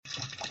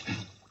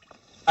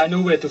I know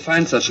where to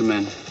find such a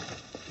man.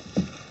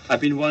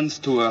 I've been once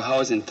to a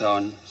house in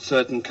town,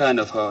 certain kind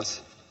of house.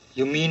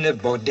 You mean a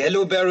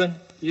bordello, Baron?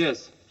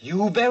 Yes.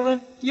 You,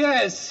 Baron?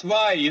 Yes,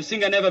 why? You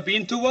think I never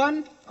been to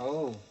one?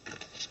 Oh.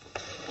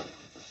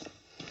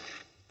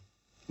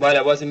 While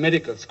I was in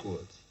medical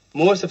school,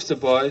 most of the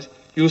boys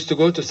used to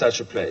go to such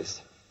a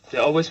place. They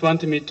always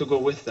wanted me to go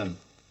with them,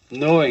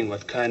 knowing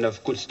what kind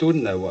of good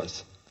student I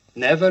was.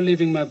 Never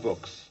leaving my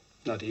books,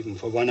 not even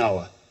for 1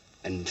 hour.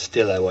 And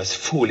still I was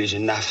foolish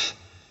enough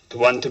to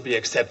want to be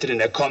accepted in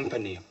their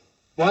company.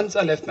 Once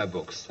I left my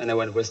books and I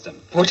went with them.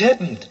 What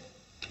happened?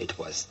 It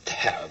was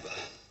terrible.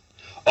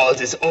 All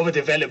these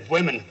overdeveloped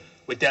women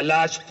with their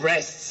large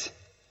breasts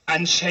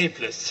and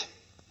shapeless.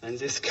 And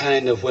this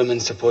kind of women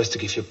supposed to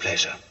give you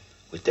pleasure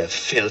with their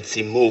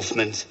filthy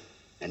movements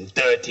and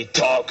dirty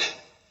talk.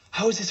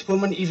 How this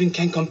woman even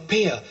can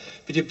compare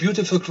with a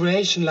beautiful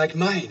creation like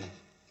mine?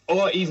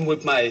 Or even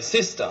with my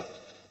sister.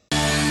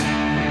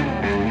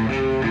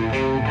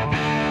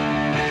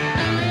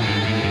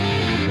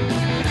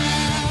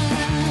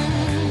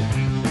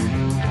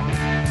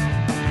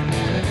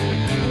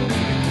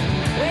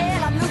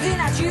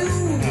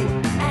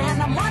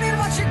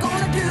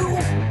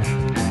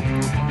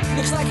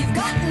 Looks like you've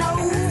got no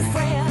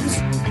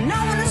friends, no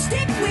one to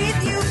stick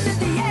with you to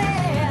the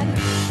end.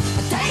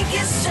 Take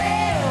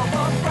yourself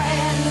a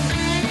friend,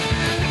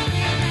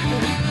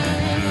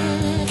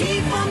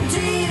 keep them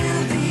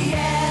till the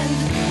end.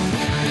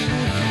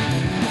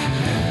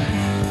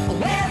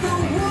 Whether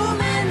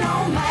woman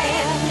or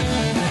man,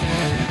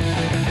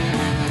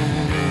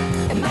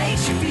 it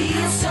makes you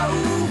feel so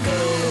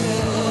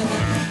good,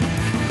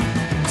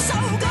 so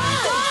good.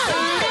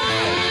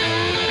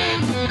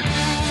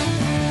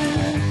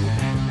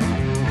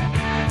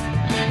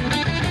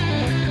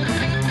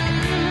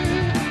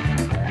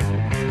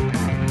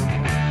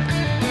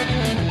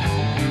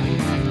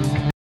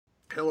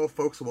 Hello,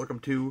 folks, and welcome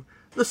to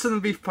the Sin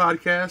and Beef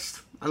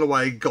Podcast. I don't know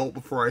why I gulped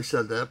before I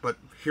said that, but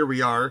here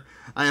we are.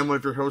 I am one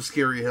of your hosts,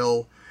 Gary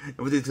Hill, and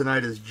with you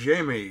tonight is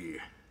Jamie.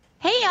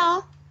 Hey,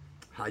 y'all.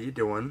 How you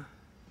doing?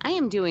 I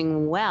am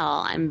doing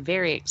well. I'm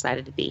very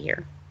excited to be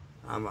here.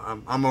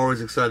 I'm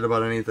always excited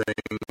about anything,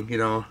 you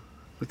know.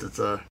 It's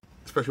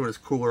especially when it's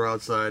cooler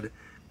outside.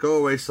 Go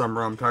away,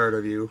 summer. I'm tired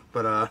of you.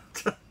 But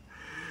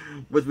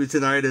with me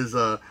tonight is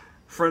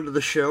friend of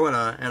the show and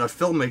a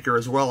filmmaker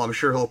as well. I'm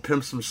sure he'll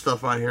pimp some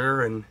stuff on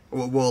here, and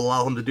we'll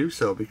allow him to do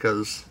so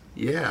because,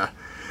 yeah.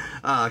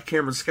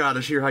 Cameron Scott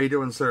is here. How you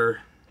doing,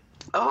 sir?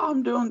 Oh,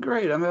 I'm doing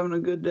great. I'm having a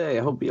good day.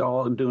 I hope you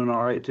all are doing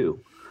all right,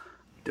 too.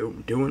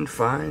 Doing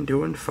fine.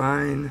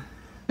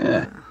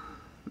 Yeah.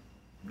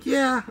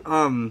 Yeah,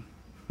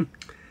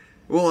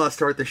 we'll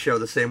start the show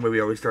the same way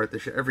we always start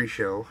every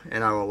show,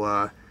 and I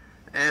will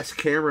ask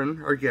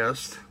Cameron, our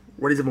guest,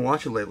 what he's been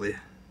watching lately.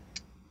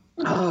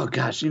 Oh,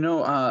 gosh.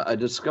 I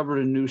discovered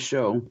a new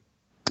show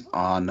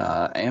on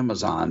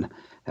Amazon.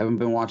 Haven't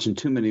been watching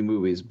too many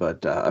movies,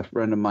 but a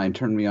friend of mine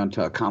turned me on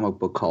to a comic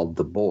book called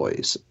The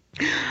Boys.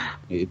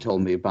 He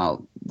told me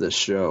about this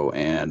show,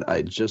 and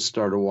I just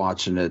started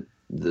watching it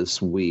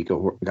this week. I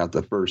got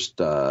the first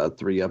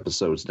 3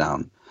 episodes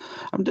down.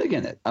 I'm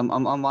digging it.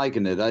 I'm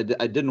liking it. I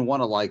didn't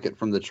want to like it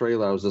from the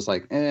trailer. I was just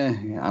like,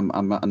 I'm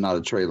not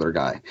a trailer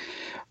guy.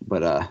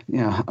 But,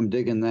 I'm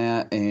digging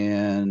that,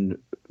 and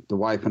the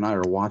wife and I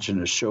are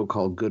watching a show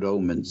called Good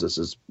Omens. This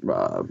is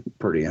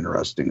pretty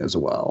interesting as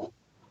well.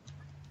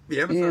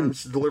 Yeah,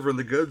 Amazon's delivering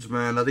the goods,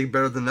 man. I think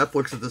better than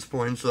Netflix at this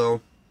point,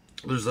 so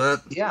there's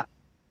that. Yeah.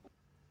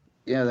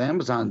 Yeah, the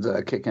Amazon's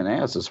kicking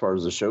ass as far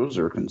as the shows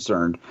are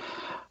concerned.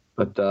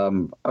 But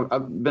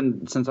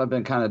since I've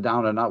been kind of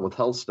down and out with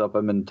health stuff,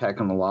 I've been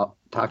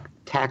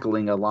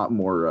tackling a lot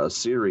more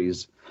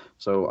series.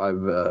 So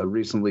I've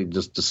recently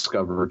just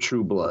discovered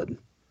True Blood.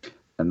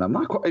 And I'm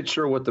not quite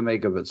sure what to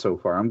make of it so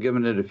far. I'm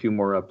giving it a few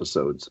more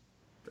episodes.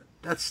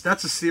 That's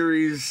a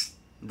series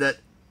that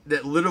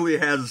literally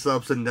has its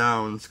ups and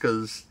downs,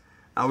 because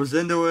I was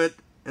into it,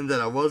 and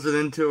then I wasn't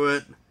into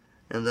it,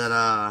 and then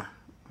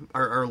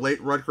our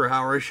late Rutger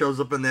Hauer shows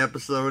up in the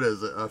episode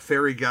as a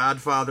fairy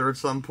godfather at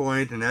some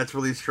point, and that's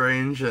really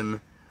strange,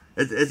 and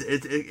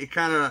it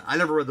kind of, I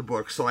never read the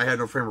book, so I had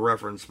no frame of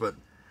reference, but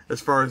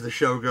as far as the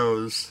show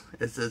goes,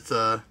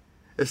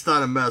 it's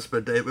not a mess,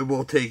 but it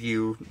will take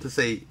you to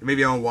say,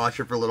 maybe I won't watch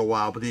it for a little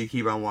while, but then you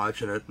keep on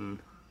watching it, and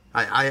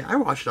I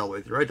watched it all the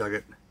way through. I dug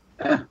it.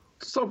 Yeah,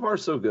 so far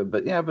so good,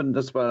 but yeah,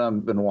 that's what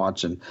I've been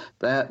watching.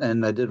 That,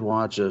 and I did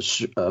watch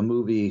a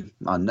movie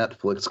on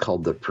Netflix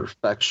called The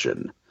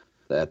Perfection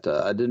that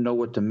I didn't know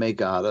what to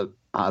make out of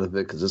it,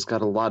 because it's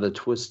got a lot of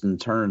twists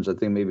and turns. I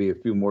think maybe a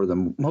few more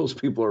than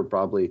most people are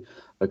probably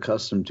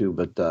accustomed to,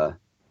 but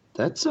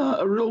that's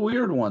a real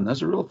weird one.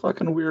 That's a real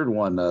fucking weird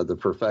one, The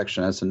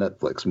Perfection. That's a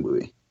Netflix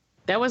movie.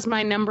 That was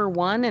my number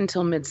 1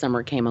 until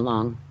Midsommar came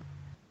along.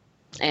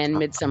 And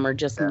Midsommar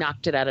just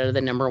knocked it out of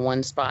the number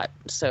 1 spot.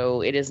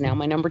 So it is now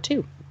my number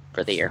 2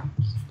 for the year.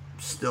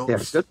 Still.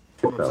 Yeah, good.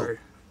 Sorry.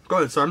 Go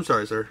ahead, sir. I'm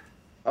sorry, sir.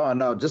 Oh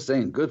no, just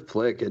saying, good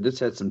flick. It just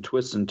had some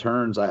twists and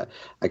turns. I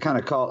kind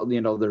of call,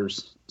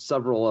 there's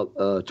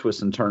several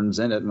twists and turns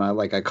in it, and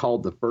I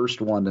called the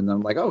first one, and then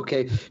I'm like,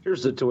 okay,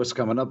 here's the twist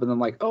coming up, and then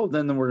like, oh,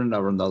 then we're gonna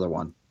have another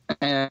one,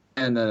 and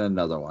then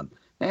another one,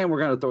 and we're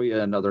gonna throw you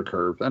another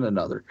curve and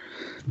another.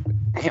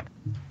 Damn, it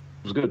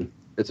was good.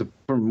 It's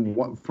from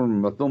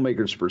a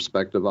filmmaker's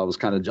perspective, I was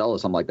kind of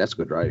jealous. I'm like, that's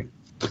good writing.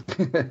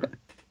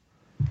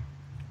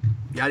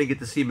 Yeah, I didn't get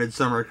to see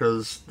Midsummer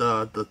because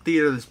the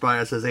theater that's by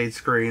us has 8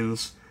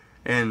 screens,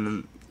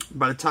 and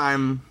by the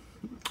time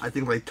I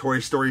think like Toy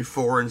Story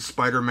 4 and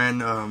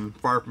Spider-Man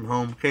Far From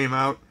Home came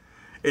out,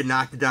 it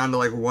knocked it down to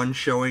like one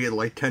showing at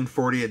like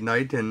 10:40 at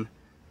night, and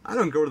I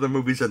don't go to the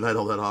movies at night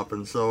all that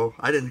often, so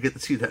I didn't get to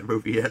see that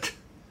movie yet.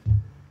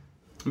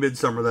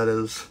 Midsummer, that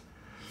is.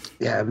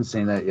 Yeah, I haven't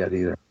seen that yet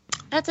either.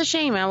 That's a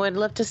shame. I would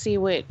love to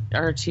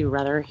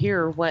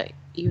hear what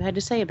you had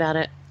to say about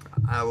it.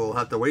 I will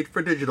have to wait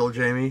for digital,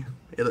 Jamie.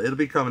 It'll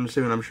be coming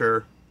soon, I'm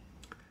sure.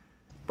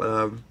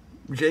 But,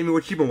 Jamie,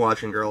 what you been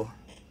watching, girl?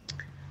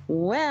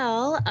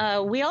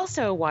 Well, we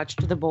also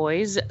watched The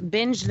Boys,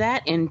 binged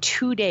that in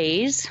 2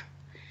 days,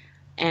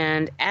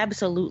 and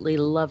absolutely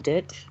loved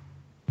it.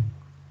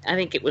 I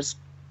think it was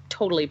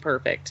totally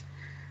perfect.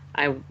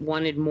 I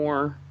wanted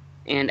more,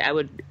 and I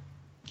would,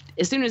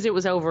 as soon as it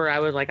was over, I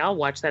was like, I'll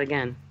watch that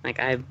again.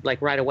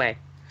 Right away.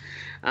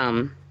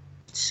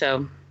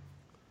 So...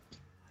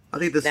 I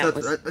think that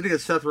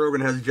Seth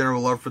Rogen has a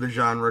general love for the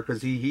genre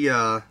because he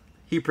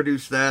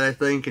produced that, I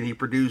think, and he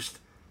produced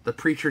the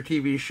Preacher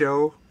TV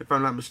show, if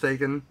I'm not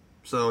mistaken.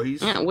 So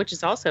which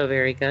is also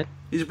very good.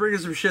 He's bringing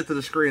some shit to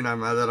the screen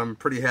that I'm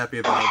pretty happy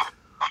about.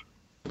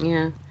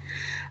 Yeah.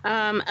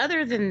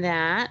 Other than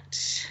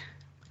that,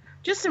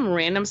 just some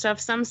random stuff.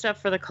 Some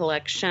stuff for the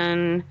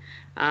collection.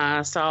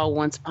 Saw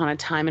Once Upon a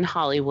Time in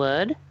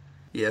Hollywood.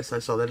 Yes, I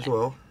saw that as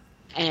well.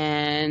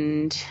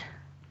 And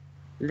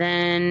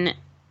then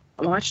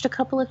watched a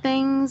couple of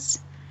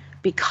things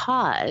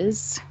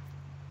because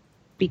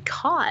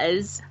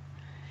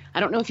I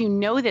don't know if you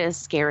know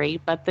this,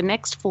 Gary, but the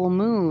next full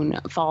moon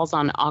falls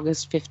on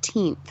August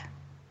 15th.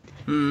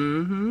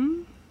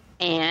 Mm-hmm.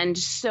 And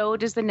so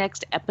does the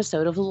next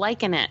episode of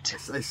Liking It.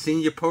 I seen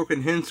you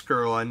poking hints,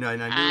 girl. I knew.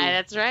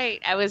 That's right.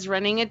 I was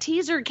running a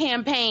teaser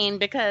campaign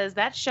because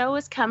that show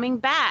is coming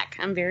back.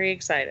 I'm very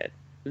excited.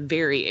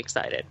 Very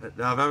excited.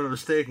 Now, if I'm not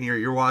mistaken,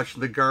 you're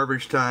watching the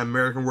Garbage Time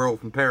American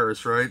Werewolf in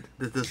Paris, right?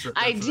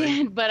 I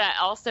did, but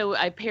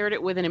I paired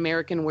it with an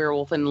American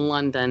Werewolf in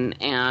London,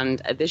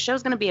 and this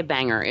show's going to be a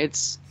banger.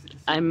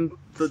 I'm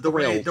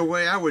thrilled. The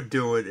way I would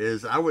do it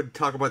is I would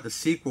talk about the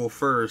sequel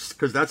first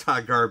because that's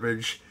hot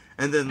garbage,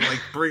 and then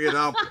like bring it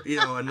up,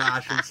 a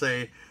notch and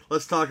say,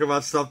 let's talk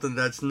about something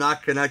that's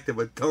not connected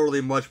but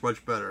totally much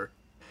better.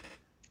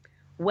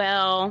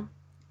 Well,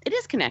 it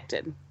is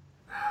connected.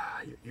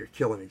 You're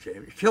killing me,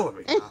 Jamie. You're killing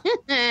me.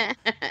 I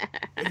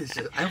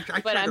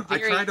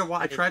tried to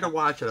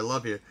watch it. I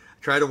love you. I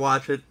tried to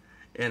watch it,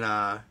 and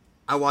I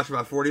watched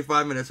about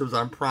 45 minutes. It was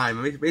on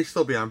Prime. It may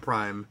still be on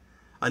Prime.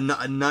 A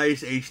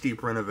nice HD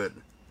print of it.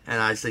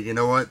 And I said, you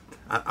know what?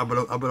 I'm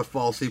gonna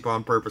fall asleep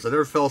on purpose. I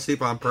never fell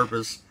asleep on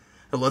purpose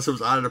unless it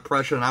was out of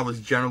depression, and I was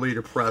generally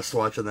depressed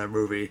watching that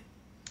movie.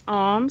 Oh,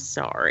 I'm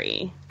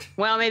sorry.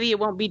 Well, maybe it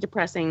won't be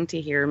depressing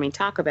to hear me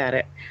talk about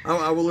it.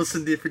 I will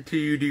listen to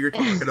you do your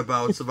talking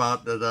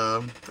about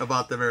the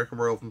American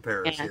Werewolf in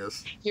Paris. Yeah.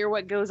 Yes. Hear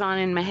what goes on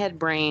in my head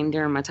brain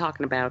during my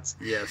talking abouts.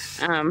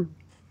 Yes.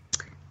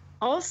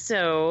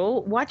 Also,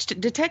 watched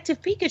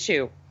Detective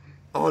Pikachu.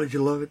 Oh, did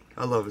you love it?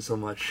 I love it so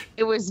much.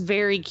 It was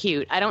very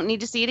cute. I don't need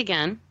to see it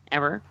again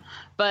ever,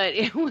 but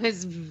it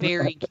was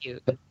very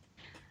cute.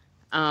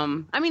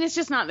 I mean, it's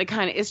just not the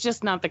kind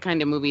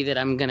of movie that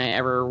I'm gonna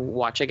ever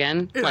watch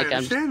again. Yeah, I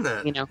understand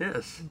that.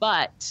 Yes.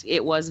 But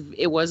it was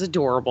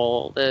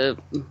adorable.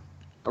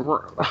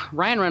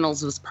 Ryan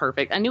Reynolds was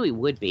perfect. I knew he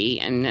would be,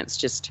 and it's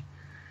just,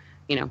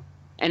 and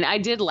I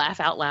did laugh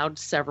out loud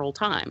several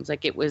times.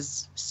 Like, it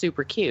was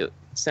super cute.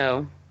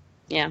 So,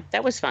 yeah,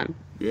 that was fun.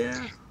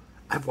 Yeah.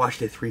 I've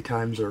watched it 3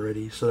 times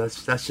already, so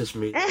that's just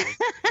me.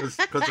 Because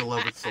I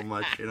love it so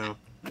much,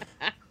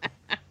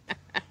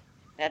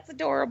 That's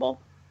adorable.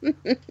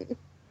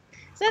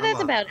 So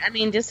that's about it. I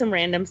mean, just some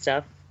random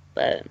stuff,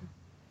 but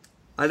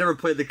I never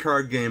played the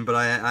card game, but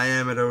I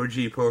am an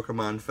OG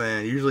Pokemon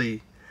fan.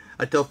 Usually,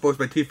 I tell folks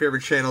my 2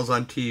 favorite channels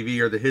on TV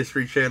are the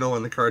History Channel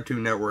and the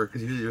Cartoon Network,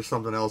 because usually there's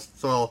something else.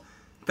 It's all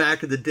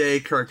back in the day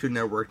Cartoon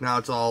Network. Now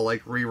it's all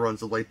like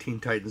reruns of like Teen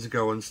Titans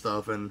Go and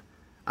stuff, and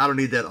I don't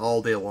need that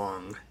all day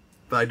long.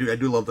 But I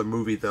do love the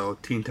movie though,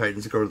 Teen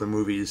Titans Go to the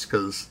Movies,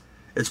 because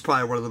it's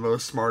probably one of the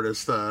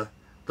smartest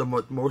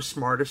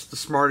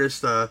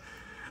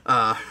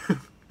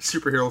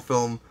superhero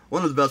film,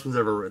 one of the best ones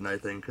ever written, I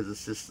think, because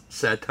it's just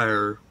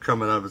satire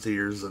coming out of its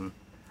ears, and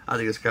I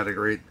think it's kind of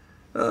great.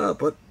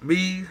 But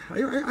me,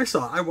 it's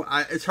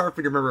hard for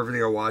me to remember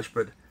everything I watched,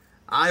 but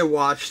I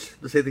watched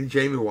the same thing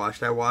Jamie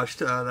watched. I watched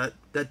that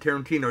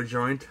Tarantino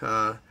joint,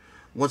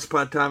 Once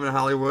Upon a Time in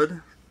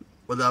Hollywood,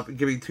 without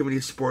giving too many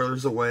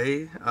spoilers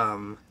away.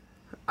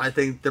 I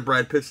think the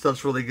Brad Pitt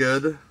stuff's really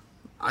good.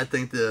 I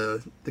think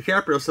the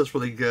DiCaprio stuff's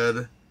really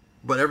good,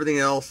 but everything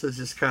else is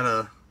just kind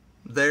of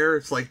there.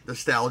 It's like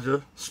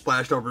nostalgia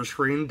splashed over the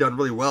screen, done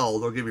really well.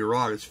 Don't get me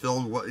wrong; it's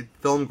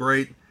filmed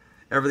great.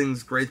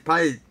 Everything's great.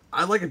 Probably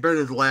I like it better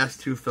than his last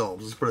two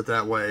films. Let's put it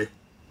that way.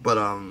 But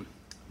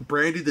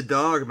Brandy the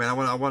dog, man, I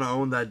want to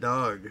own that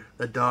dog.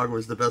 That dog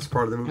was the best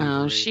part of the movie.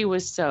 Oh, she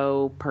was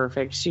so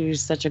perfect. She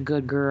was such a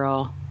good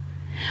girl.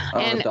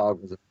 The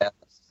dog was a badass.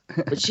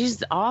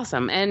 She's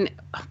awesome. And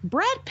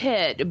Brad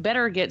Pitt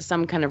better get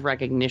some kind of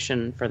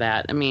recognition for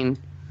that. I mean,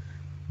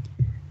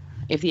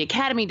 if the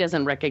Academy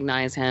doesn't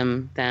recognize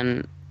him,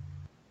 then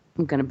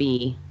I'm going to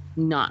be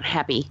not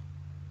happy.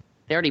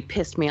 They already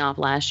pissed me off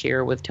last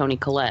year with Toni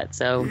Collette,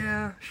 so...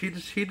 Yeah, she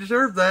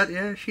deserved that.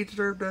 Yeah, she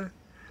deserved that.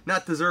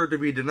 Not deserved to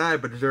be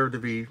denied, but deserved to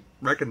be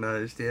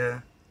recognized, yeah.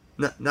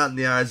 Not in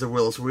the eyes of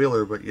Willis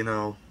Wheeler, but, you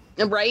know...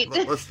 Right?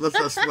 Let's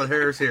not split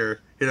hairs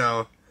here, you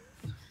know.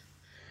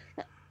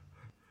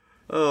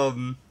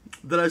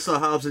 Then I saw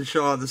Hobbs and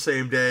Shaw on the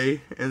same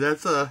day, and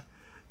that's a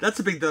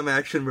big dumb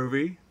action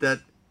movie that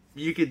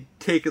you could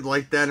take it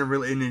like that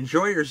and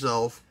enjoy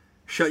yourself,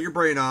 shut your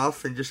brain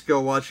off, and just go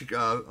watch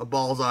a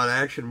balls-out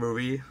action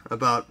movie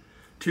about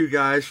two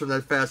guys from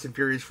that Fast and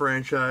Furious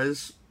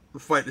franchise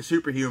fighting a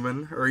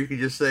superhuman, or you could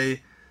just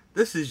say,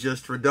 this is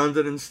just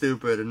redundant and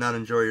stupid and not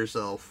enjoy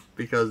yourself,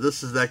 because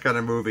this is that kind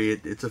of movie.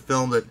 It's a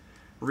film that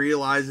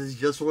realizes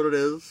just what it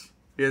is,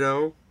 you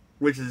know,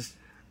 which is,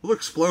 look,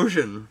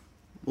 explosion.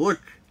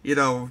 Look, you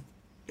know,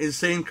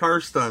 insane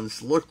car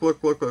stunts. Look,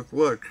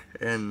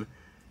 and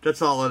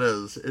that's all it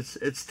is.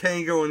 It's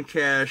Tango and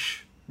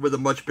Cash with a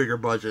much bigger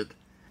budget,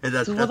 and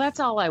that's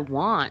all I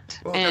want.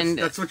 Well, and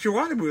that's what you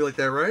want in a movie like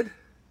that, right?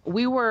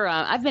 We were.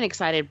 I've been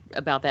excited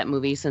about that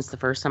movie since the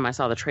first time I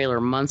saw the trailer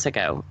months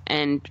ago,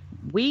 and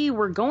we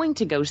were going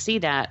to go see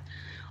that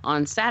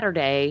on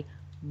Saturday,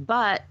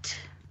 but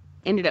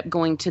ended up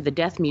going to the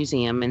Death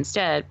Museum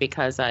instead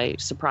because I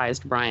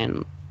surprised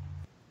Brian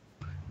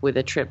with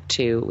a trip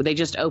to... They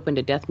just opened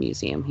a death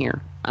museum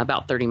here,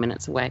 about 30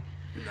 minutes away.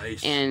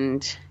 Nice.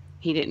 And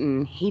he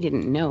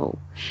didn't know.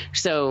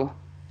 So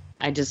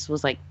I just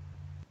was like,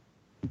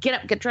 get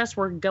up, get dressed,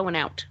 we're going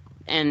out.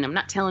 And I'm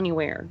not telling you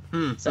where.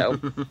 So...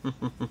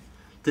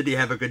 Did he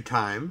have a good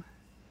time?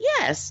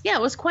 Yes. Yeah,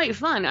 it was quite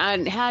fun.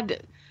 I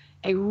had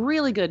a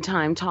really good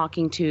time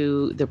talking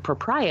to the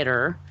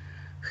proprietor,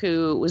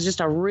 who was just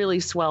a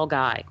really swell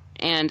guy.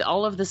 And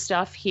all of the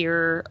stuff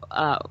here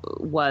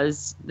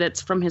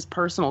that's from his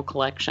personal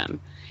collection.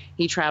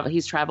 He's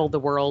traveled the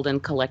world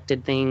and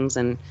collected things,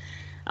 and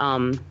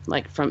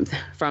like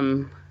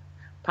from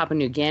Papua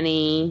New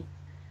Guinea,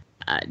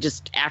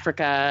 just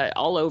Africa,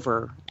 all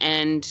over.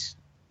 And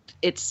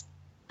it's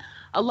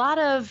a lot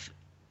of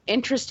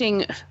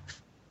interesting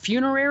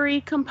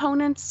funerary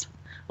components,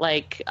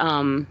 like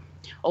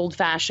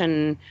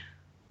old-fashioned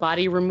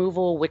body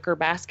removal wicker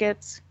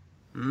baskets.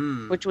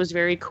 Which was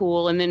very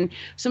cool. And then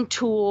some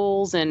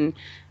tools and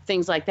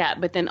things like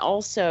that. But then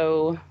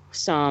also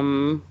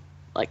some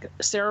like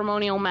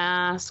ceremonial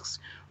masks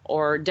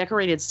or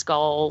decorated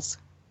skulls,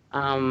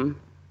 and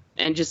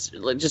just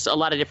a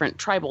lot of different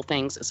tribal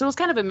things. So it was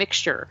kind of a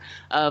mixture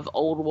of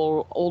old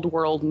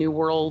world, new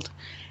world.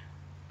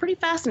 Pretty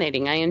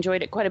fascinating. I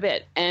enjoyed it quite a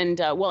bit. And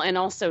and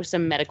also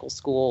some medical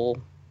school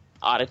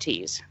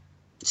oddities.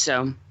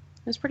 So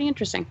it was pretty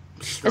interesting,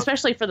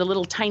 especially for the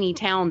little tiny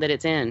town that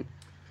it's in.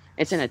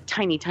 It's in a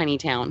tiny, tiny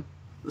town.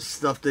 The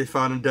stuff they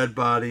found in dead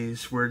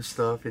bodies, weird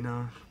stuff, you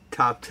know.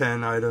 Top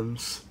 10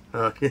 items.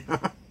 You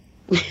know.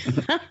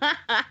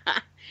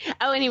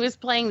 Oh, and he was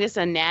playing this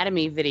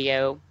anatomy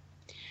video.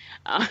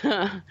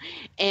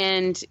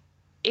 And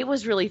it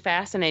was really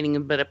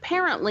fascinating. But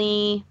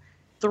apparently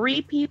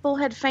 3 people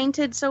had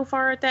fainted so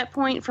far at that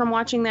point from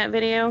watching that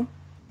video.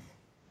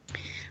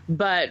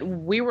 But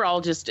we were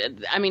all just,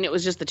 I mean, it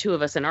was just the 2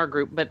 of us in our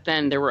group, but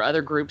then there were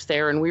other groups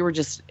there, and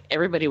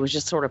everybody was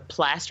just sort of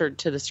plastered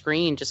to the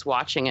screen just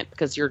watching it,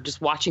 because you're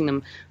just watching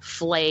them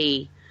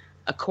flay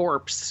a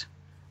corpse.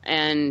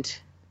 And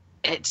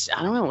I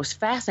don't know, it was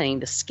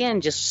fascinating. The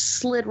skin just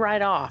slid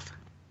right off.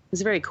 It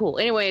was very cool.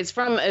 Anyway, it's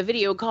from a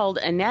video called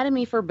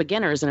Anatomy for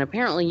Beginners, and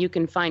apparently you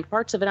can find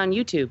parts of it on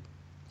YouTube.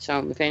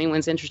 So if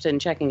anyone's interested in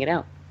checking it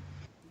out.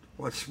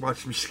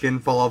 Watch some skin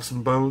fall off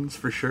some bones,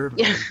 for sure.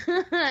 Yeah,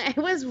 it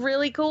was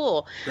really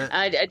cool.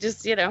 I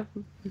just, you know.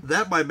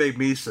 That might make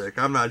me sick.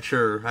 I'm not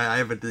sure. I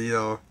haven't, you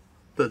know,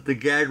 the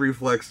gag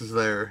reflex is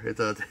there.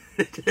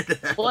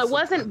 Well, it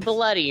wasn't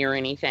bloody or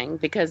anything,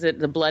 because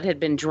the blood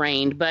had been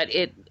drained, but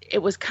it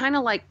was kind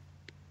of like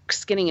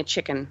skinning a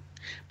chicken,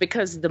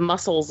 because the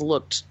muscles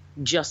looked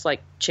just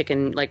like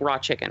chicken, like raw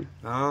chicken.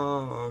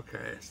 Oh,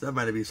 okay. So that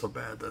might be so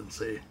bad then,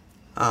 see.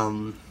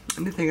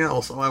 Anything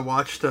else? Oh, I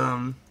watched,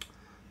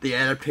 the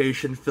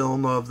adaptation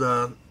film of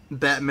the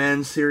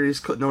Batman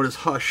series known as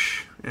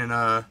Hush, and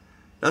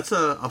that's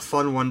a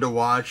fun one to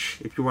watch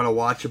if you want to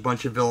watch a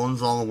bunch of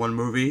villains all in one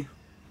movie,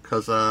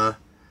 because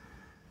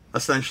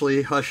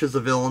essentially Hush is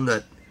a villain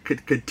that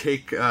could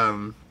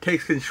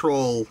takes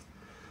control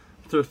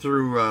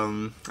through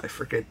I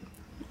forget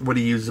what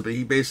he uses, but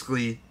he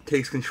basically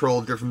takes control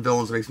of different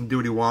villains and makes them do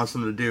what he wants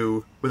them to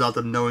do without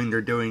them knowing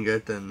they're doing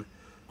it. And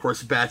of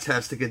course, Bats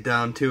has to get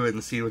down to it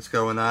and see what's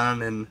going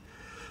on. And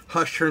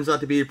Hush turns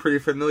out to be a pretty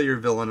familiar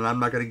villain, and I'm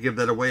not going to give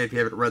that away if you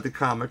haven't read the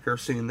comic or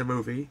seen the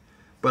movie.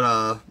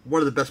 But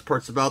one of the best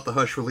parts about the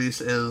Hush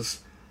release is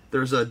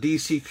there's a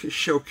DC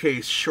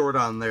Showcase short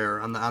on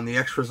there on the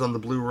extras on the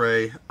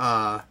Blu-ray.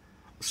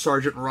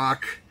 Sergeant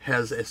Rock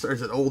is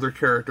an older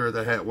character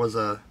that was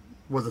a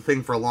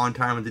thing for a long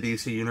time in the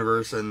DC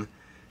universe, and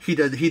he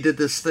did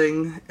this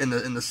thing in the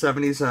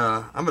 70s.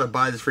 I'm gonna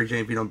buy this for you,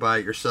 Jane, if you don't buy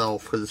it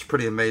yourself, because it's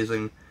pretty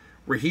amazing.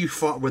 Where he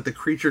fought with the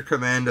Creature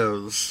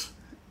Commandos,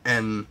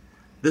 and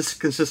this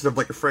consisted of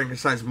like a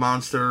Frankenstein's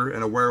monster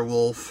and a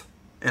werewolf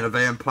and a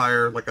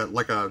vampire, like a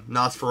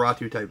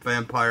Nosferatu type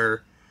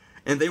vampire,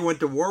 and they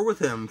went to war with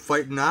him,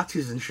 fighting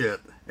Nazis and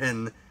shit.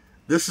 And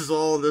this is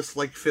all this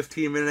like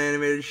 15-minute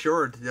animated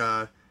short.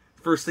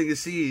 First thing you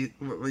see,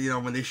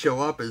 when they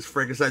show up, is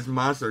Frankenstein's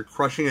monster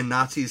crushing a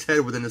Nazi's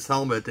head within his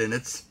helmet, and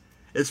it's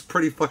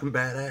pretty fucking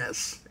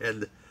badass.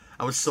 And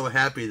I was so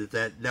happy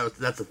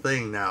that's a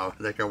thing now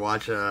that I can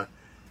watch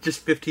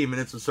just 15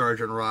 minutes of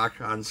Sergeant Rock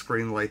on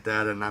screen like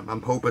that, and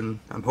I'm hoping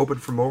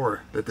for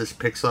more, that this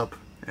picks up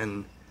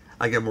and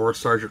I get more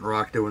Sergeant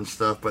Rock doing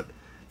stuff. But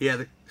yeah,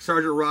 the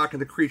Sergeant Rock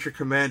and the Creature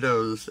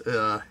Commandos,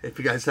 if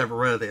you guys haven't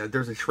read it,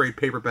 there's a trade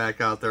paperback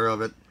out there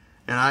of it.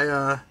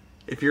 And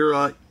if you're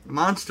a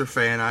monster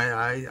fan,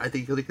 I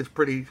think you'll think it's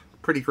pretty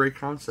great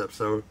concept.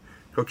 So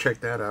go check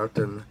that out.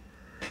 And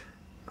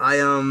I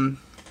haven't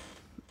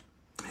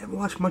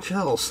watched much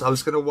else. I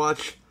was gonna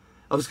watch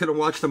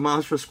the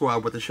Monster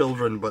Squad with the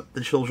children, but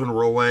the children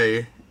were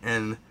away,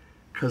 and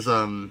because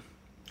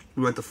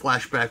we went to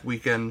Flashback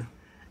Weekend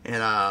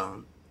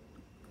and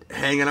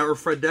hanging out with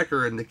Fred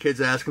Decker, and the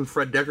kids asking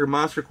Fred Decker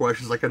monster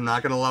questions, like I'm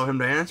not going to allow him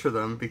to answer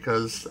them,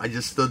 because I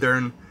just stood there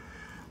and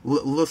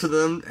listened to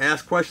them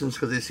ask questions,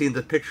 because they've seen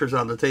the pictures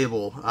on the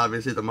table,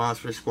 obviously the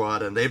Monster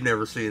Squad, and they've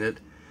never seen it.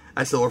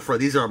 I said, well, Fred,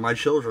 these aren't my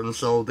children,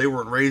 so they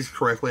weren't raised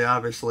correctly,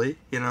 obviously,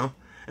 and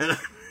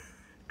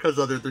because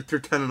they're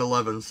 10 and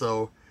 11,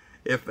 so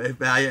if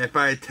I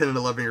had 10 and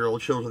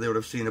 11-year-old children, they would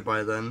have seen it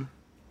by then.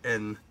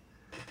 And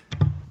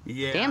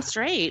yeah, Damn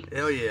straight.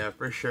 Hell yeah,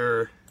 for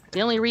sure. The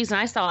only reason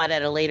I saw it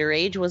at a later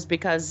age was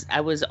because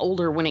I was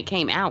older when it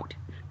came out,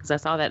 because I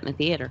saw that in the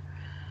theater.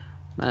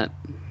 But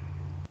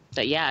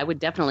yeah, I would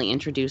definitely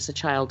introduce a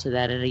child to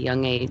that at a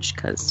young age,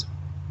 because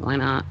why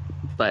not?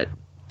 But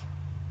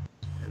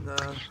and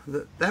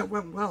that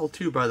went well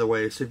too, by the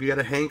way. So if you got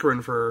a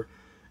hankering for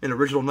an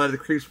original Night of the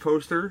Creeps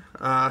poster,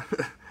 I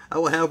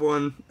will have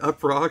one up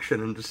for auction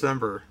in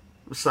December,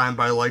 signed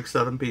by like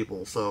 7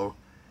 people. So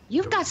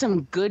you've got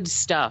some good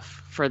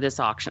stuff for this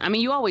auction. I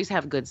mean, you always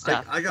have good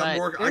stuff. I got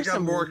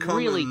more coming.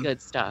 Really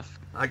good stuff.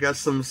 I got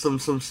some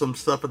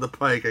stuff in the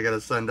pike I got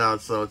to send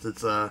out. So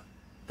it's that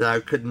I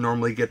couldn't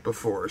normally get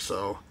before.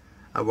 So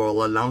I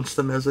will announce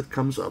them as it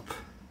comes up.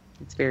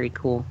 It's very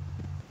cool.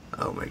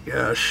 Oh my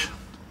gosh!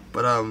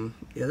 But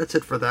yeah, that's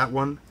it for that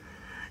one.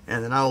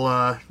 And then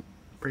I'll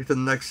bring to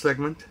the next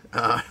segment.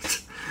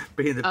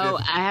 Being the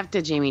I have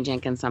to Jamie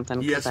Jenkins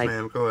something. Yes,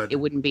 ma'am. Go ahead. It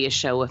wouldn't be a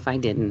show if I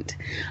didn't.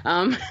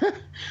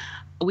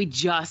 We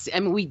just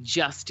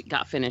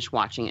got finished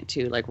watching it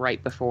too, like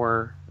right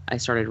before I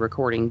started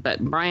recording. But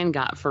Brian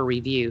got for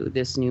review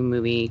this new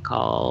movie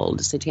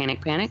called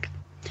Satanic Panic,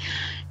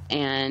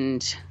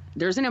 and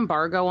there's an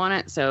embargo on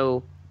it,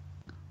 so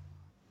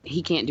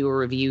he can't do a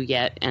review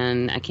yet,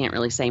 and I can't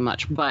really say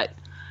much. But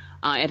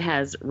it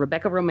has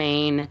Rebecca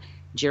Romijn,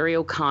 Jerry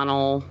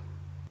O'Connell,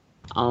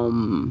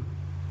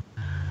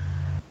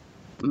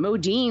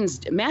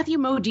 Matthew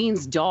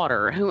Modine's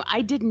daughter, who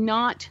I did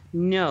not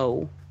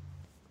know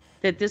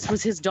that this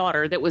was his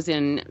daughter that was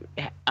in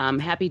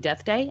Happy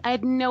Death Day. I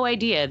had no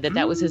idea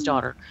that was his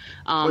daughter.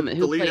 Who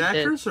the lead played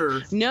actress?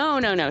 Or?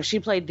 No. She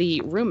played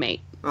the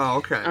roommate. Oh,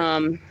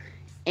 okay.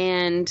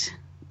 And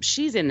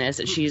she's in this,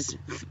 and she's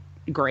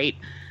great.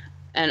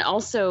 And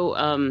also,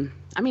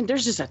 I mean,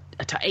 there's just a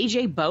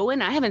A.J.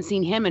 Bowen. I haven't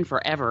seen him in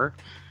forever.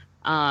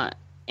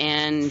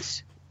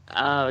 And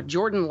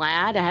Jordan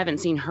Ladd, I haven't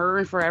seen her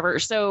in forever.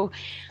 So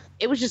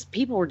it was just,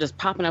 people were just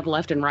popping up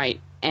left and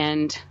right.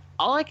 And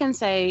all I can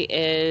say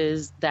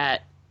is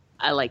that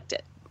I liked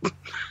it.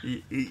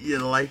 You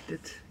liked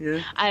it?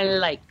 Yeah? I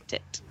liked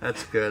it.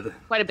 That's good.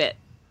 Quite a bit,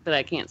 but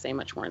I can't say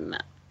much more than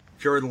that.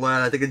 Jordan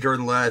Ladd, I think of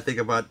Jordan Ladd, I think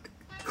about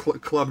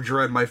Club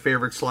Dread, my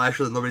favorite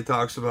slasher that nobody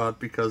talks about,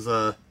 because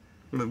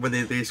when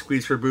they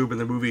squeeze her boob in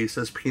the movie, it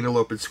says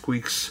Penelope, it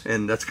squeaks,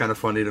 and that's kind of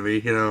funny to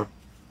me,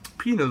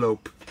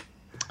 Penelope.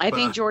 I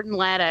think Jordan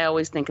Ladd, I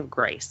always think of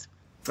Grace.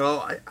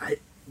 Oh, I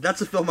that's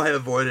a film I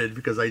avoided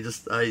because I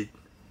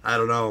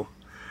don't know.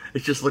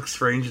 It just looks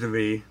strange to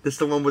me. This is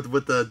the one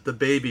with the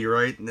baby,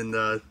 right? And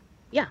then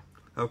yeah.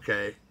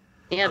 Okay.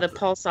 Yeah, the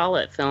Paul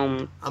Solet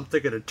film. I'm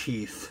thinking of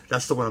Teeth.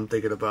 That's the one I'm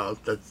thinking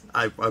about. That's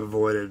I've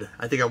avoided.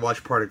 I think I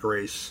watched part of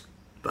Grace,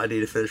 but I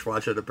need to finish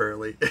watching it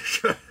apparently.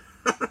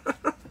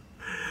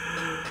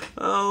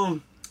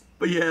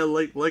 But yeah,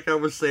 like I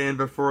was saying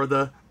before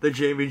the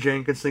Jamie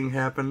Jenkins thing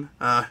happened.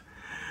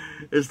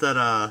 is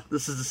that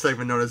this is the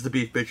segment known as the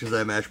Beef Bitches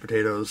That Mash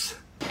Potatoes.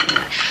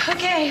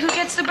 Okay, who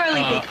gets the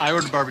burly beef? I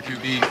ordered barbecue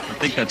beef. I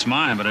think that's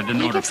mine, but I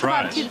didn't order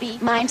fries.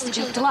 Mine's the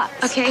beef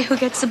deluxe. Okay, who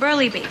gets the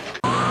burly beef?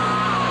 I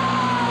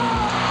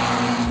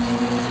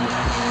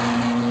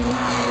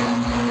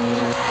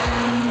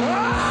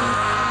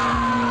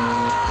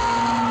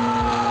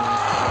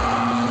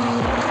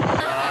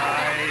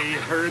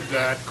heard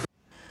that.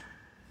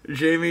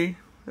 Jamie,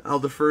 I'll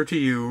defer to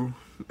you.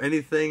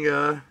 Anything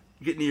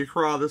getting to your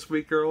craw this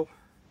week, girl?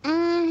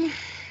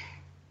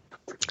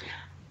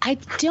 I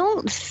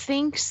don't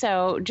think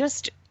so.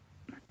 Just,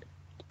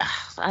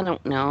 I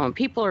don't know.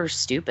 People are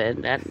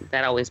stupid.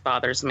 That always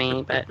bothers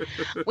me. But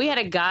we had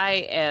a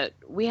guy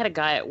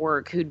at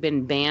work who'd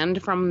been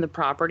banned from the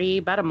property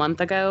about a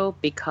month ago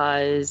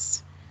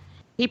because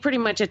he pretty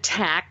much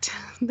attacked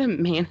the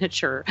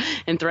manager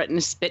and threatened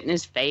to spit in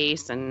his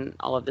face and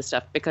all of this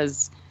stuff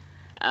because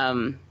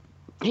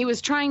he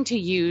was trying to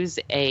use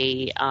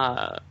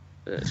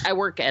I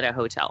work at a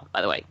hotel,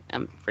 by the way,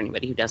 for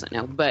anybody who doesn't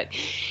know. But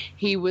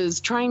he was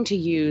trying to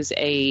use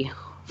a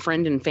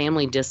friend and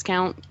family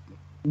discount,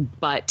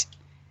 but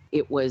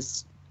it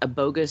was a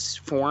bogus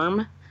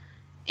form,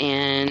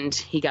 and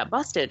he got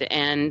busted.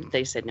 And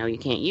they said, no, you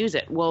can't use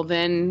it. Well,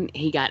 then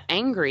he got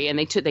angry, and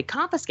they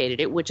confiscated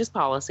it, which is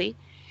policy.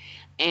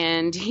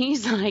 And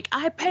he's like,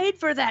 I paid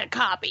for that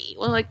copy.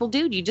 Well, like, well,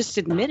 dude, you just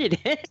admitted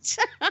it.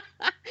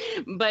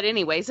 But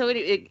anyway, so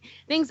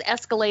things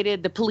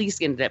escalated. The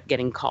police ended up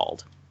getting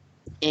called.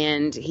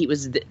 And he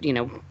was,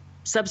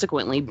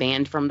 subsequently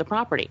banned from the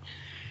property.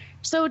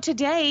 So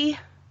today,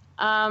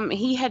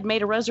 he had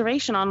made a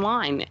reservation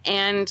online.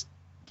 And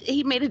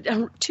he made a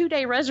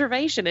 2-day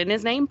reservation, and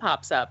his name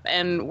pops up.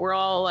 And we're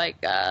all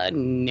like,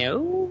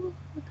 no.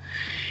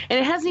 And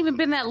it hasn't even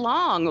been that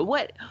long.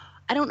 What?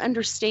 I don't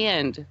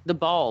understand the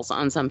balls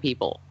on some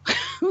people.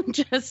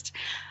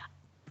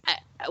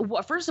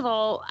 First of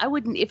all, I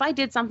wouldn't, if I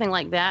did something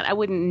like that, I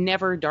would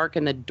never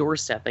darken the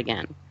doorstep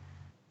again.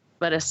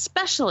 But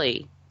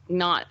especially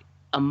not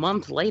a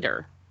month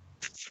later.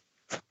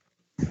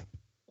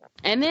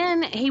 And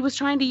then he was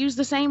trying to use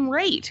the same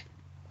rate.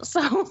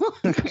 So,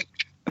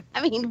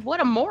 I mean,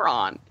 what a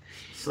moron.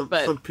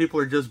 Some people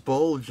are just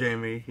bold,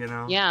 Jamie,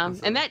 Yeah,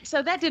 and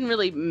that didn't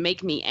really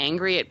make me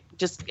angry.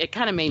 It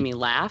kind of made me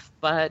laugh,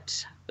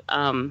 but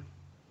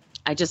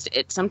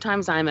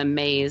sometimes I'm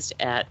amazed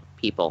at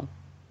people.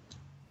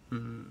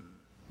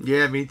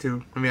 Yeah, me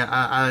too. I mean,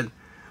 I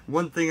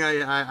one thing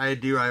I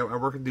do, I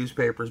work in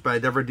newspapers, but I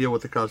never deal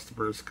with the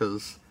customers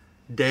because,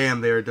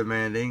 damn, they're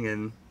demanding,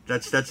 and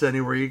that's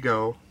anywhere you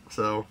go.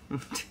 So,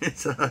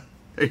 it's there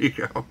you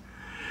go.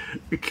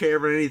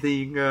 Cameron,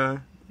 anything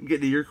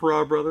get to your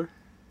craw, brother?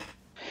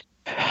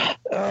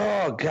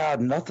 Oh,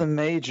 God, nothing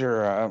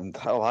major.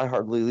 Hell, I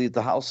hardly leave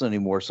the house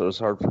anymore, so it's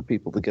hard for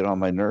people to get on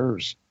my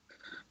nerves.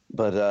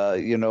 But,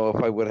 if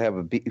I would have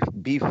a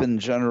beef in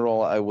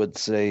general, I would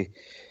say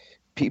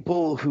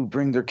people who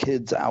bring their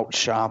kids out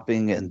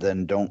shopping and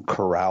then don't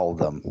corral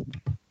them.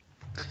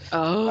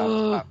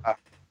 Oh.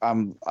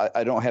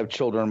 I don't have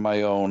children of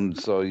my own,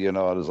 so, it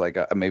was like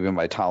maybe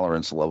my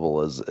tolerance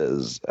level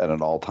is at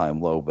an all-time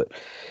low. But,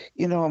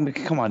 I mean,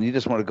 come on, you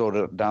just want to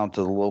go down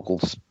to the local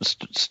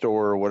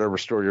store or whatever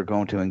store you're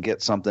going to and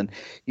get something.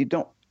 You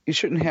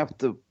shouldn't have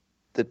to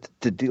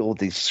deal with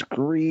these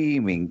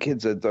screaming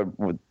kids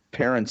with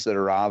parents that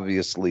are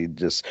obviously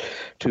just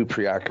too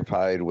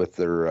preoccupied with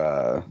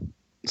their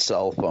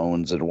cell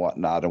phones and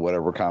whatnot and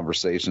whatever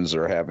conversations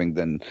they're having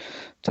than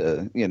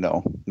to,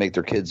 make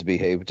their kids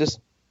behave. Just,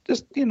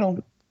 this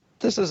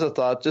is a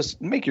thought. Just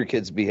make your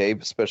kids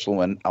behave, especially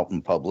when out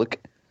in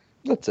public.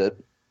 That's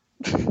it.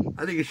 I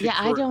think it should. Yeah,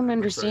 I don't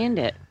understand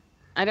it.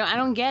 I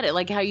don't get it.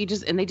 Like how they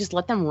just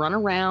let them run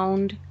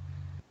around,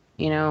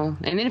 and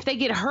then if they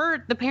get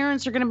hurt, the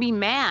parents are going to be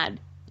mad,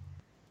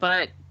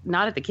 but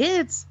not at the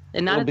kids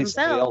and not at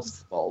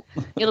themselves.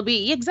 It'll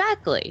be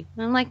exactly.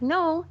 And I'm like,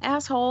 no,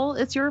 asshole,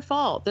 it's your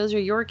fault. Those are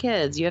your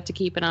kids. You have to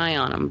keep an eye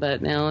on them.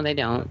 But no, they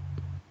don't.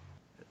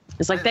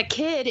 It's like that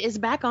kid is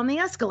back on the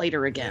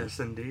escalator again. Yes,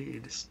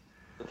 indeed.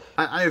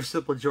 I have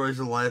simple joys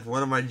in life.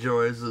 One of my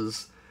joys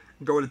is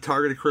going to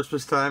Target at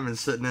Christmas time and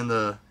sitting in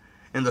the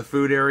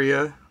food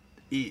area,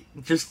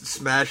 just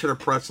smashing a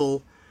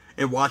pretzel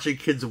and watching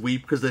kids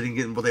weep because they didn't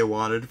get what they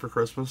wanted for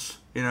Christmas.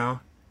 You know.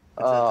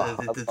 You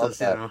can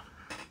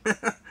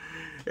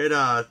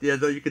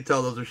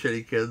tell those are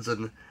shitty kids.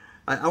 And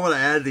I want to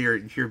add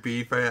to your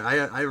beef. I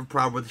have a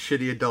problem with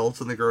shitty adults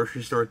in the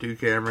grocery store too,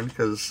 Cameron,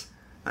 because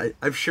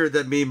I've shared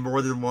that meme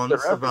more than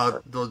once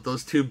about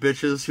those two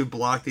bitches who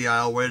blocked the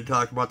aisle way to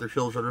talk about their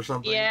children or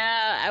something.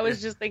 Yeah, I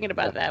was just thinking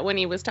about that when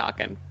he was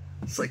talking.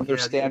 It's like they're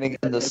standing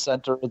in the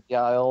center of the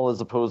aisle as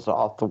opposed to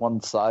off to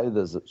one side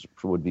as it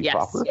would be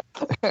proper.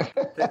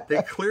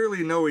 They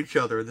clearly know each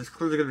other. There's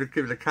clearly going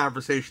to be a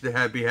conversation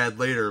to be had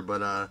later,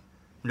 but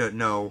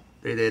no,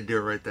 they did do it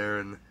right there.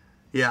 And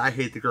yeah, I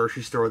hate the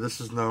grocery store. This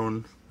is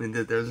known. I mean,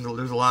 there's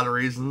a lot of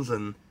reasons,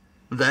 and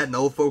that and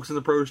old folks in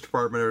the produce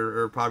department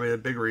are probably the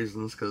big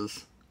reasons,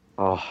 because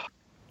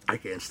I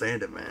can't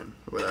stand it, man.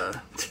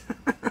 But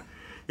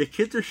Yeah,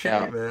 kids are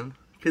shitty, man.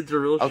 Kids are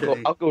real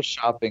shitty. I'll go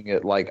shopping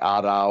at like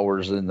odd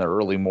hours in the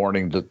early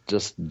morning to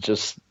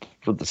just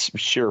for the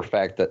sheer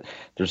fact that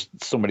there's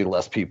so many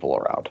less people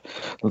around.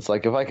 It's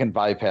like if I can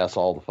bypass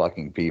all the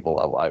fucking people,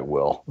 I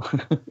will.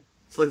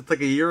 It's like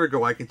a year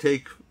ago, I could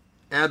take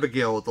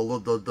Abigail,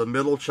 the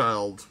middle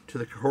child, to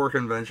the horror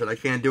convention. I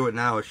can't do it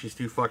now. She's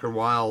too fucking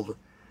wild,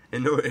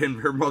 and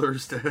her mother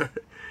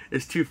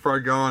is too far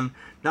gone,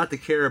 not to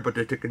care, but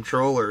to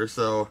control her.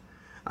 So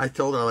I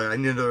told her, like, I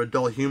need another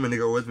adult human to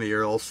go with me,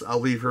 or else I'll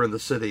leave her in the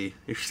city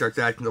if she starts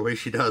acting the way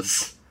she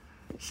does.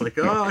 It's like,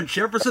 oh,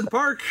 Jefferson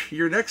Park,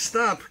 your next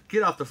stop.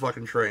 Get off the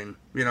fucking train.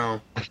 You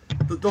know,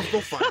 they'll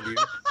find you.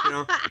 You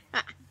know,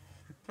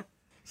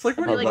 it's like,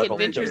 like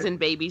Adventures in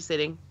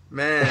Babysitting.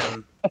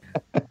 Man,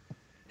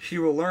 she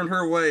will learn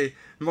her way.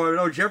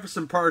 No,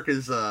 Jefferson Park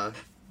is the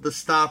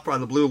stop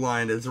on the blue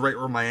line is right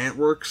where my aunt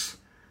works.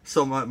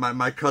 So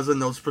my cousin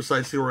knows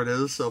precisely where it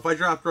is. So if I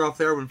dropped her off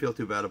there, I wouldn't feel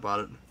too bad about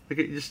it. I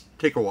could just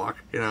take a walk,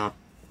 you know.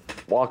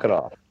 Walk it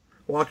off.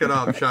 Walk it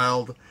off,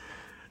 child.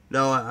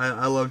 No,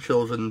 I love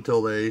children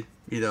until they,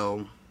 you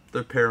know,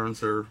 their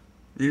parents are...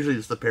 Usually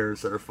it's the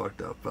parents that are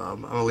fucked up.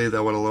 I'm going to leave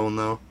that one alone,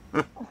 though.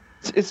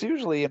 It's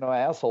usually, you know,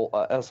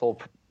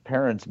 asshole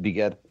parents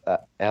beget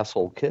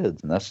asshole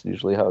kids, and that's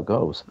usually how it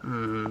goes.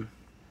 Mm-hmm.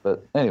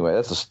 But anyway,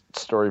 that's a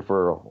story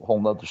for a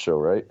whole nother show,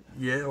 right?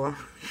 Yeah, well...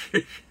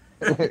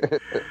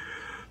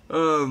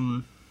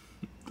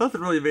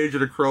 Nothing really major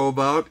to crow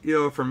about. You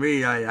know, for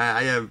me,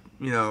 I have,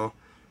 you know,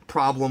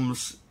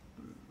 problems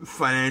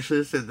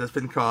financially that's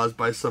been caused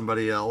by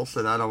somebody else,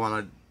 and I don't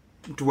want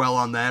to dwell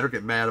on that or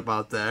get mad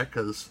about that,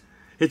 because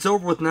it's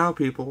over with now,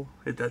 people.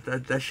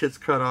 That shit's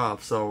cut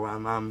off, so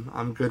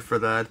I'm good for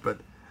that, but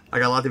I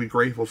got a lot to be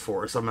grateful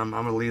for, so I'm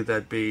going to leave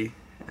that be,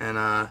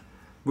 and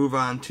move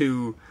on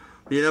to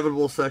the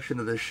inevitable section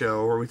of this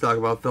show, where we talk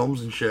about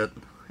films and shit,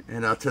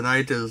 and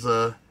tonight is,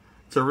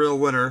 it's a real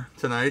winner,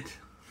 tonight.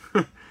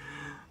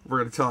 We're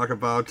going to talk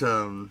about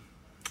the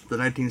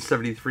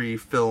 1973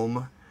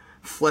 film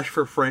Flesh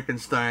for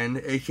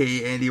Frankenstein,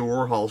 a.k.a. Andy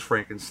Warhol's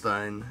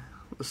Frankenstein,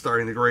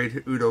 starring the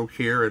great Udo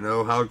Kier, and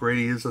oh, how great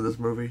he is in this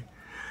movie.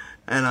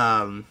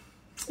 And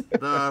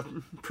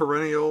the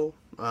perennial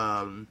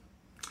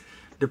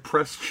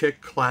depressed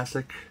chick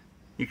classic.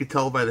 You can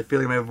tell by the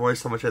feeling of my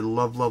voice how much I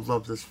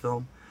love this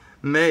film.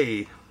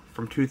 May,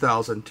 from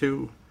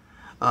 2002,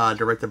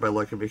 directed by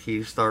Lucky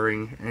McKee,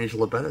 starring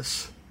Angela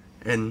Bettis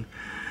and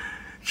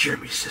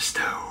Jeremy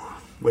Sisto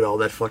with all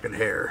that fucking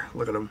hair.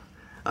 Look at him.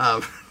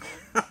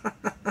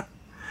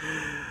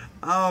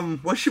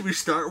 What should we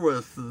start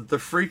with? The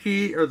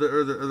freaky or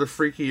the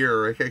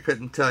freakier? I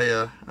couldn't tell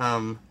you.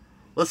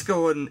 Let's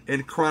go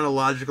in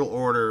chronological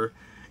order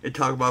and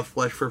talk about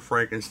Flesh for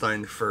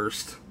Frankenstein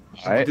first.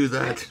 All right. We'll do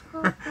that.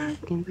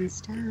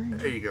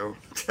 There you go.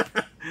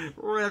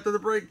 Right after the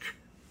break.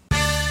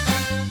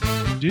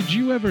 Did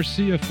you ever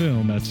see a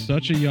film at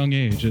such a young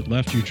age it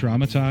left you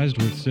traumatized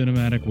with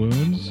cinematic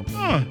wounds?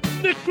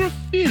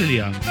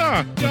 Necrophilia.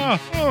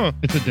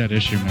 It's a dead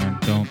issue, man.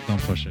 Don't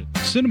push it.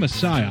 Cinema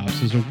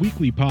Psyops is a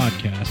weekly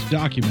podcast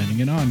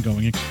documenting an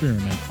ongoing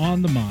experiment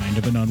on the mind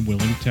of an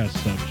unwilling test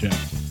subject.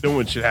 No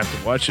one should have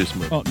to watch this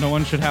movie. Oh, no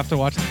one should have to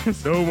watch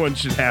this? No one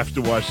should have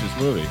to watch this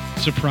movie.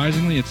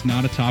 Surprisingly, it's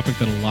not a topic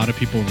that a lot of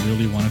people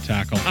really want to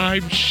tackle.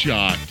 I'm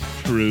shocked,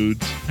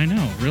 prudes. I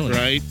know, really.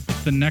 Right?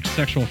 It's the next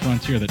sexual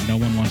frontier that no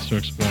one wants to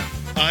explore.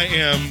 I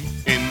am,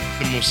 in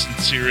the most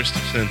sincerest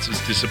of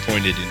senses,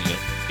 disappointed in you.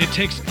 It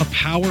takes a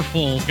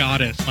powerful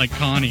goddess like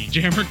Connie,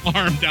 jam her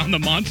arm down the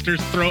monster's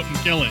throat and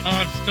kill it. Oh,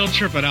 I'm still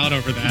tripping out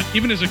over that.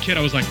 Even as a kid,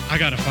 I was like, I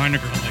gotta find a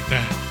girl like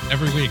that.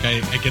 Every week, I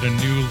get a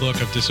new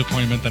look of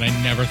disappointment that I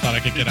never thought I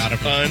could get out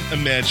of it.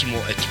 Unimaginable.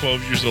 At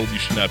 12 years old, you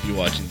should not be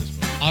watching this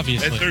movie.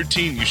 Obviously. At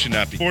 13, you should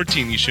not be.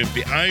 14, you shouldn't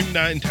be. I'm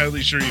not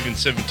entirely sure even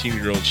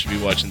 17-year-olds should be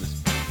watching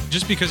this.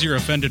 Just because you're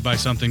offended by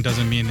something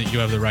doesn't mean that you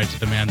have the right to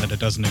demand that it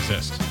doesn't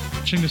exist.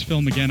 Watching this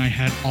film again, I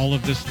had all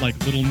of this like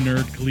little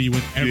nerd glee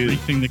with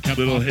everything that kept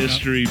little popping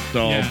history up.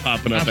 doll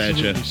popping up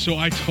absolutely. at you. So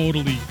I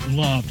totally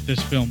loved this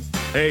film.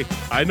 Hey,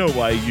 I know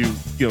why you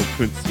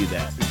couldn't see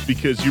that. It's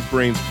because your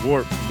brain's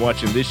warped from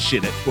watching this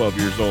shit at 12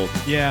 years old.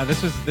 Yeah,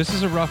 this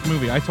is a rough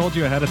movie. I told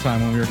you ahead of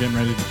time when we were getting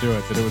ready to do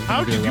it that it was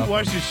How going to be a could you rough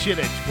watch one. this shit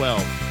at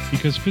 12?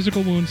 Because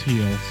physical wounds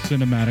heal,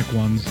 cinematic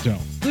ones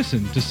don't.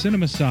 Listen to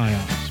Cinema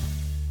Psyops.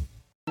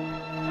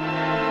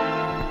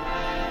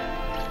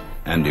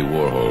 Andy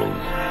Warhol's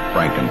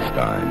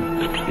Frankenstein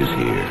is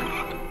here.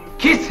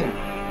 Kiss him!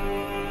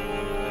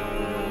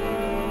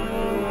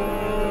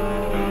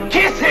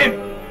 Kiss him!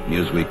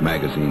 Newsweek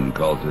magazine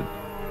calls it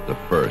the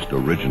first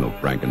original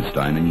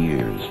Frankenstein in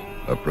years.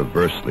 A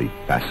perversely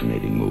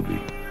fascinating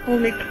movie.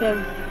 Hold me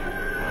close.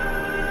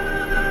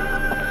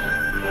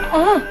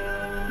 Oh!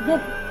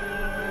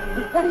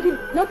 Andy,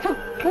 not so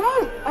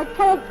close! I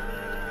can't...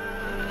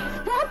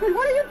 Stop it!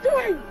 What are you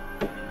doing?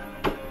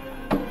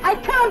 I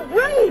can't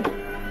breathe!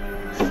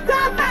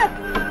 Stop it!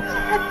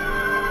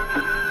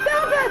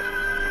 Stop it!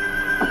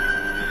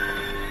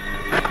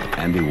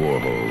 Andy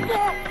Warhol's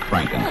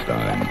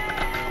Frankenstein,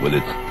 with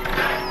its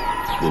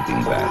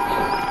swooping bats,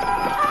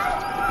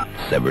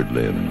 severed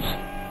limbs,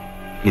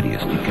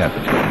 hideous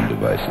decapitating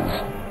devices,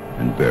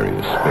 and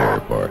various spare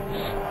parts.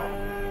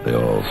 They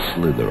all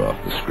slither off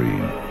the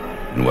screen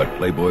in what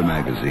Playboy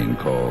magazine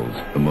calls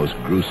the most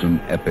gruesome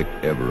epic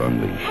ever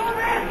unleashed.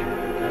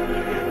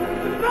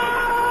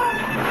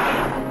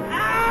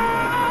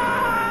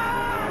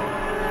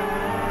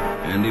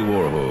 Andy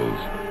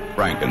Warhol's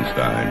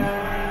Frankenstein,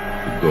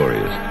 the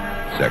goriest,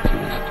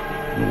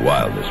 sexiest, and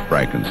wildest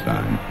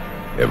Frankenstein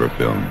ever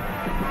filmed.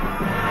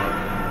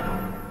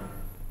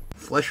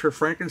 Flesh for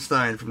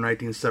Frankenstein from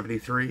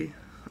 1973.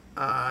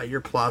 Your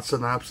plot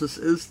synopsis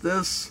is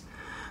this.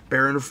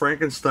 Baron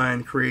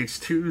Frankenstein creates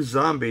two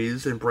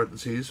zombies, in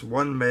parentheses,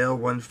 one male,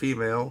 one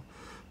female,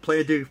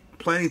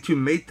 planning to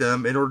mate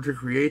them in order to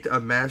create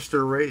a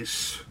master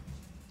race.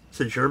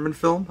 It's a German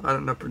film? I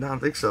don't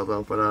think so,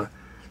 though, but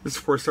this,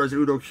 of course, stars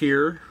Udo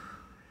Kier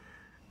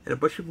and a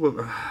bunch of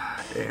people.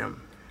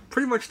 Damn.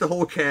 Pretty much the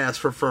whole cast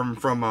from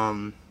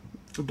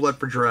Blood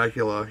for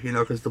Dracula,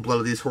 because the blood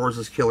of these whores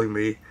is killing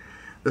me.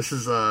 This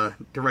is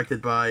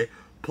directed by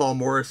Paul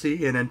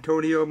Morrissey and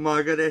Antonio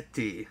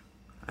Margaretti.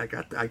 I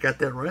got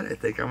that right. I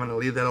think I'm going to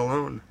leave that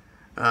alone.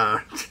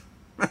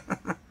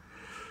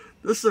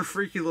 This is a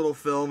freaky little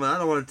film, and I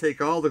don't want to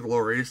take all the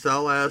glory, so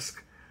I'll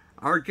ask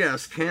our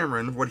guest,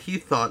 Cameron, what he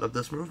thought of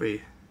this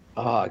movie.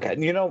 Oh, God.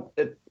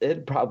 It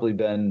had probably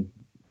been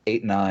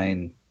 8,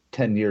 9,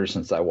 10 years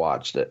since I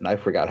watched it, and I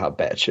forgot how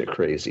batshit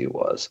crazy it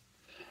was.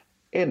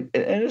 And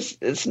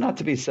it's not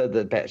to be said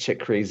that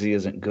batshit crazy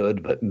isn't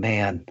good, but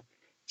man,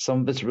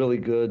 some of it's really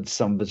good,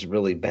 some of it's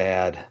really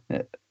bad.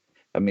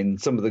 I mean,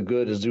 some of the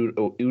good is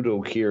Udo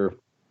Kier.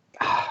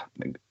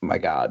 My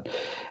God.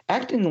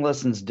 Acting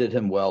lessons did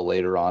him well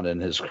later on in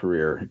his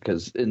career,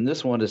 because in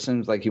this one, it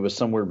seems like he was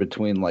somewhere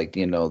between,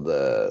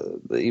 the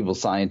evil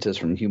scientist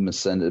from Human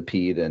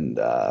Centipede and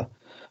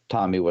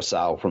Tommy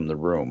Wiseau from The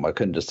Room. I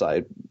couldn't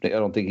decide. I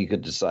don't think he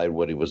could decide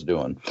what he was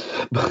doing.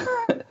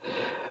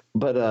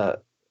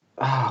 But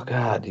oh,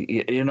 God.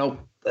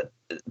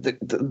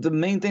 The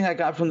main thing I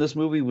got from this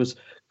movie was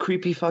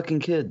creepy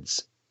fucking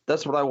kids.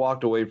 That's what I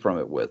walked away from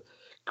it with.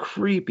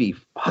 Creepy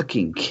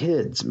fucking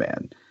kids,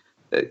 man.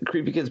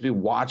 Creepy kids be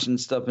watching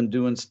stuff and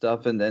doing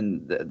stuff, and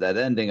then that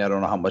ending, I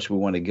don't know how much we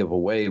want to give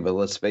away, but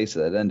let's face it,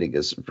 that ending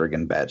is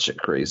friggin' batshit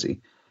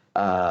crazy.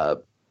 I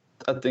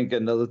think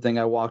another thing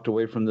I walked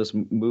away from this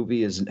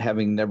movie is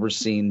having never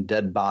seen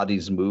dead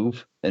bodies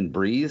move and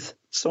breathe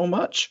so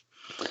much.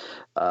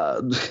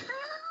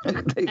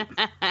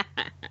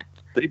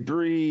 They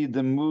breathed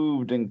and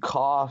moved and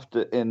coughed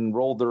and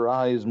rolled their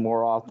eyes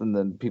more often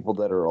than people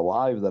that are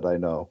alive that I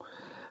know.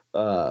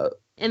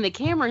 And the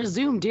camera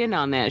zoomed in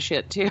on that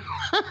shit, too.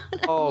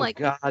 Oh,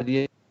 God,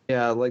 yeah.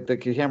 Yeah, like the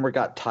camera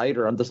got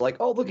tighter. I'm just like,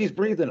 oh, look, he's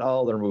breathing.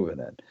 Oh, they're moving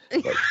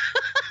in.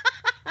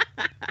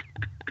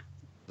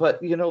 But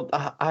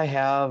I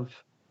have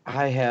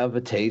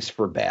a taste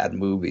for bad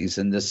movies,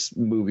 and this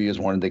movie is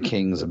one of the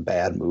kings of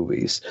bad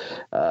movies.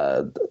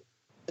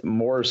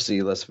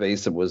 Morrissey, let's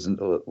face it,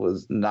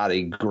 was not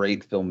a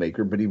great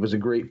filmmaker, but he was a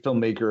great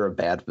filmmaker of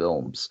bad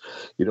films.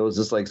 It's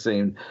just like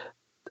saying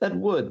Ed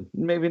Wood,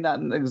 maybe not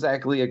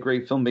exactly a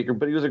great filmmaker,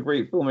 but he was a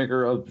great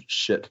filmmaker of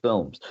shit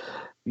films.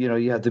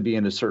 You have to be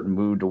in a certain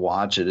mood to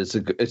watch it. It's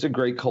a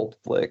great cult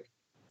flick.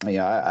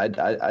 Yeah,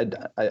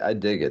 I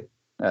dig it.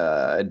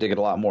 I dig it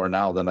a lot more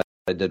now than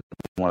I did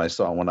when I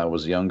saw it when I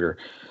was younger.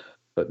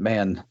 But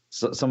man,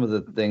 some of the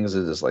things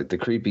is just like the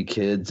creepy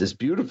kids. It's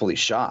beautifully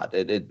shot.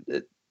 It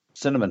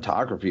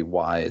cinematography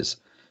wise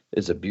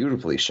is a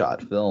beautifully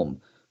shot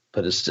film,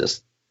 but it's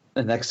just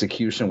an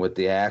execution with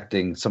the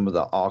acting, some of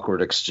the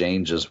awkward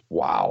exchanges.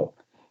 Wow.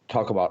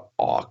 Talk about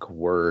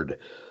awkward.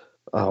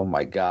 Oh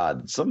my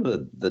God. Some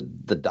of the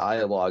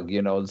dialogue,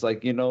 it's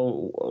like,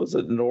 what was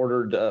it in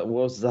order to,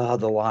 what was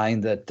the line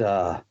that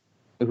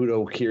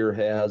Udo Kier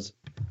has?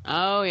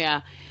 Oh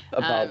yeah.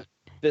 About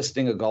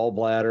fisting a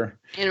gallbladder.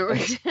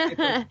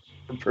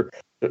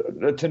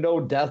 To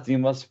know death, you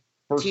must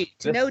first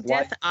to know life.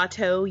 Death,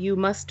 Otto, you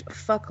must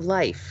fuck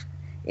life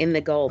in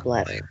the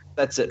gallbladder.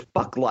 That's it.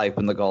 Fuck life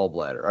in the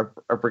gallbladder.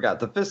 I forgot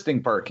the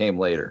fisting part came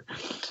later.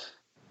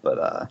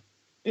 But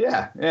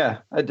yeah,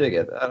 I dig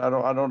it. I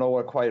don't know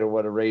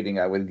what a rating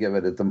I would give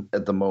it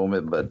at the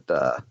moment, but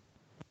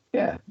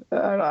yeah,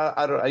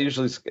 I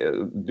usually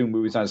do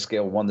movies on a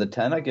scale of 1 to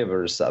 10. I give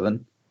it a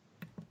 7.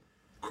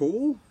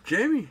 Cool,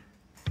 Jamie.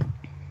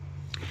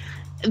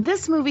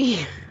 This movie,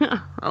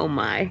 oh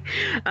my,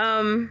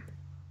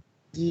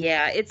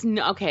 yeah, it's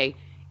okay.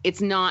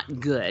 It's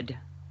not good.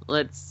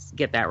 Let's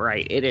get that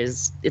right.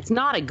 It's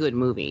not a good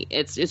movie.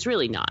 It's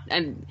really not.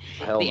 And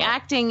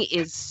acting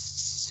is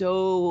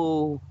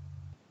so,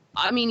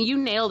 I mean, you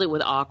nailed it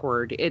with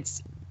awkward.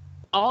 It's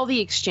all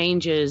the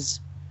exchanges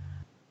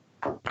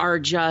are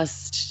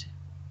just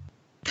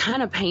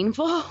kind of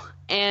painful.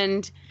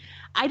 And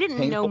I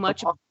didn't know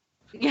much.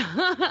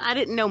 I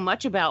didn't know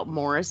much about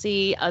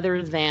Morrissey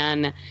other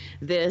than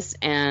this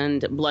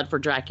and Blood for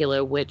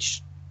Dracula,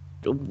 which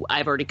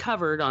I've already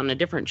covered on a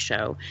different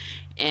show.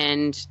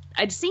 And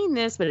I'd seen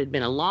this, but it had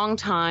been a long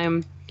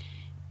time.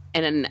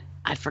 And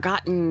I'd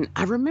forgotten.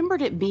 I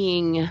remembered it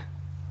being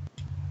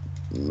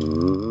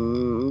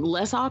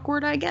less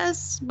awkward, I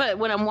guess. But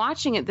when I'm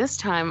watching it this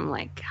time, I'm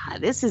like,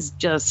 God, this is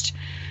just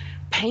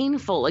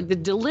painful. Like, the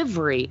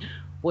delivery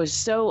was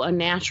so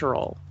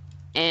unnatural.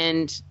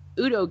 And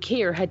Udo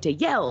Kier had to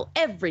yell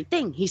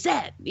everything he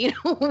said, you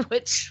know,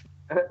 which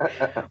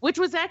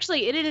was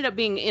actually, it ended up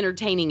being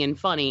entertaining and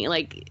funny.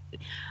 Like,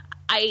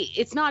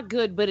 it's not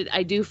good, but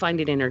I do find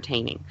it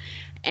entertaining.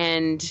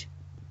 And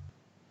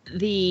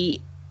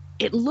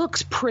it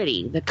looks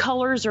pretty. The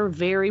colors are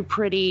very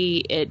pretty.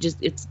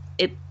 It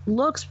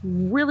looks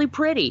really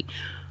pretty.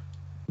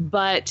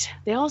 But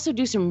they also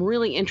do some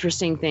really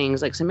interesting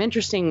things, like some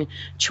interesting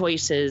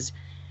choices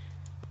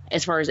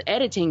as far as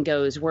editing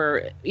goes,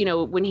 where, you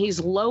know, when he's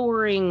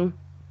lowering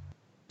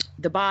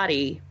the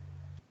body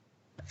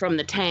from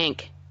the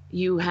tank,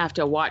 you have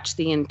to watch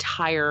the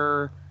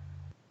entire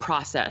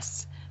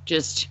process.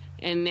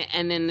 And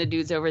then the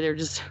dude's over there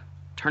just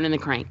turning the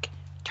crank,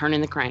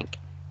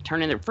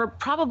 for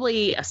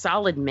probably a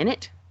solid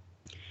minute.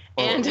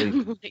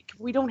 And like,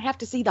 we don't have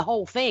to see the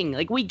whole thing.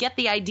 Like, we get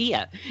the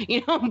idea,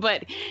 you know,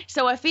 but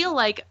so I feel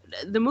like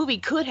the movie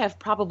could have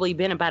probably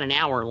been about an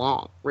hour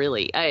long,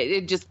 really.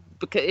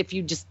 Because if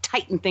you just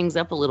tighten things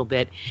up a little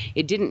bit,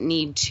 it didn't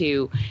need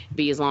to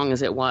be as long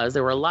as it was.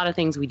 There were a lot of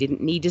things we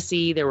didn't need to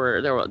see. There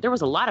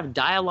was a lot of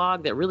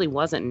dialogue that really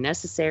wasn't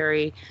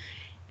necessary,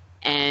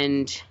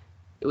 and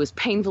it was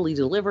painfully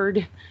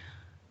delivered.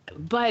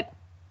 But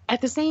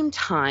at the same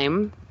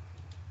time,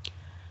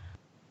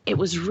 it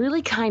was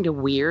really kind of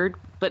weird.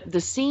 But the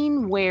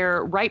scene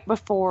where right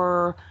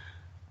before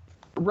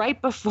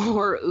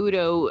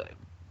Udo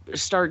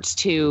starts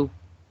to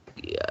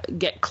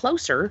get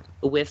closer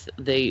with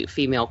the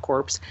female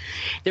corpse,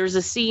 there's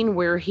a scene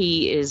where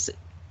he is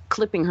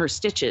clipping her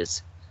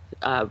stitches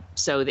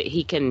so that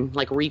he can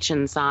like reach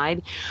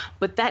inside.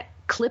 But that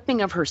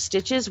clipping of her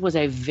stitches was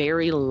a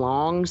very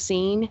long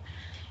scene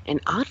and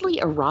oddly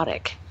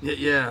erotic.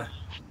 Yeah.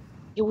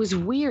 It was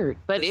weird,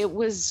 but it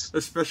was...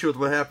 Especially with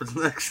what happens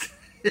next.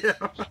 Yeah.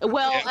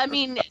 Well, I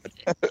mean,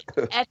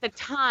 at the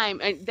time,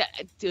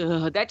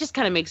 that just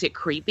kind of makes it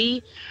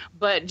creepy.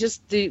 But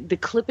just the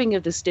clipping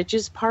of the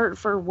stitches part,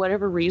 for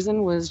whatever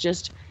reason, was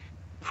just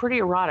pretty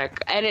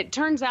erotic. And it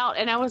turns out,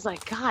 and I was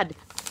like, God,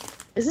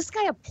 is this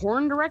guy a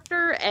porn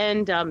director?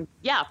 And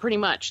yeah, pretty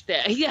much.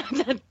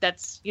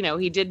 That's, you know,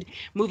 he did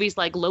movies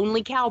like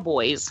Lonely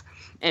Cowboys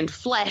and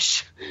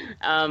Flesh.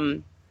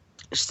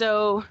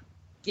 So,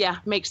 yeah,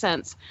 makes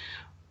sense.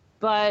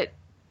 But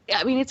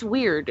I mean, it's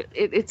weird.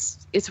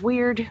 It's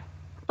weird,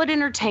 but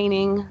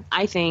entertaining,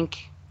 I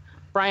think.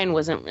 Brian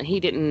wasn't. He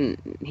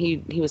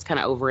was kind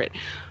of over it,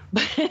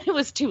 but it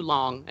was too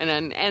long,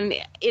 and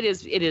it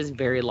is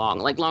very long,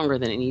 like longer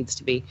than it needs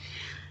to be.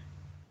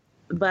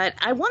 But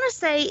I want to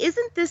say,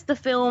 isn't this the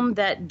film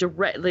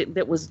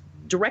that was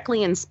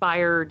directly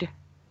inspired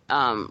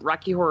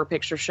Rocky Horror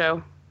Picture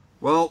Show?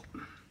 Well,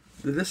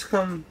 did this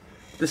come?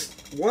 This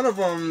one of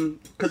them,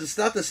 because it's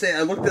not the same.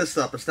 I looked this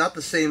up. It's not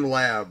the same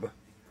lab.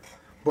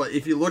 But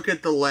if you look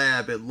at the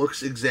lab, it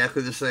looks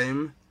exactly the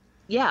same.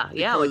 Yeah,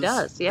 it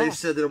does. Yeah, they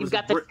said that it was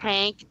got the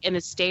tank and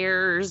the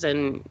stairs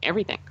and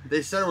everything.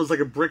 They said it was like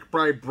a brick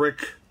by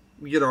brick,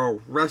 you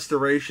know,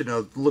 restoration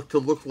of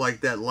look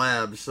like that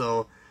lab.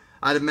 So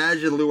I'd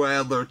imagine Lou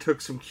Adler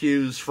took some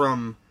cues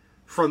from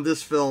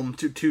this film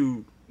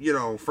to you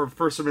know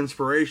for some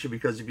inspiration,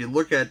 because if you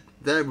look at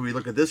that movie,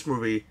 look at this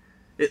movie,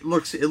 it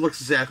looks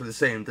exactly the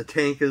same. The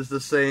tank is the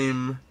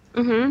same.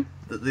 Mm-hmm.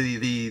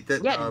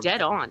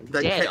 Dead on.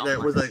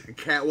 That was like a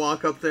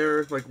catwalk up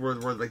there, like where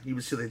like you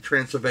would see the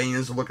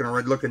Transylvanians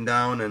looking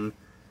down, and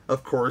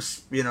of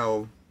course, you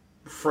know,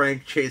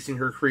 Frank chasing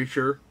her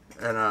creature,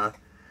 and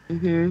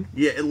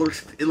yeah, it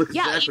looks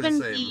exactly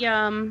the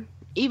same.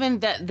 Even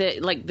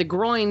the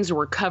groins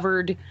were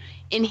covered.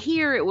 In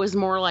here, it was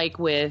more like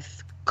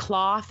with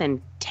cloth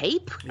and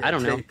tape. Yeah, I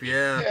don't know.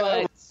 Yeah.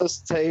 But,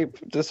 just tape,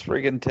 just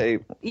friggin'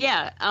 tape.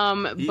 Yeah,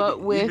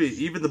 but with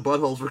even the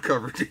buttholes were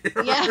covered.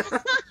 Yeah.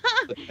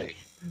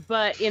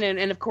 But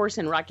and of course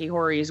in Rocky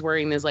Horror he's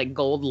wearing this like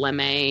gold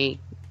lame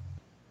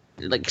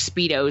like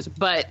Speedos,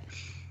 but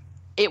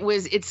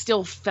it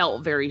still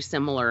felt very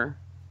similar.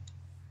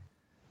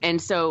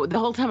 And so the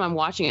whole time I'm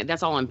watching it,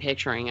 that's all I'm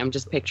picturing. I'm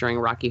just picturing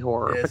Rocky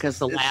Horror because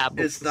the lab.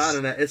 It's not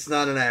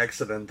an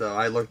accident though.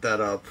 I looked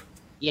that up.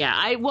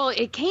 Yeah, well,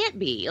 it can't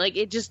be. Like,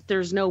 it just,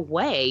 there's no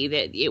way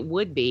that it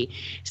would be.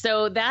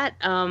 So that,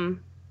 I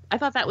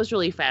thought that was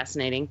really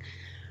fascinating.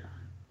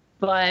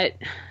 But,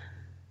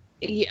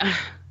 yeah,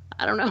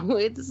 I don't know.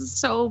 It's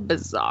so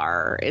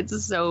bizarre.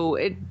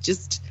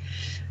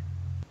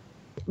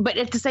 But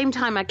at the same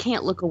time, I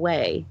can't look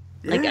away.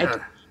 Yeah.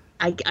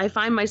 Like, I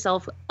find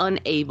myself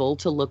unable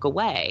to look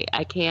away.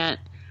 I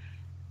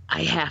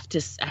have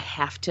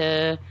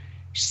to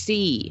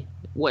see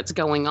what's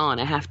going on.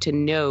 I have to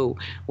know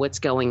what's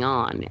going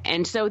on.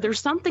 And so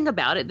there's something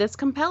about it that's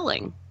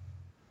compelling.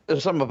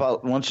 There's something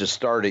about once you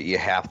start it, you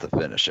have to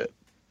finish it.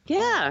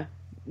 Yeah.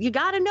 You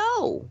got to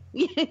know.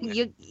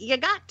 you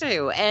got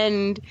to.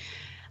 And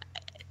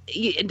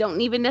you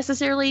don't even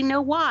necessarily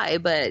know why,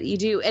 but you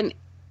do. And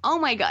oh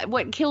my God,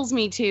 what kills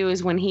me too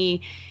is when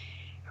he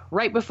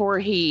right before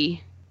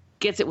he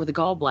gets it with the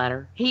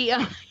gallbladder, he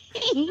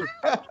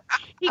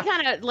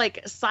kind of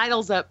like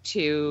sidles up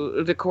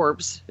to the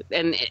corpse,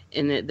 and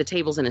the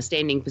table's in a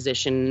standing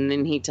position, and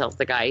then he tells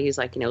the guy, he's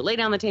like, lay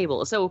down the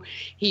table. So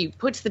he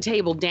puts the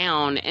table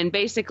down, and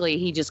basically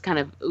he just kind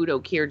of Udo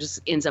Kier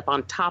just ends up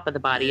on top of the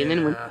body, and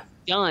then when he's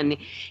done,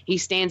 he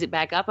stands it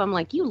back up. I'm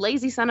like, you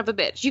lazy son of a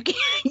bitch,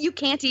 you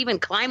can't even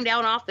climb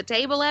down off the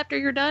table after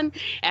you're done,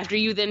 after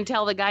you then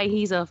tell the guy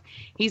he's a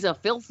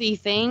filthy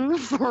thing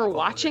for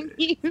watching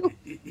you.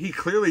 He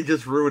clearly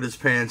just ruined his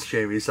pants,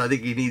 Jamie, so I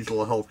think he needs a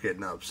little help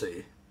getting up,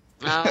 see.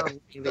 Oh,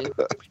 maybe.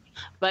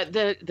 But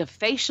the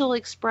facial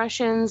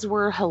expressions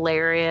were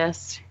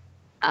hilarious,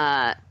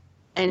 and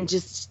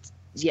just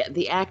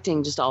the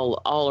acting just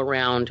all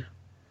around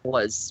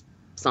was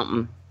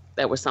something.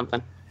 That was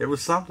something. It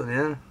was something,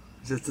 yeah.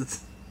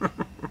 It's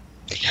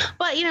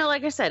But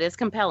like I said, it's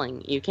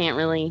compelling. You can't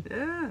really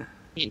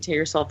can't tear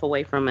yourself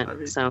away from it. I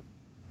mean, so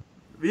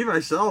me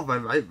myself,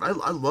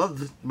 I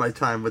loved my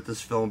time with this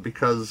film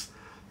because,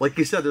 like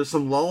you said, there's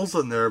some lulls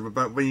in there,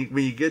 but when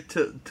you get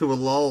to a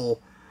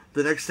lull,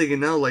 the next thing you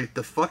know, like,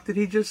 the fuck did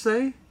he just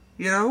say?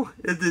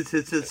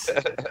 It's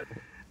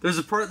there's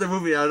a part of the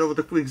movie, I don't know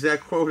what the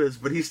exact quote is,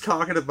 but he's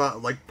talking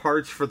about like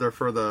parts for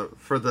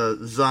the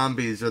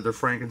zombies or the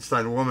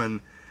Frankenstein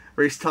woman,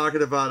 where he's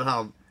talking about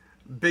how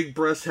big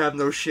breasts have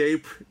no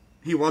shape.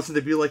 He wants them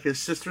to be like his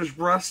sister's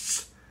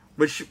breasts,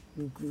 which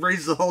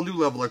raises a whole new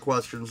level of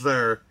questions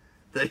there.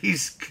 That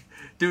he's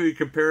doing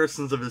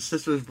comparisons of his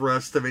sister's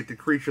breasts to make the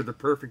creature the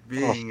perfect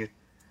being.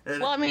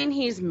 And, well, I mean,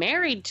 he's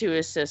married to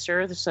his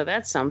sister, so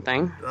that's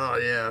something. Oh,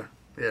 yeah.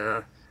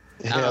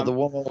 Yeah, the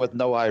woman with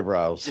no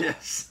eyebrows.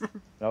 Yes.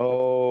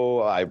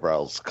 No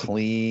eyebrows.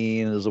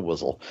 Clean as a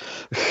whistle.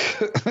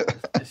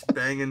 Just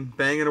banging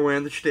away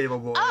on the stable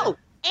boy. Oh,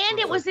 and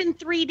it was in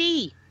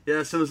 3D.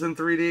 Yes, it was in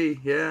 3D.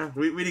 Yeah.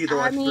 We didn't get to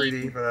watch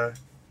 3D,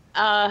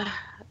 but...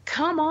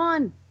 come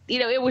on.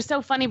 It was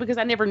so funny because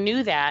I never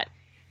knew that.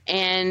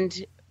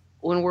 And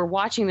when we're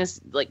watching this,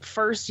 like,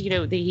 first,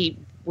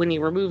 when he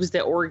removes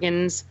the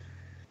organs,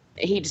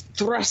 he just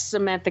thrusts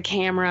them at the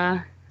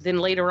camera. Then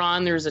later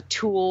on, there's a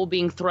tool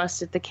being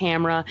thrust at the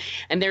camera.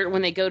 And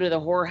when they go to the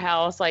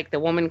whorehouse, like, the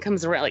woman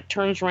comes around, like,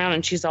 turns around,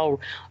 and she's all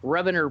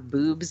rubbing her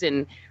boobs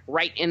and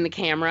right in the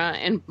camera.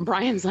 And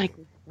Brian's like,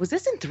 was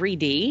this in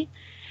 3D?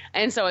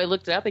 And so I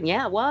looked it up, and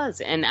yeah, it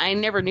was. And I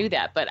never knew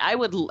that. But I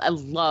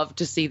love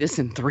to see this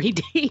in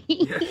 3D.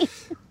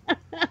 Yes.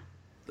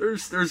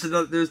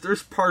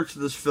 There's parts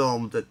of this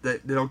film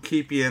that they'll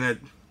keep you in it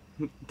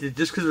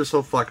just because they're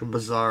so fucking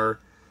bizarre.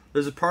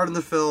 There's a part in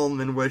the film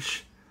in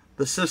which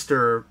the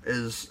sister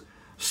is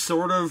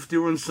sort of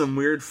doing some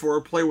weird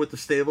foreplay with the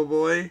stable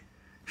boy.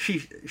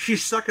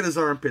 She's sucking his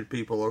armpit,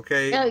 people,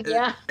 okay? Oh,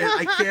 yeah. And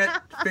I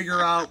can't figure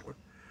out...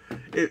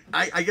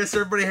 I guess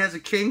everybody has a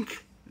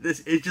kink.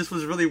 It just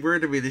was really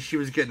weird to me that she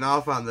was getting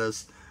off on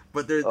this.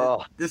 But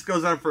this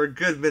goes on for a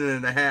good minute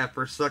and a half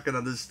for sucking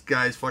on this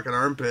guy's fucking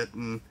armpit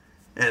and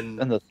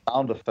the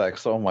sound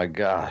effects, oh my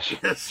gosh.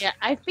 Yes. Yeah,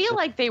 I feel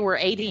like they were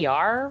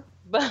ADR,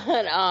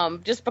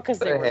 but just because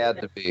they had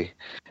to be.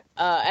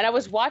 And I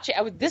was watching.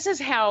 This is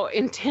how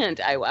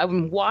intent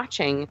I'm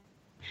watching,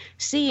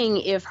 seeing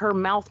if her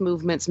mouth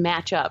movements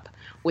match up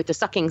with the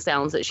sucking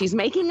sounds that she's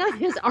making on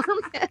his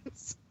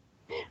armpits.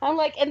 I'm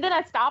like, and then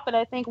I stop and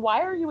I think,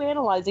 why are you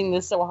analyzing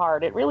this so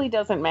hard? It really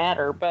doesn't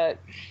matter, but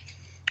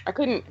I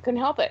couldn't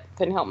help it.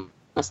 Couldn't help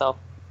myself.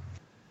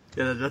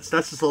 Yeah, that's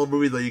this whole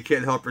movie though. You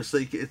can't help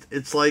yourself.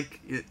 It's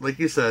like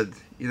you said,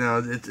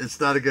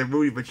 it's not a good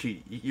movie, but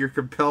you're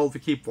compelled to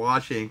keep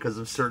watching because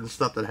of certain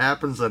stuff that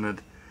happens in it,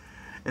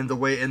 and the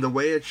way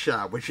it's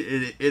shot, which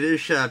it is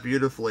shot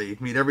beautifully.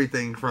 I mean,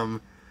 everything from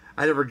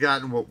I never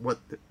gotten what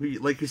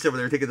like you said when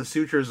they were taking the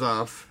sutures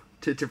off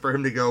for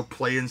him to go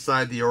play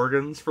inside the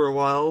organs for a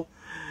while.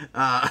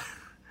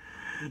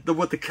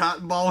 What the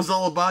cotton ball was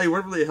all about, he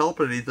wasn't really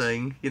helping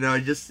anything.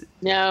 It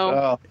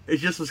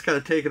just was kind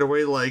of taken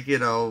away, like,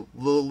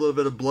 little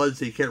bit of blood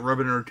so you can't rub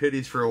it in her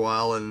titties for a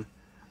while, and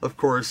of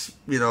course,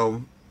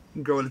 going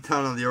to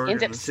town on the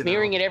organs. Ends up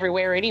smearing it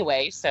everywhere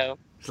anyway, so.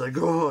 It's like,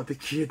 oh, the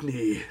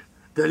kidney,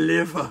 the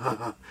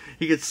liver.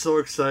 He gets so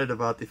excited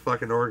about the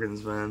fucking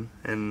organs, man.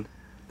 And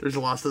there's a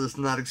lot of this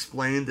not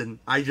explained, and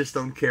I just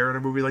don't care in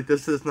a movie like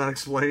this that it's not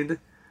explained.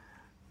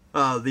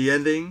 The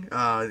ending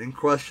in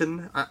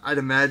question, I'd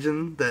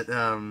imagine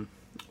that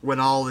when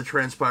all the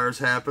transpires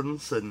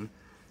happens and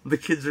the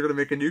kids are going to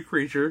make a new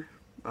creature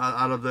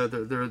out of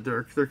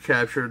their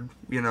captured,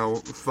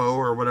 foe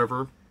or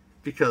whatever,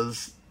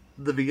 because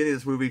the beginning of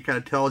this movie kind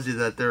of tells you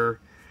that they're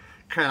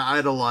kind of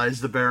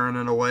idolize the Baron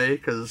in a way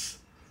because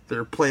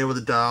they're playing with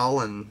a doll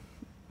and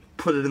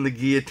put it in the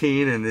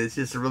guillotine, and it's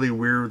just a really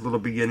weird little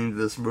beginning to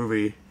this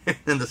movie.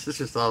 And the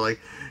sister's all like,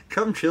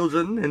 "Come,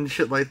 children," and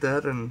shit like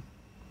that, and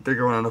they're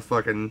going on a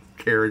fucking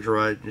carriage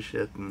ride and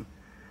shit, and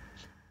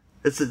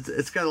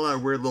it's got a lot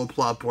of weird little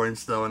plot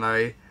points though, and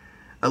I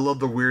love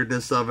the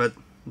weirdness of it,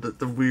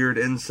 the weird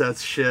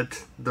incest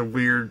shit, the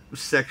weird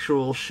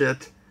sexual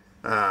shit.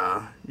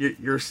 I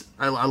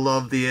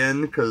love the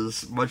end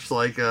because much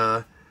like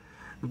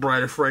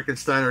Bride of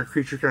Frankenstein, our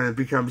creature kind of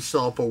becomes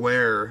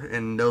self-aware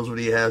and knows what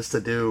he has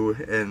to do,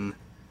 and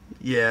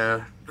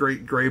yeah,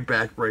 great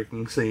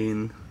back-breaking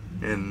scene,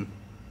 and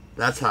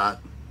that's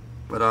hot.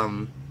 But,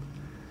 and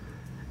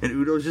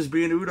Udo's just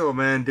being Udo,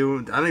 man, I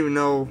don't even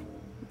know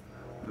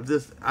if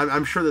this,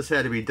 I'm sure this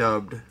had to be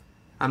dubbed.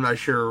 I'm not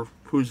sure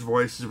whose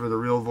voices were the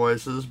real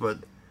voices, but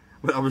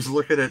I was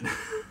looking at,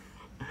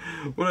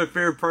 one of my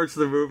favorite parts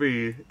of the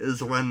movie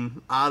is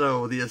when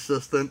Otto, the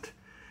assistant,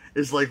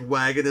 is like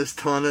wagging his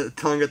tongue at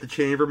the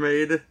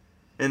chambermaid,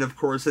 and of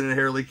course it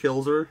inherently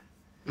kills her.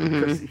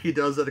 Mm-hmm. He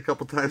does that a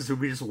couple times,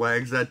 and he just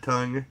wags that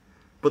tongue.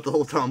 But the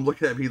whole time I'm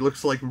looking at him, he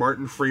looks like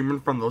Martin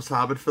Freeman from those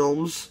Hobbit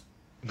films.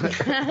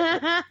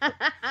 I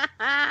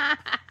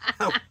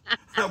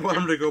want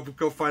him to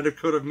go find a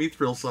coat of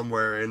mithril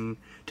somewhere and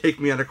take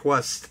me on a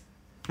quest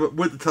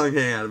with the tongue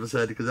hanging out of his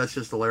head, because that's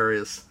just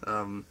hilarious.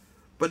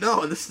 But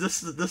no, this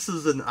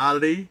is an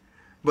oddity.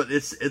 But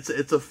it's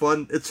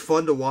fun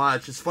to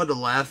watch. It's fun to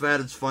laugh at.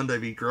 It's fun to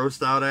be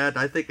grossed out at.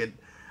 I think it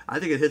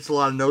hits a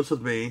lot of notes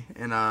with me,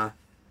 and I'm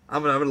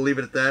gonna leave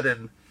it at that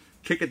and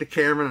kick it to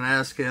Cameron and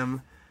ask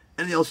him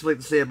anything else you'd like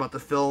to say about the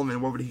film,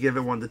 and what would he give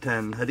it 1 to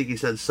 10? I think he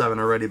said 7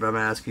 already, but I'm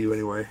gonna ask you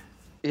anyway.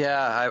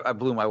 Yeah, I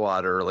blew my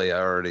wad early.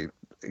 I already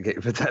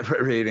gave it that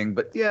rating,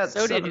 but yeah,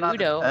 so did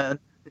Udo.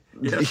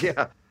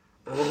 Yeah.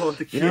 Oh,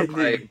 the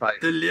kidney,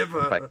 the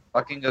liver, by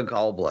fucking a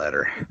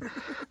gallbladder.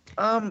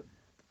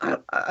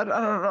 I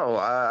don't know.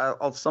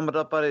 I'll sum it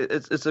up by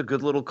it's a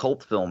good little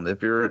cult film.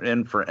 If you're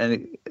in for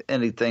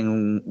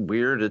anything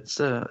weird, it's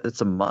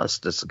a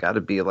must. It's got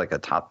to be like a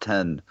top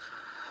 10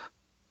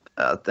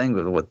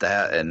 thing with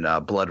that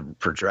and Blood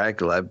for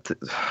Dracula.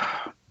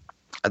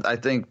 I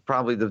think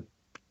probably the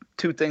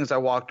two things I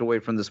walked away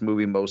from this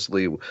movie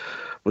mostly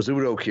was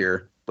Udo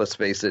Kier. Let's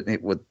face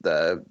it, with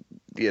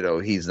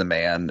he's the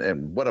man,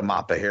 and what a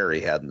mop of hair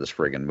he had in this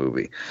friggin'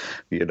 movie.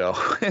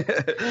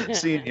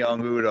 Seeing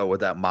young Udo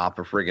with that mop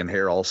of friggin'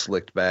 hair all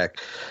slicked back.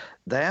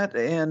 That,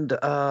 and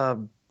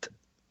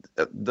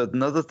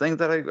another thing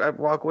that I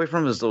walk away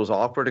from is those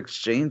awkward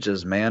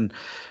exchanges, man.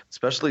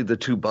 Especially the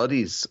two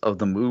buddies of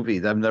the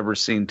movie. I've never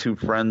seen two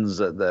friends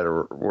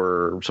that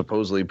were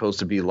supposedly supposed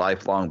to be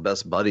lifelong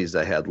best buddies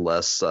that had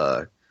less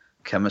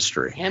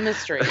chemistry.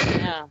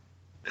 Yeah.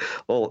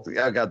 Well,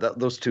 I got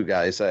those two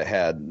guys that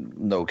had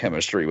no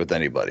chemistry with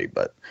anybody,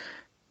 but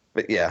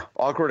yeah,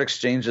 awkward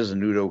exchanges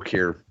and Udo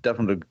Kier,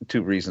 definitely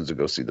two reasons to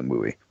go see the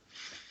movie.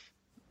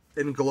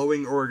 And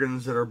glowing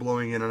organs that are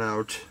blowing in and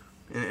out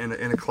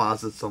in a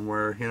closet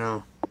somewhere,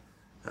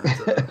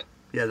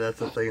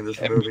 That's a thing in this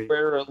movie.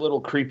 Beware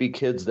little creepy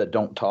kids that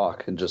don't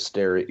talk and just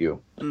stare at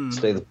you.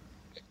 Oh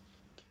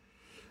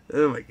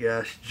my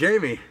gosh,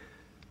 Jamie.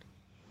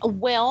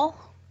 Well,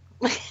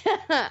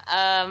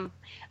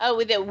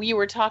 we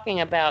were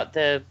talking about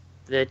the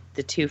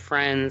two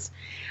friends.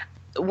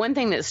 One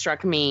thing that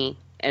struck me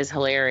as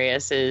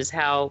hilarious is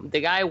how the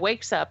guy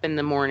wakes up in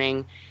the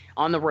morning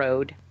on the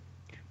road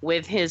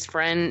with his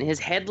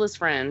headless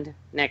friend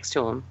next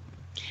to him,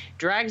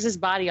 drags his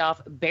body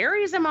off,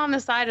 buries him on the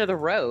side of the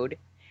road,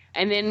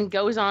 and then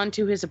goes on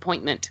to his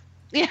appointment.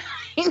 Yeah,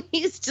 and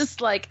he's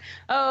just like,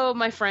 "Oh,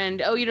 my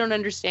friend, you don't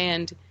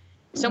understand.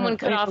 Someone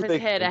cut off his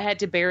head. I had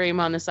to bury him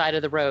on the side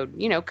of the road.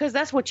 Because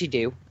that's what you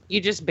do. You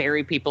just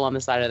bury people on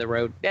the side of the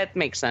road. That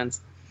makes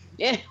sense."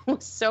 It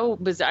was so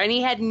bizarre. And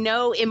he had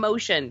no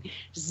emotion,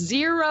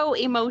 0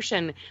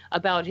 emotion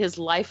about his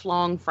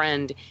lifelong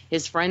friend,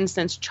 his friend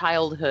since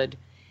childhood,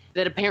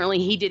 that apparently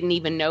he didn't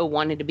even know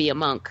wanted to be a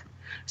monk.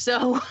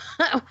 So,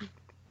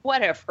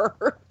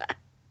 whatever.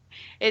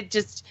 It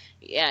just,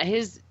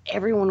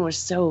 everyone was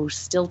so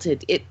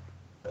stilted.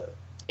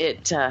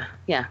 It's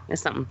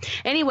something.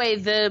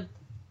 Anyway,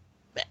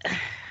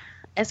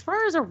 as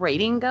far as a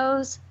rating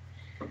goes,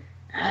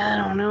 I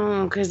don't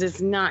know, because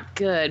it's not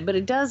good, but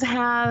it does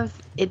have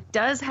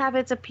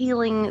its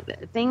appealing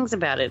things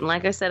about it. And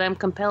like I said, I'm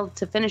compelled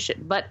to finish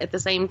it, but at the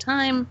same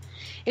time,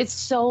 it's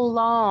so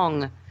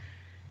long.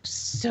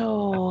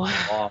 So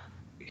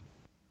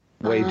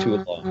way too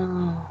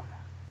long.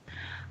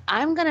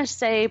 I'm going to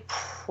say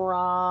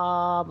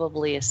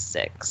probably a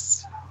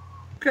 6.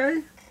 Okay.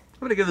 I'm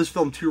going to give this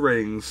film 2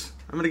 ratings.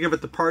 I'm going to give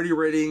it the party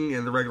rating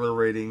and the regular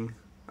rating.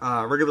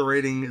 Regular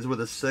rating is with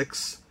a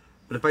 6.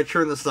 But if I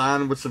turn this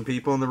on with some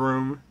people in the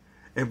room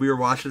and we were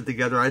watching it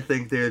together, I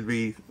think they would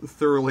be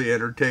thoroughly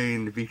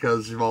entertained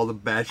because of all the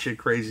batshit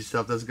crazy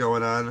stuff that's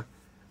going on.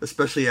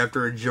 Especially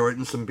after a joint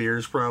and some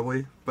beers,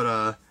 probably.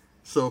 But,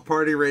 so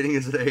party rating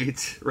is an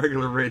 8.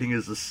 Regular rating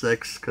is a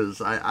 6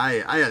 because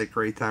I had a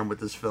great time with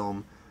this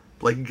film.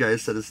 Like you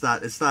guys said, it's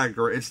not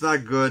great. It's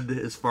not good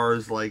as far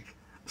as like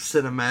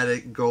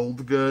cinematic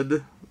gold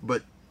good,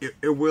 but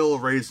it will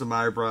raise some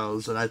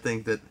eyebrows, and I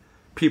think that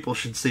people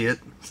should see it.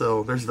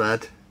 So there's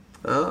that.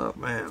 Oh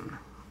man!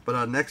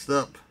 But next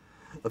up,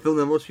 a film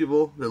that most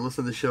people that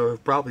listen to the show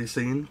have probably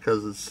seen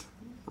because it's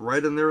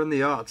right in there in the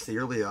aughts, the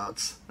early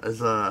aughts,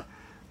 as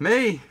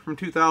May from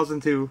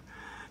 2002.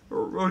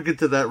 We'll get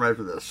to that right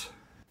for this.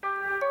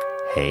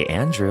 Hey,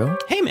 Andrew.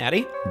 Hey,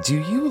 Maddie. Do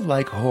you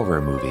like horror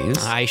movies?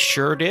 I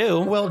sure do.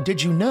 Well,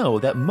 did you know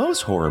that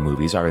most horror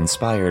movies are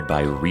inspired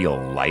by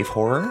real-life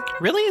horror?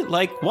 Really?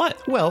 Like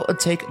what? Well,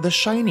 take The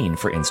Shining,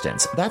 for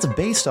instance. That's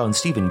based on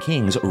Stephen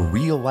King's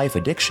real-life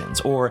addictions,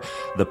 or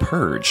The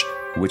Purge,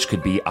 which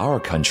could be our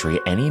country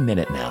any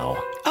minute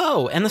now.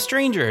 Oh, and The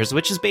Strangers,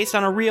 which is based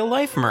on a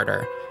real-life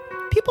murder.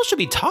 People should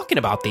be talking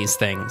about these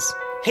things.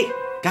 Hey,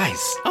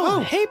 guys. Oh,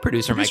 hey,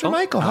 Producer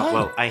Michael. Hi.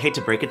 Well, I hate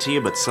to break it to you,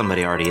 but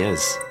somebody already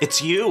is.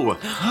 It's you.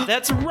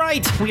 That's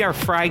right. We are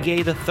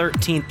Friday the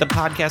 13th, the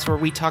podcast where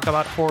we talk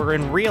about horror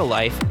in real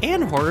life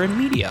and horror in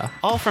media,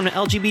 all from an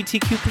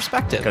LGBTQ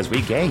perspective. Because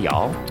we gay,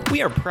 y'all.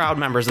 We are proud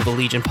members of the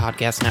Legion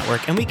Podcast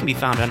Network, and we can be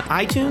found on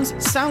iTunes,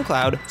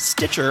 SoundCloud,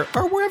 Stitcher,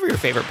 or wherever your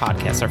favorite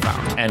podcasts are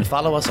found. And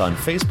follow us on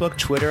Facebook,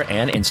 Twitter,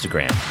 and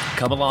Instagram.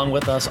 Come along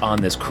with us on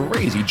this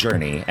crazy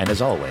journey, and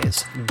as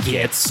always,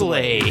 get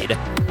slayed.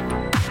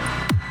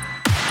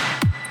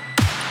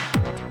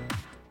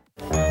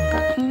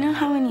 You know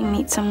how when you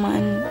meet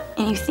someone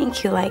and you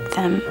think you like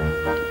them,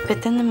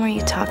 but then the more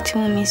you talk to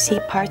them, you see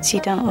parts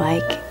you don't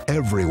like?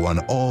 Everyone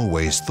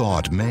always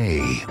thought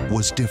May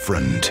was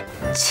different.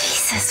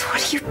 Jesus,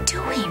 what are you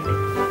doing?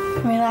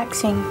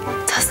 Relaxing.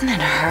 Doesn't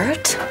it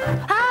hurt?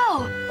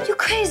 Ow! You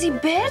crazy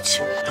bitch!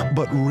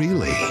 But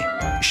really,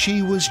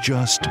 she was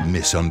just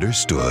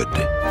misunderstood.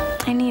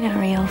 I need a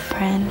real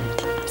friend.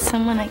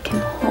 Someone I can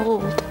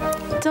hold.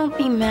 Don't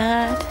be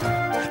mad.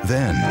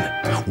 Then,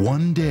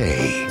 one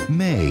day,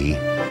 May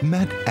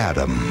met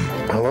Adam.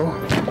 Hello?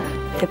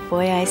 The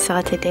boy I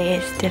saw today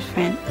is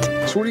different.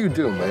 So what do you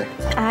do, May?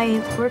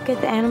 I work at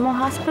the animal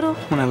hospital.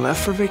 When I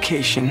left for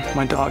vacation,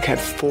 my dog had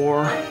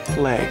 4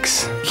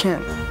 legs. You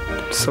can't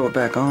sew it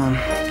back on,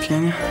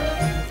 can you?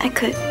 I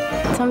could.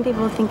 Some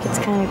people think it's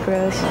kind of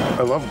gross.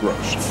 I love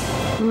gross.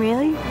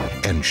 Really?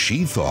 And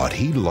she thought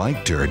he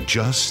liked her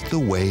just the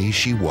way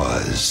she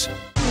was.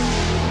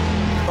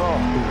 Oh,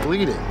 I'm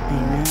bleeding.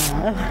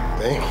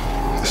 May,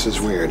 this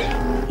is weird.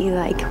 You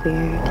like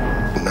weird.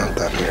 Not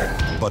that weird.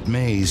 But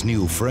May's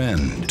new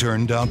friend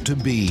turned out to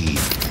be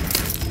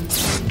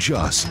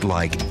just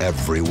like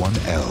everyone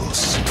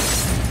else.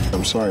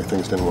 I'm sorry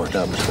things didn't work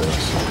out between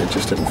us. It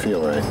just didn't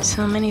feel right.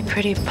 So many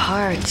pretty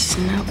parts,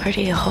 no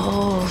pretty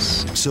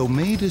holes. So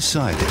May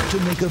decided to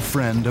make a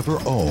friend of her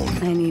own.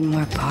 I need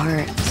more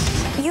parts.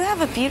 You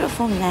have a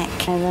beautiful neck.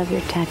 I love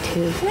your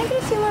tattoo. Can I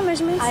get a few more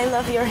measurements? I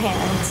love your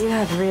hands. You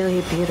have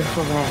really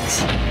beautiful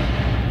legs.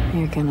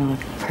 You're gonna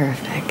look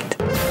perfect.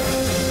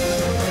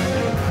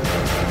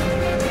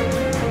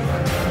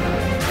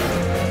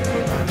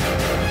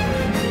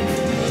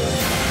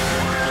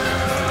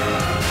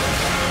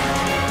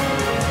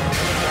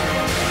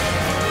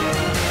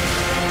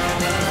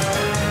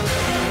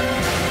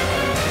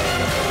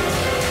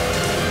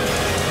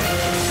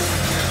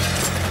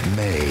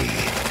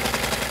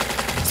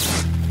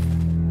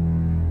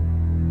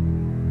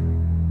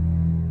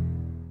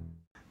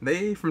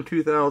 May from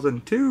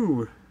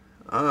 2002.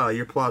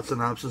 Your plot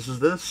synopsis is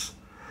this.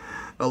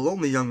 A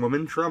lonely young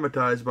woman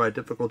traumatized by a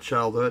difficult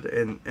childhood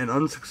and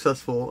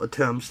unsuccessful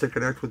attempts to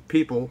connect with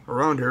people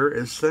around her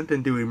is sent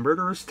into a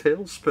murderous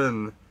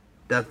tailspin.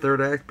 That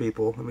third act,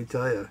 people, let me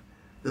tell you.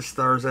 This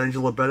stars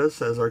Angela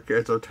Bettis as our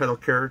title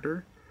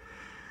character,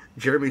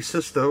 Jeremy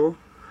Sisto,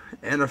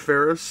 Anna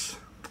Faris,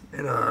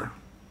 and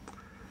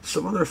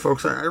some other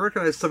folks. I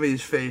recognize some of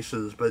these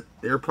faces, but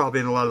they're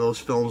probably in a lot of those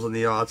films in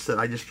the aughts that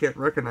I just can't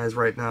recognize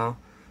right now.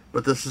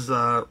 But this is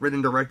written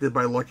and directed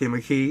by Lucky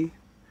McKee,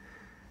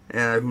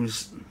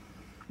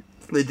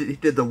 he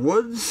did The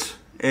Woods,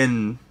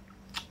 and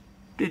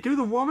did he do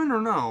The Woman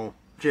or no,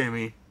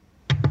 Jamie?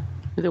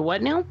 The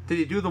what now? Did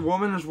he do The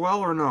Woman as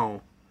well or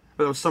no?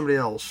 But it was somebody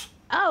else.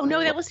 Oh, no,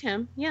 that was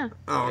him. Yeah.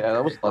 Oh, yeah,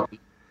 that was Lucky.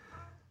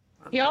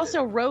 He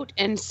also wrote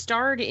and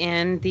starred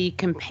in the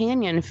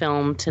companion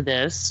film to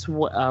this,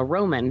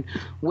 Roman,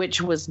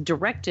 which was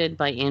directed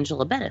by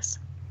Angela Bettis.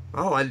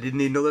 Oh, I didn't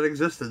even know that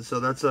existed, so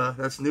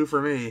that's new for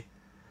me.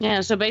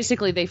 Yeah, so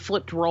basically they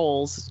flipped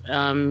roles.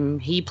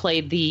 He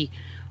played the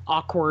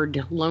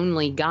awkward,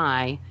 lonely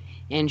guy,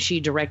 and she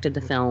directed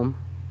the film,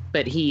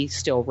 but he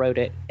still wrote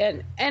it.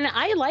 And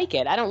I like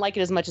it. I don't like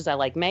it as much as I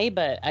like May,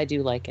 but I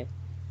do like it.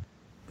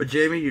 But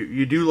Jamie,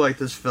 you do like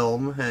this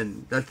film,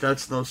 and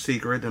that's no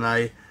secret,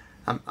 and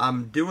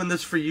I'm doing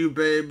this for you,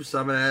 babe, so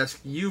I'm going to ask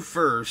you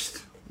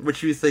first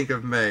what you think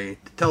of May.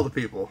 Tell the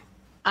people.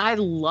 I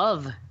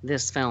love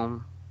this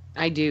film.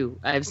 I do.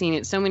 I've seen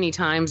it so many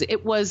times.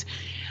 It was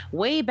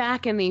way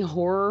back in the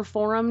horror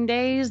forum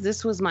days.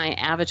 This was my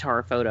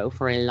avatar photo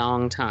for a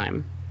long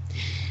time.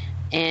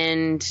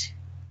 And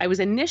I was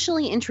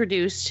initially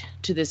introduced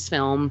to this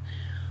film,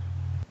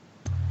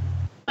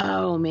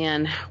 oh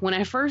man, when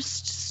I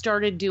first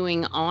started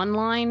doing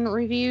online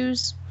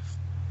reviews.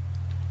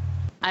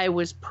 I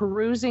was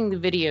perusing the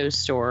video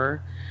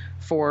store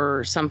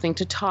for something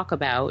to talk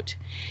about,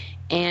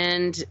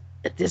 and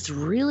this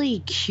really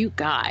cute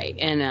guy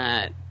in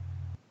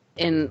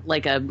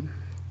like a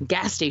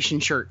gas station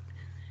shirt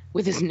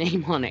with his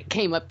name on it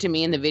came up to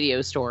me in the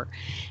video store,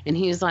 and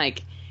he was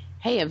like,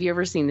 "Hey, have you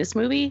ever seen this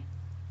movie?"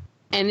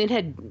 And it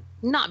had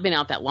not been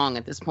out that long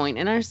at this point.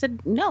 And I said,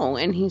 no.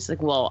 And he's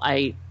like, well,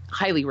 I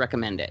highly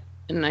recommend it.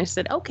 And I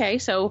said, okay.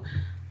 So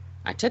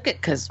I took it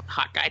because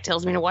hot guy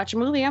tells me to watch a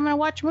movie. I'm going to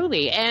watch a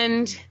movie.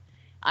 And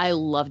I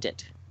loved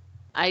it.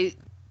 I've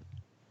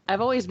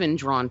always been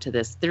drawn to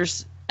this.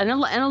 There's and a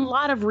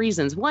lot of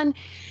reasons. One,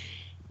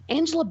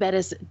 Angela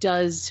Bettis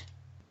does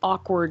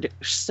awkward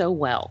so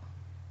well.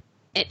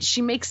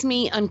 She makes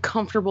me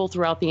uncomfortable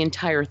throughout the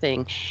entire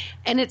thing.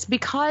 And it's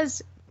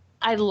because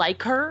I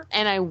like her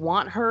and I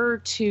want her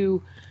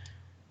to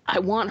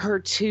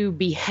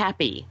be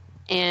happy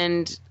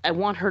and I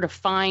want her to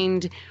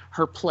find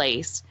her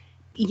place.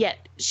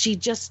 Yet she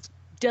just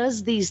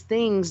does these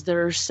things that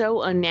are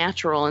so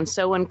unnatural and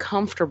so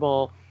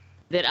uncomfortable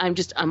that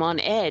I'm on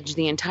edge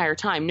the entire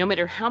time. No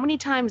matter how many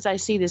times I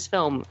see this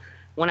film,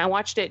 when I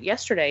watched it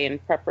yesterday in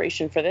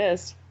preparation for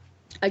this,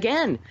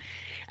 again,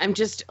 I'm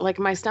just like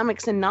my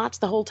stomach's in knots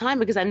the whole time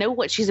because I know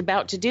what she's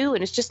about to do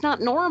and it's just not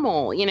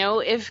normal. You know,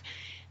 if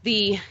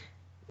the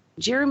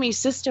Jeremy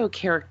Sisto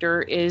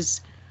character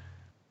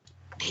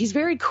he's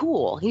very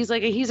cool. He's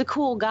a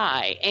cool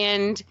guy.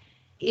 And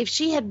if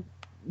she had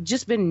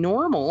just been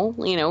normal,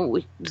 you know,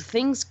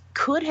 things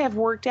could have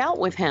worked out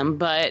with him,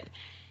 but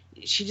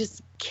she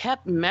just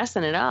kept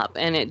messing it up.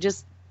 And it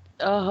just,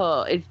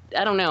 I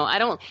don't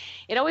know.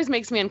 It always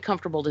makes me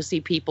uncomfortable to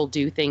see people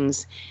do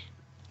things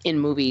in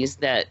movies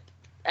that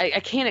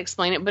I can't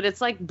explain it, but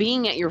it's like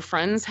being at your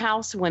friend's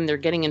house when they're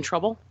getting in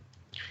trouble.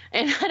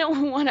 And I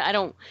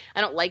don't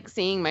like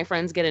seeing my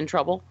friends get in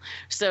trouble.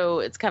 So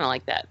it's kind of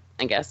like that,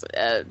 I guess.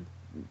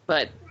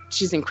 But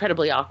she's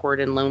incredibly awkward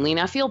and lonely, and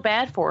I feel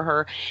bad for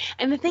her.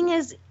 And the thing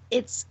is,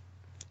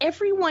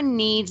 everyone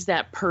needs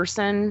that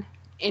person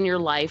in your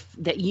life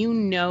that you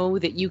know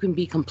that you can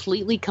be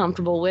completely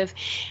comfortable with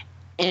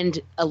and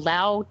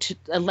allow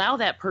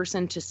that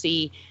person to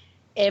see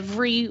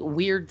every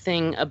weird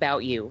thing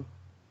about you.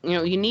 You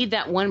know, you need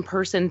that one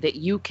person that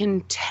you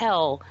can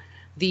tell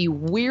the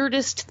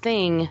weirdest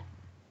thing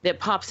that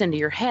pops into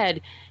your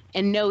head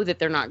and know that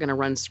they're not going to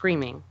run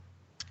screaming.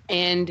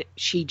 And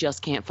she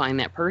just can't find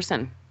that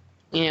person,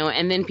 you know,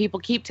 and then people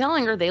keep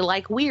telling her they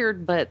like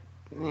weird, but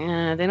they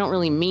don't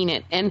really mean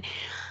it.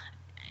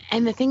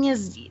 And the thing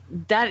is,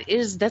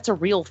 that's a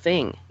real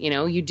thing. You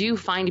know, you do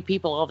find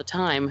people all the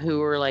time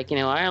who are like, you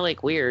know, I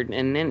like weird.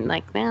 And then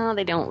like, no,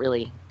 they don't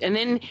really. And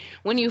then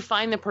when you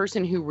find the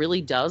person who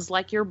really does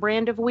like your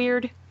brand of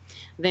weird,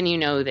 then you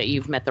know that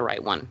you've met the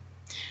right one.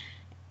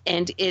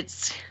 And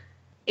it's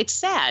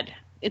sad.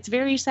 It's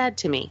very sad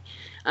to me.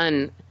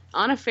 And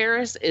Anna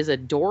Faris is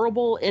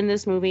adorable in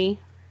this movie.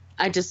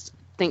 I just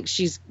think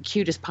she's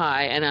cute as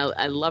pie, and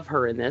I love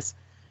her in this.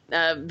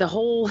 The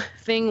whole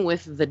thing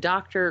with the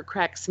doctor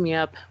cracks me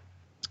up.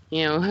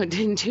 You know,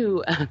 didn't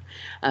do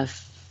a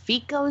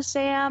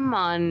Fico-Sam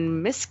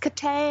on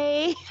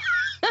Miskatay.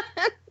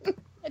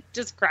 It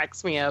just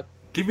cracks me up.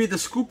 Give me the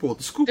scoople.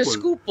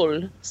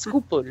 The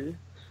scoople.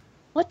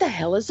 What the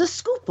hell is a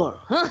scoople?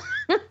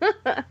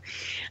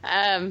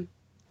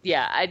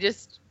 Yeah, I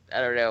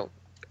don't know.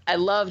 I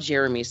love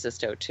Jeremy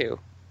Sisto too.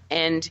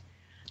 And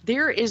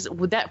there is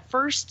that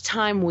first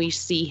time we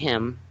see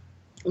him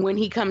when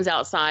he comes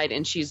outside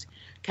and she's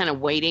kind of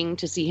waiting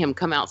to see him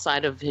come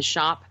outside of his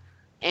shop,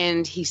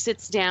 and he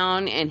sits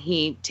down and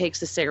he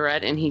takes a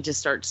cigarette and he just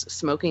starts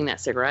smoking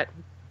that cigarette.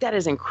 That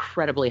is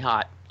incredibly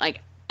hot.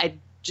 Like,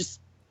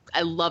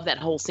 I love that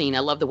whole scene. I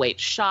love the way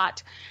it's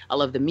shot. I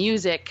love the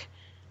music.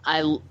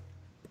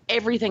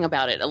 Everything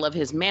about it. I love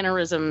his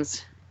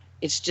mannerisms.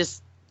 It's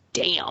just,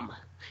 damn.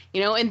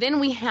 You know, and then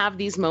we have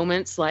these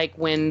moments like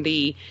when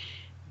the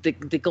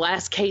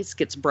glass case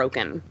gets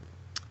broken,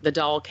 the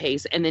doll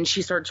case, and then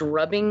she starts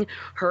rubbing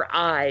her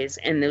eyes,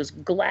 and those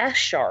glass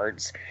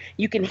shards,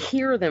 you can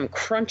hear them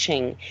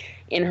crunching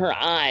in her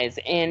eyes,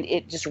 and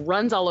it just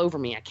runs all over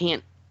me. I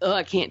can't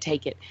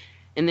take it.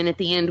 And then at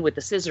the end with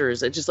the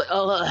scissors, it's just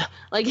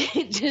like,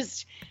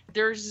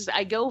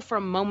 I go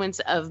from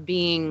moments of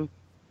being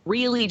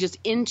really just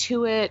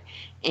into it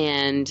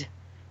and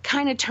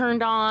kind of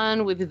turned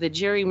on with the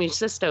Jeremy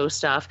Sisto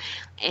stuff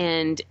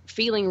and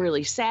feeling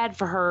really sad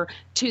for her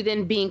to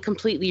then being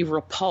completely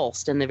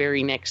repulsed in the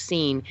very next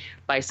scene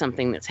by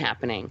something that's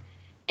happening.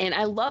 And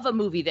I love a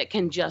movie that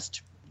can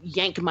just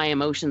yank my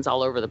emotions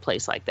all over the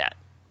place like that.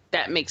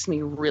 That makes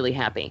me really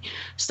happy.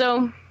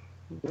 So,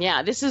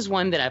 yeah, this is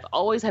one that I've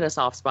always had a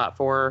soft spot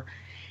for.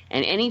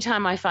 And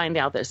anytime I find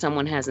out that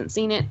someone hasn't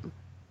seen it,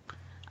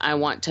 I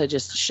want to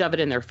just shove it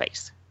in their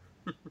face.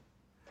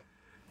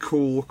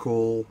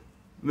 Cool.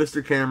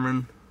 Mr.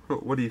 Cameron,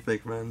 what do you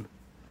think, man?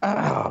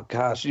 Oh,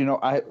 gosh. You know,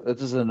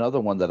 this is another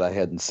one that I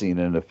hadn't seen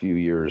in a few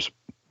years,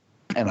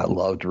 and I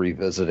loved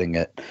revisiting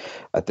it.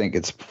 I think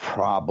it's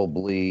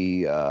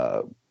probably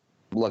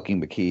Lucky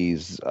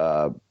McKee's,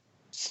 I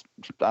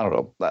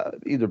don't know,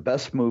 either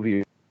best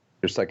movie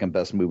or second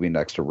best movie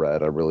next to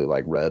Red. I really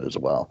like Red as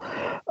well.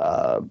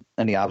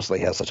 And he obviously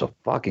has such a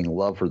fucking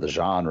love for the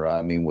genre.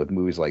 I mean, with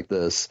movies like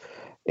this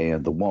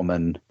and The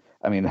Woman,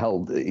 I mean,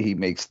 hell, he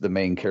makes the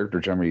main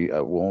character,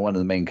 one of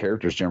the main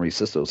characters, Jeremy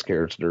Sisto's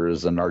character,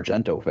 is an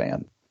Argento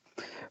fan,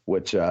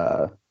 which you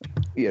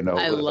know,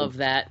 I love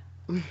that.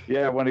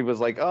 Yeah, when he was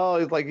like, oh,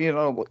 it's like, you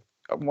know,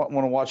 I want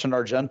to watch an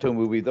Argento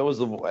movie. That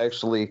was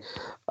actually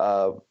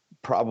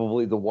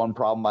probably the one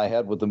problem I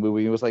had with the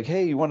movie. He was like,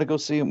 hey, you want to go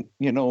see,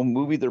 you know, a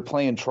movie? They're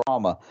playing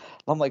Trauma.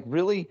 I'm like,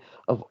 really?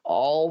 Of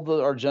all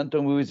the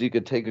Argento movies you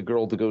could take a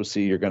girl to go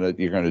see, you're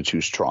gonna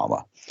choose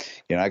Trauma.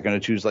 You're not gonna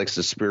choose like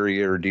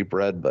Suspiria or Deep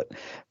Red, but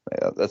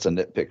that's a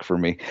nitpick for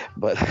me.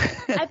 But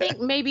I think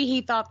maybe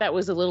he thought that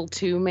was a little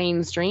too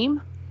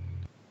mainstream.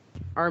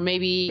 Or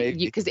maybe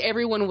because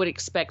everyone would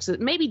expect,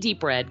 maybe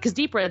Deep Red, because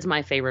Deep Red's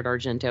my favorite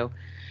Argento.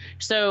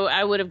 So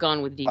I would have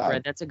gone with Deep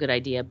Red. That's a good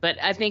idea. But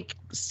I think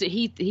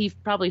he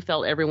probably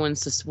felt everyone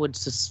would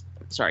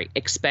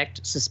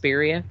expect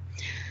Suspiria.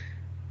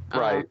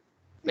 Right.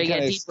 But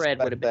yeah, Deep Red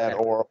would have been that,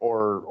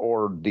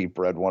 or Deep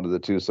Red, one of the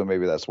two. So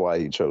maybe that's why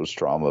he chose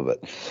Trauma. But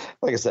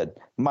like I said,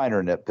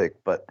 minor nitpick.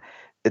 But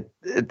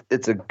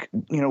it's a,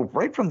 you know,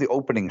 right from the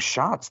opening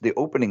shots, the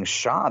opening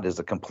shot is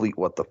a complete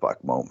what the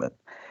fuck moment.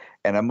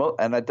 And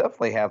I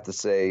definitely have to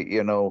say,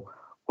 you know,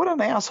 what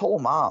an asshole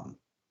mom.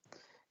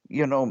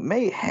 You know,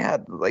 May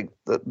had like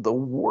the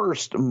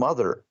worst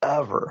mother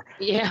ever.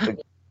 Yeah.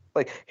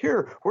 Like,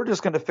 here, we're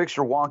just going to fix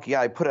your wonky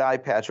eye, put an eye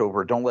patch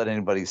over it, don't let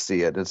anybody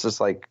see it. It's just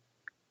like,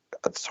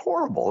 it's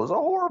horrible. It's a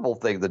horrible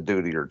thing to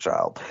do to your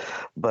child.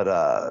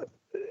 But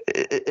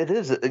it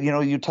is, you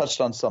know, you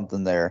touched on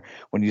something there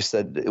when you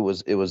said it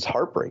was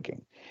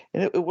heartbreaking.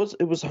 And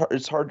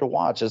it's hard to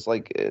watch. It's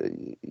like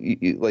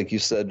like you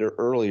said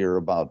earlier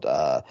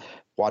about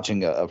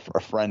watching a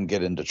friend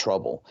get into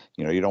trouble.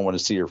 You know, you don't want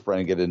to see your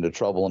friend get into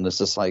trouble, and it's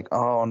just like,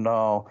 oh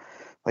no,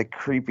 like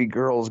creepy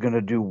girl's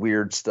gonna do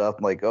weird stuff.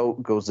 Like, oh,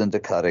 it goes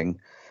into cutting.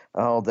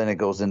 Oh, then it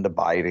goes into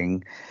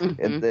biting.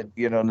 Mm-hmm. And then,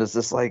 you know, and it's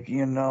just like,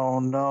 you know,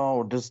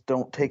 no, just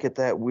don't take it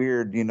that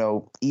weird, you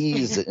know,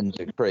 ease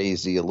into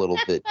crazy a little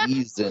bit,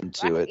 ease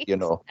into it, you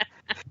know.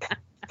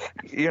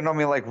 You know what I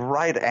mean? Like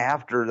right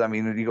after, I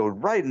mean, you go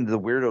right into the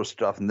weirdo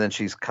stuff, and then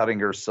she's cutting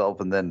herself,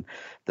 and then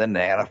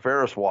Anna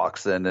Faris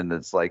walks in, and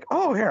it's like,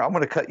 oh, here, I'm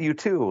going to cut you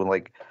too. And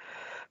like,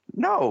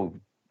 no,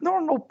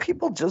 normal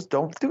people just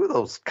don't do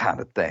those kind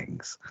of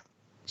things.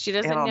 She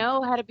doesn't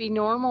know how to be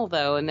normal,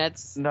 though, and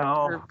that's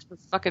her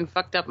fucking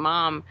fucked up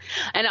mom.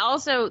 And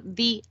also,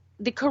 the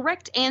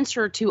correct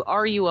answer to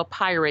 "Are you a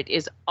pirate?"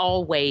 is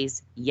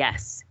always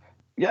yes.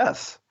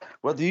 Yes.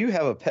 Whether you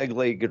have a peg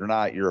leg or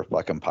not, you're a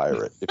fucking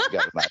pirate if you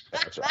got a knife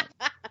patch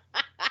on.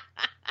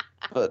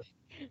 But,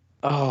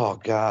 oh,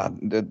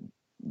 God.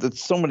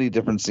 There's so many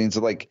different scenes.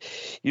 Like,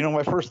 you know,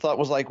 my first thought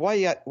was like, why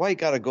you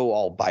got to go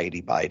all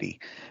bitey?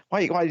 Why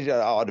you got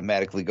to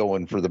automatically go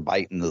in for the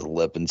bite into the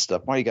lip and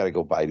stuff? Why you got to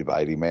go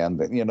bitey, man?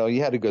 But, you know,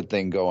 you had a good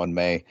thing going,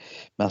 May.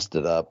 Messed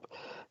it up.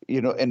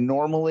 You know, and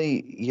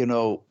normally, you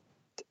know,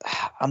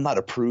 I'm not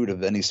a prude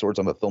of any sorts.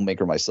 I'm a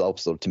filmmaker myself,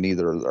 so to me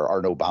there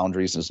are no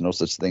boundaries. There's no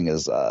such thing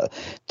as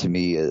to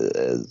me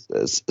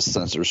as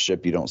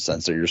censorship. You don't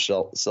censor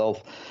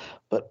yourself.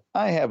 But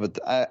I have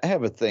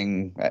a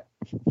thing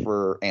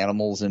for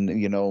animals, and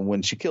you know,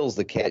 when she kills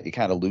the cat, you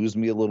kind of lose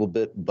me a little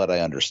bit. But I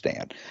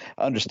understand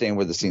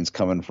where the scene's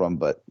coming from.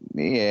 But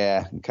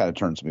yeah, it kind of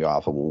turns me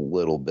off a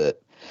little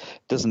bit.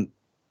 Doesn't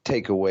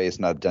take away. It's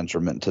not a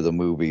detriment to the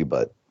movie,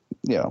 but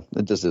you know,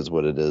 it just is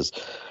what it is.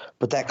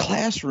 But that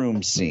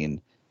classroom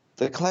scene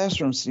with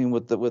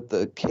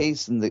the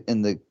case and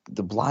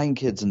the blind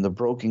kids and the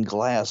broken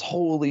glass,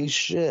 holy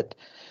shit!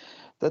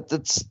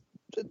 That's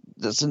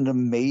an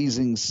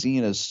amazing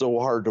scene. It's so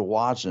hard to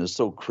watch, and it's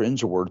so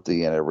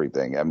cringeworthy and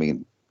everything. I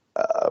mean,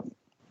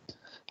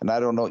 and I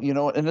don't know, you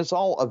know, and it's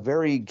all a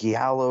very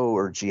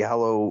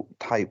Giallo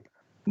type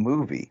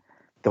movie.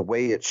 The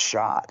way it's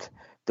shot,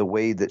 the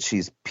way that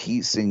she's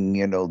piecing,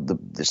 you know,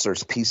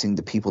 starts piecing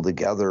the people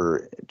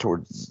together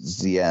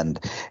towards the end,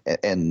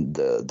 and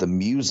the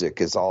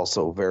music is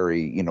also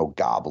very, you know,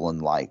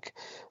 Goblin-like.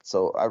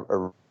 So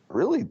I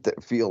really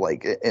feel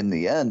like in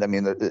the end, I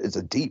mean, it's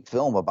a deep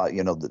film about,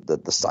 you know,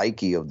 the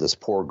psyche of this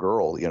poor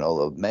girl, you know,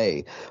 of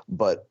May,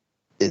 but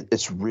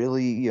it's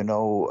really, you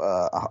know,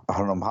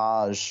 an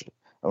homage.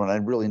 I mean, I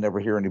really never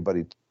hear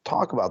anybody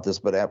talk about this,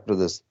 but after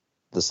this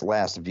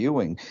last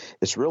viewing,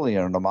 it's really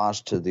an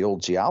homage to the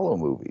old Giallo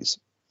movies.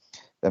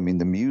 I mean,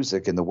 the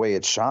music and the way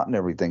it's shot and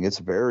everything, it's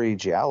very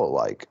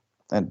Giallo-like.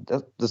 And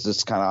this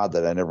is kind of odd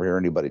that I never hear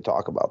anybody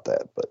talk about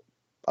that, but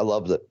I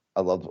loved it. I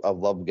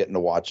love getting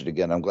to watch it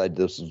again. I'm glad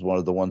this is one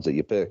of the ones that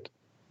you picked.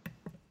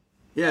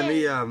 Yeah,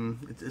 me,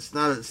 it's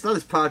not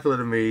as popular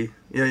to me.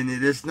 You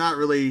know, it's not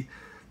really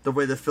the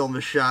way the film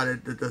is shot.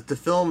 The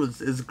film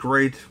is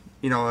great,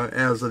 you know,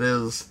 as it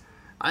is.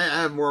 I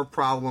have more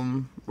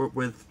problem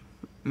with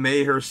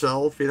May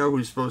herself, you know,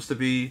 who's supposed to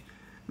be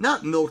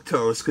not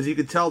milquetoast, because you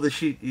could tell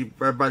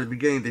that by the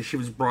beginning that she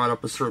was brought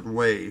up a certain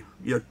way,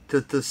 you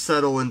know, to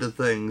settle into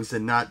things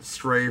and not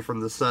stray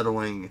from the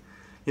settling,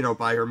 you know,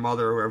 by her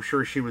mother. I'm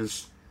sure she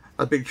was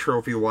a big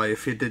trophy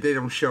wife. They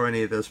don't show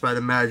any of this, but I'd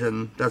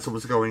imagine that's what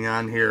was going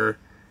on here.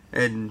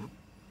 And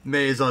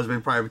May has always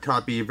been probably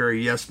taught to be a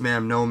very yes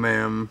ma'am, no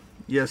ma'am,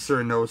 yes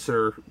sir, no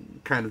sir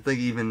kind of thing,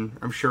 even,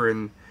 I'm sure,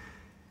 in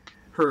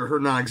her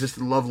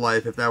non-existent love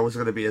life, if that was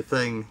going to be a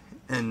thing.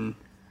 And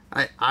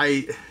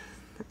I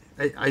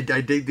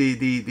dig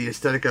the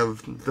aesthetic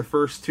of the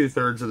first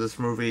 2/3 of this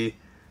movie,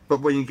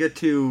 but when you get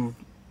to,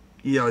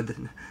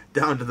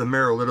 down to the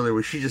marrow, literally,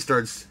 where she just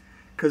starts,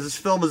 because this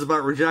film is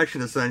about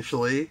rejection,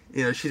 essentially.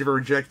 She's been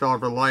rejected all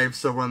of her life,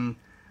 so when,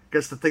 I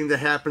guess the thing that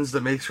happens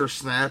that makes her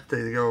snap,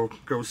 they go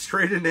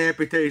straight into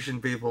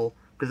amputation, people,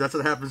 because that's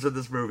what happens in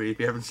this movie. If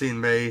you haven't seen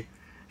May,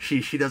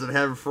 she doesn't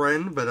have a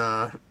friend,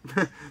 but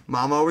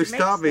Mom always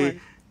taught me,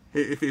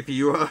 if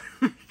you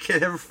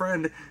can't have a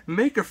friend,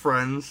 make a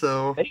friend.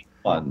 So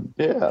fun,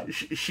 yeah.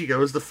 She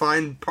goes to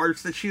find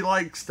parts that she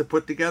likes to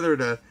put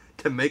together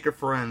to make a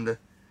friend.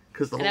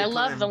 And I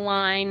love the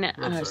line,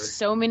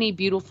 so many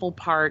beautiful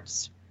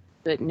parts,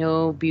 but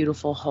no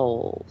beautiful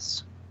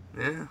holes.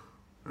 Yeah.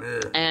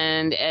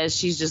 And as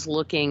she's just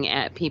looking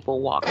at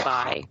people walk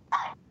by,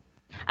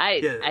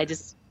 I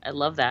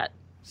love that.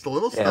 It's the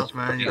little stuff,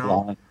 man.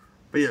 Long.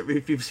 But yeah,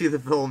 if you've seen the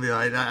film,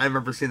 I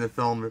remember seeing the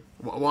film,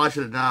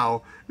 watching it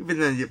now. Even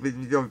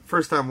then,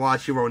 first time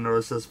watch, you won't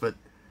notice this, but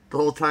the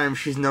whole time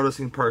she's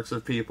noticing parts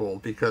of people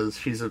because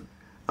she's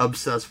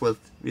obsessed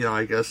with,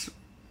 I guess,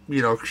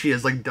 she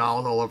has like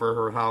dolls all over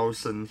her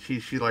house, and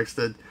she likes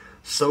to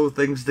sew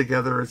things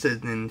together.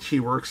 And she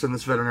works in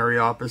this veterinary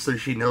office, so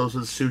she knows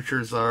what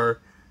sutures are.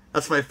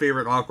 That's my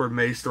favorite awkward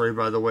May story,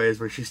 by the way,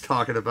 is when she's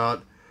talking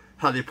about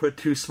how they put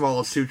too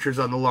small sutures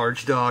on the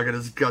large dog and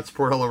his guts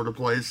poured all over the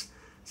place.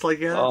 It's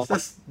like,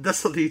 that's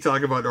something you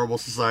talk about in normal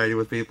society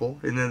with people,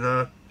 and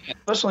then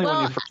especially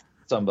when you forget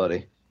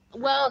somebody.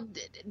 Well,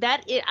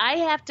 I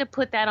have to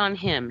put that on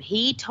him.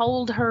 He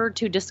told her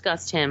to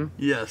disgust him.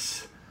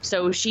 Yes.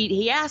 So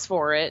he asked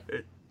for it,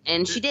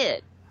 and she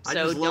did.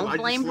 So don't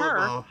blame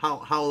her.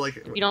 How like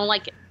if you don't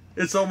like it.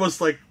 It's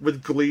almost like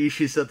with Glee.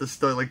 She said the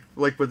story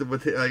like with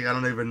I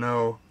don't even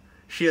know.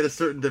 She had a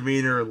certain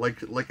demeanor,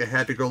 like a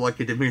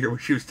happy-go-lucky demeanor when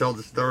she was telling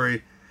the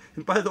story.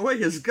 And by the way,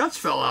 his guts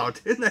fell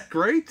out. Isn't that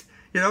great?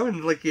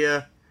 And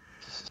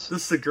this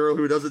is a girl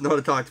who doesn't know how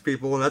to talk to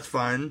people, and that's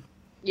fine.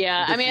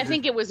 Yeah, I mean, I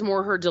think it was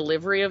more her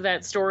delivery of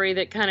that story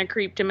that kind of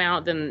creeped him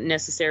out than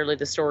necessarily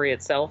the story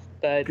itself.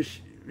 But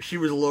she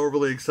was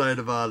overly excited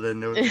about it,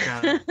 and it was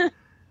kind of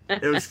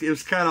it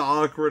was kind of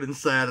awkward and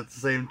sad at the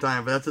same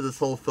time. But that's what this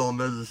whole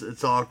film is.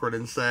 It's awkward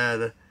and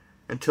sad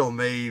until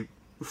May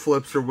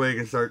flips her wig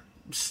and starts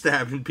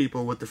stabbing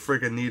people with the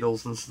friggin'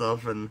 needles and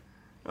stuff, and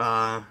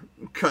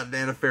cutting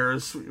Anna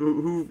Faris.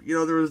 Who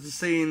there was the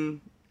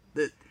scene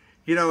that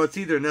it's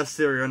either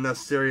necessary or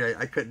unnecessary.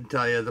 I couldn't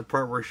tell you. The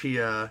part where she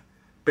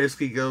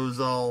basically shows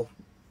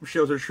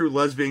her true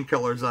lesbian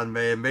colors on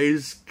May, and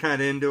May's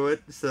kind of into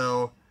it.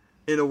 So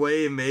in a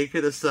way, May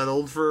could have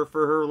settled for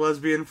her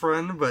lesbian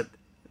friend, but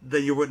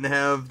then you wouldn't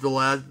have the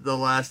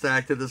last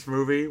act of this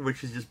movie,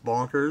 which is just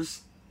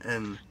bonkers.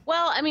 And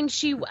well, I mean,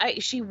 she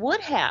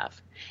would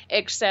have,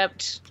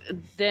 except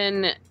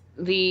then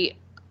the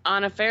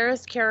Anna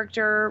Faris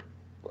character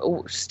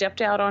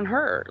stepped out on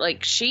her.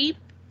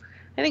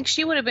 I think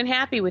she would have been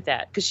happy with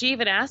that, because she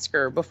even asked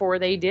her before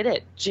they did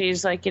it.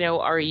 She's like,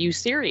 are you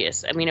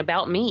serious? I mean,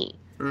 about me.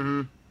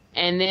 Mm-hmm.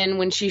 And then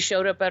when she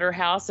showed up at her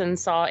house and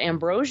saw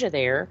Ambrosia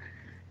there,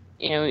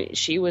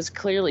 she was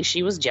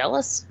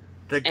jealous.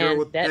 That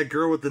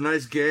girl with the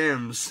nice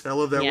gams. I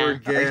love that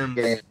word,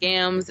 gams.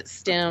 Gams,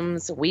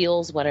 stems,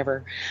 wheels,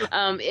 whatever. Those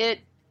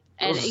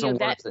are some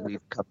words that need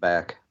to come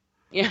back.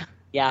 Yeah,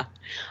 yeah.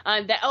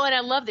 And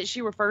I love that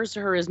she refers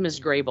to her as Miss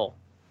Grable.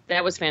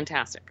 That was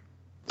fantastic.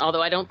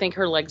 Although I don't think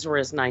her legs were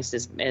as nice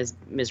as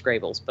Miss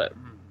Grable's, but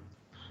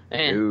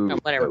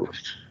whatever.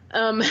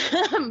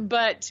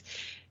 But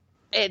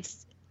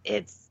it's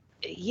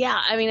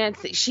I mean,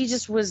 she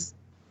just was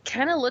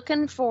kind of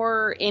looking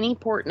for any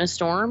port in a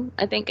storm.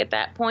 I think at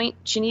that point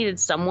she needed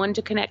someone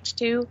to connect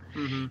to,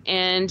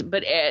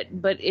 but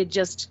it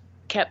just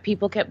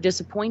people kept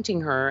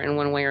disappointing her in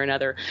one way or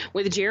another.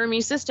 With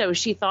Jeremy Sisto,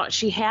 she thought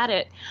she had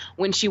it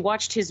when she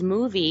watched his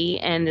movie,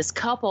 and this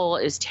couple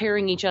is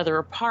tearing each other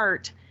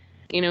apart.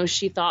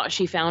 She thought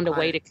she found a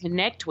way to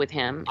connect with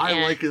him.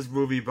 I like his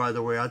movie, by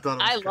the way. I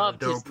thought it was loved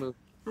dope. His movie.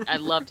 I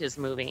loved his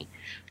movie.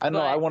 I know.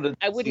 I wanted.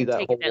 I wouldn't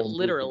take it that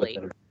literally.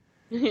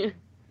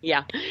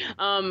 Yeah.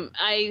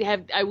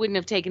 I wouldn't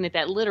have taken it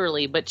that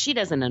literally, but she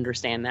doesn't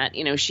understand that.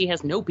 She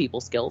has no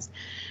people skills.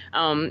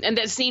 And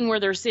that scene where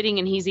they're sitting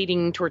and he's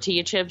eating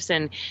tortilla chips,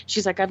 and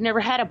she's like, I've never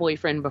had a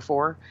boyfriend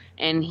before.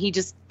 And he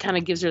just kind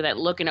of gives her that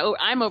look, and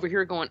I'm over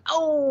here going,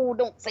 oh,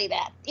 don't say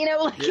that.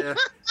 Yeah.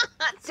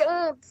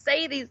 Don't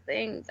say these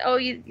things. Oh,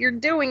 you're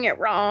doing it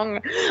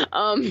wrong.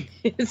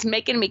 It's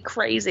making me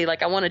crazy.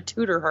 I want to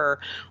tutor her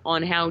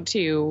on how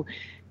to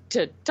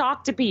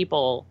talk to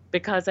people,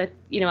 because I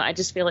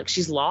just feel like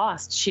she's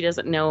lost. She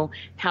doesn't know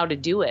how to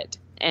do it.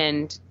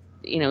 And,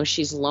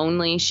 she's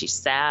lonely. She's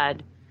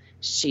sad.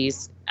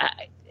 It's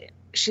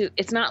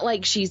not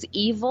like she's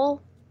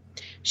evil.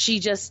 She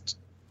just,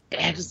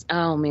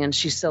 oh man,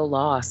 she's so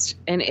lost.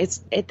 And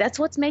that's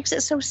what makes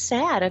it so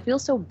sad. I feel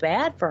so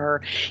bad for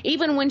her.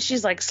 Even when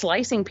she's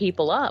slicing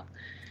people up,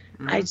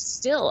 I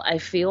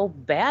feel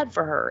bad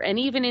for her. And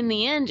even in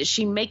the end,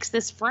 she makes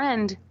this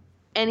friend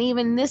And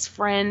even this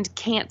friend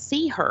can't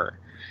see her.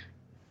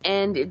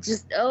 And it's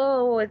just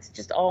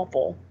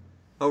awful.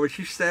 Oh, but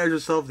she stabs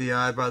herself in the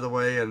eye, by the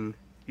way, and,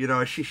 you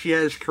know, she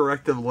has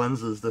corrective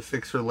lenses to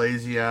fix her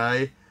lazy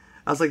eye.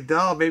 I was like,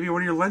 Doll, maybe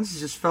one of your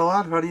lenses just fell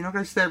out, honey. You're not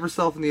going to stab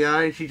herself in the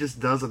eye? And she just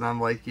does it. I'm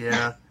like,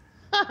 yeah.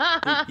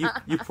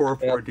 you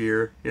poor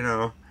dear, you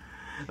know.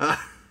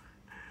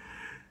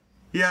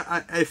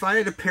 Yeah, if I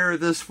had to pair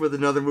this with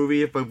another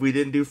movie, but we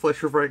didn't do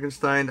Fletcher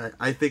Frankenstein,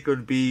 I think it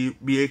would be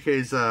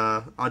Miike's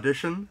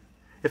Audition,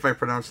 if I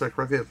pronounce that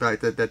correctly,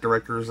 that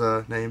director's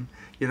name,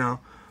 you know.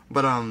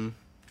 But,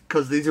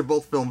 because these are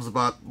both films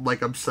about,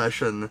 like,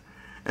 obsession,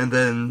 and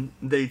then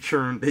they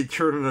churn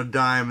in a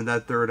dime in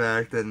that third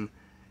act, and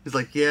he's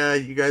like, yeah,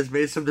 you guys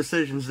made some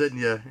decisions, didn't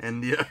you?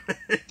 And, yeah.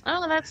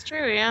 Oh, that's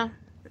true, yeah.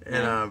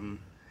 And,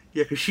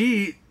 yeah, because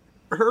you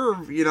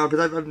know,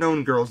 because I've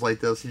known girls like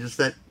this, just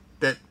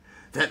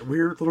that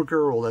weird little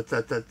girl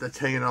that's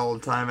hanging all the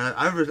time. And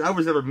I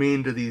was never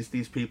mean to these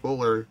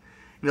people or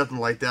nothing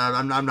like that.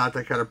 I'm not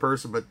that kind of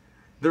person, but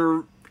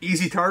they're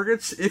easy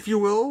targets, if you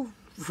will,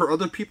 for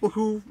other people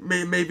who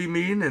may be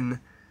mean. And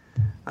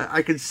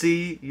I can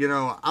see, you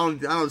know, I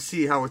don't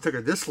see how it took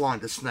her this long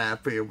to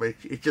snap, but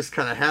it just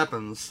kind of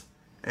happens.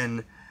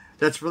 And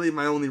that's really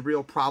my only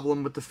real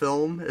problem with the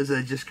film, is that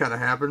it just kind of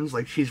happens.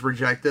 Like, she's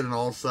rejected, and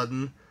all of a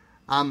sudden,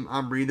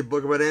 I'm reading a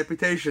book about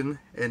amputation,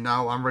 and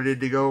now I'm ready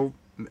to go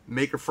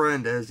make a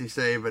friend, as you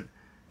say. But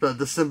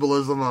the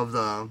symbolism of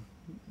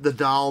the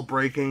doll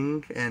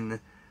breaking, and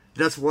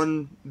that's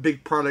one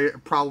big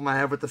problem I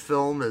have with the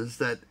film, is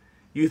that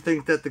you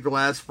think that the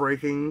glass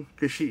breaking,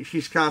 because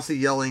she's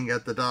constantly yelling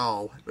at the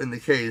doll in the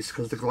case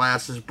because the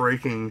glass is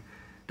breaking.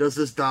 Does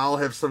this doll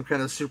have some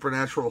kind of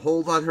supernatural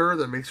hold on her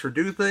that makes her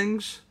do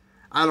things?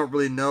 I don't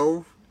really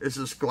know. Is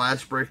this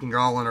glass breaking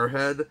all in her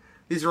head?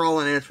 These are all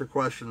unanswered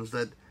questions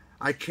that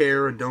I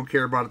care and don't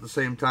care about at the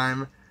same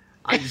time.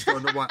 I just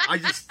don't know why.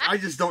 I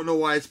just don't know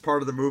why it's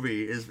part of the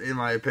movie. Is, in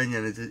my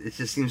opinion, it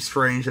just seems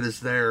strange that it's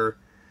there.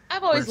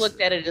 I've always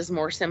looked at it as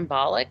more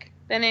symbolic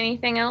than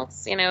anything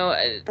else. You know,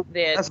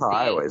 that's how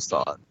I always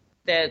thought.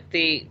 That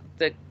the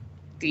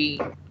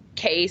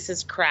case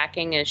is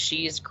cracking as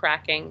she's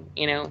cracking.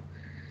 You know,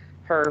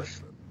 her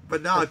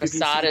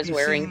facade is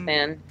wearing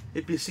thin.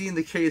 If you've seen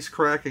the case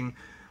cracking,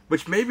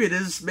 which maybe it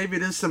is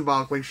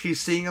symbolic, like she's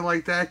seeing it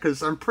like that,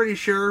 because I'm pretty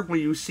sure when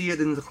you see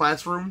it in the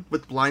classroom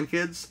with blind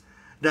kids,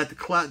 that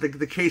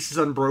the case is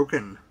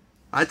unbroken.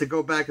 I had to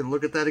go back and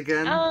look at that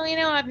again. Oh, you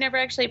know, I've never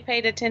actually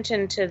paid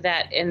attention to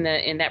that in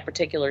that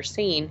particular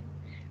scene.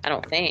 I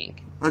don't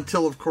think.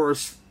 Until, of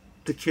course,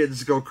 the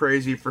kids go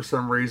crazy for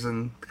some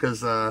reason,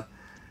 because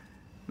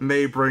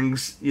May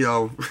brings, you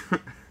know,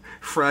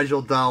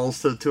 fragile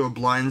dolls to a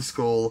blind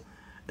school.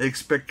 They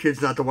expect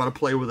kids not to want to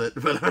play with it,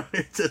 but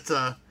it's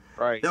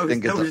right.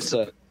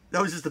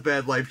 That was just a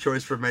bad life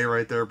choice for May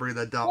right there, bringing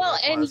that doll. Well,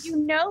 and you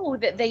know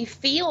that they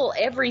feel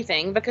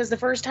everything, because the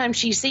first time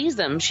she sees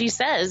them, she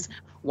says,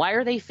 "Why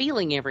are they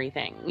feeling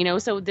everything?" You know,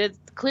 so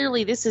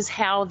clearly this is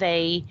how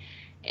they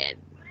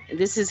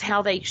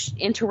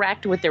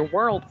interact with their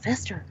world,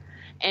 Fester,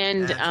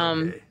 and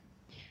okay.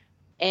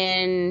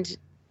 And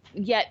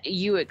yet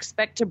you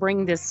expect to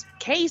bring this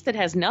case that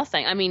has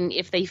nothing. I mean,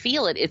 if they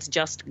feel it, it's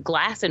just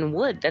glass and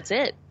wood. That's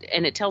it.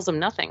 And it tells them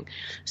nothing.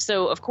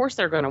 So, of course,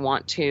 they're going to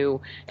want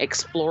to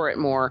explore it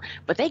more.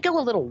 But they go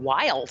a little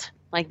wild.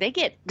 Like, they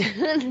get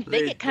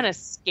they get kind of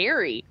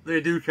scary.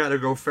 They do kind of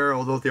go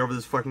feral, don't they, over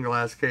this fucking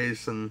glass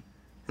case. And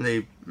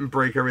they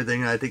break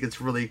everything. And I think it's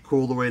really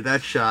cool the way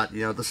that's shot.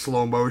 You know, the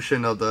slow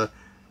motion of the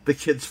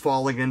kids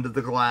falling into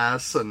the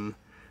glass and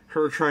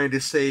her trying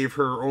to save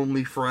her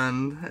only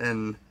friend.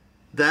 And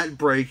that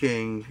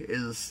breaking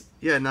is,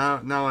 yeah,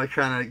 now I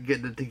kind of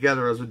get it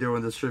together as we're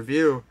doing this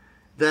review.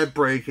 That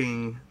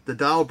breaking, the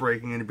doll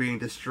breaking and being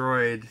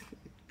destroyed,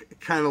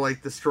 kind of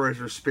like destroys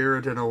her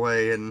spirit in a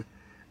way, and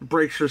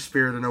breaks her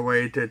spirit in a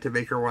way to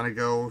make her want to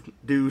go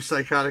do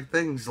psychotic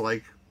things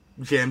like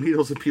jam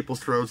needles in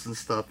people's throats and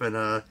stuff,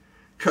 and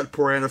cut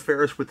poor Anna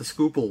Faris with the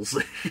scooples,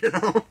 you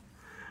know?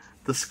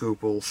 The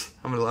scooples.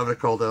 I'm gonna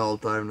call that all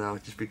the time now,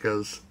 just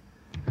because.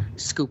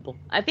 Scoople.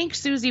 I think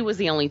Susie was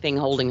the only thing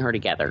holding her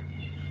together.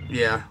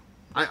 Yeah,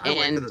 I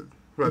and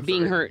like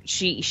being her,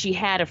 she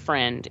had a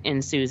friend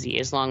in Susie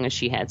as long as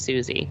she had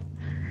Susie,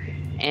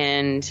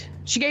 and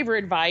she gave her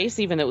advice,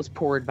 even though it was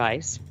poor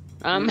advice.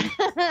 But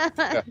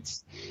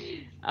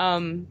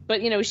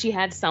you know, she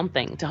had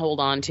something to hold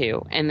on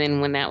to, and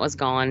then when that was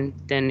gone,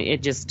 then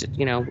it just,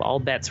 you know, all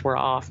bets were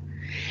off.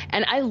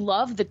 And I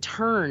love the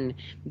turn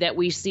that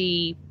we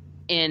see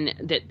in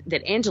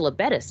that Angela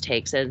Bettis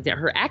takes,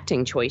 her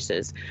acting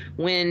choices,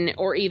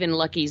 or even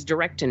Lucky's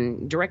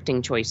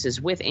directing choices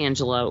with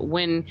Angela,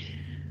 when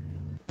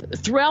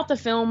throughout the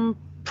film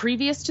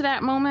previous to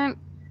that moment,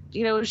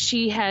 you know,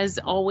 she has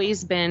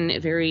always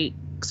been very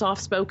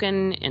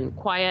soft-spoken and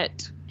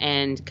quiet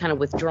and kind of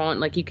withdrawn,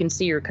 like you can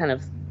see her kind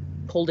of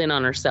pulled in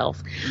on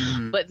herself.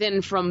 Mm-hmm. But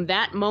then from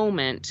that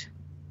moment,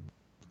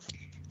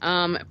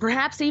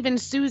 Perhaps even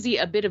Susie,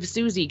 a bit of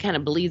Susie kind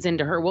of bleeds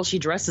into her. Well, she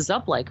dresses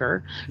up like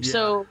her. Yeah.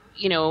 So,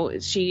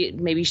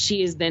 maybe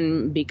she is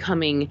then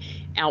becoming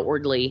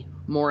outwardly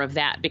more of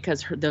that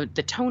because the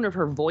tone of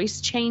her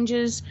voice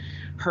changes.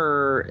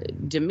 Her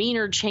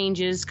demeanor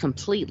changes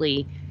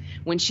completely.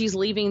 When she's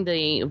leaving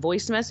the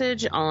voice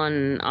message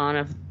on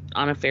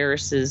Anna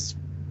Faris's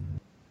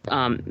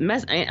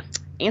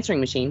answering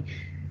machine,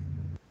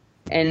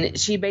 and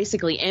she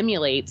basically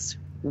emulates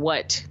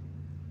what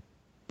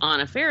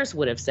Anna Faris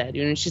would have said.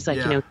 She's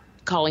like,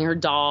 calling her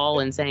doll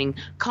and saying,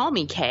 "Call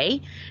me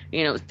Kay,"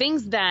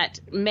 things that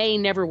May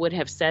never would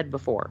have said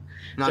before.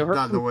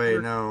 Not the way,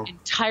 her no.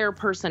 Entire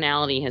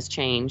personality has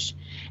changed,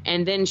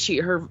 and then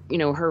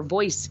her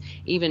voice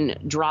even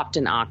dropped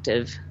an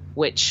octave,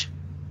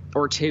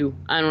 or two.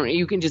 I don't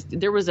know.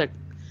 There was a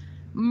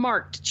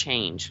marked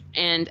change,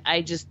 and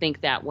I just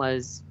think that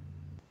was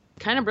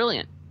kind of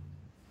brilliant.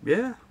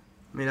 Yeah.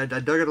 I mean, I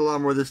dug it a lot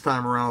more this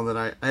time around than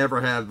I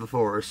ever have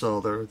before, so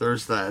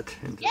there's that.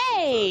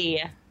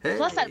 Yay! Hey.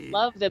 Plus, I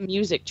love the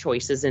music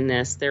choices in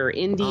this. They're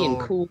indie and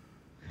cool,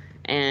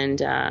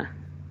 and I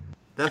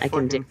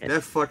can dig it.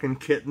 That fucking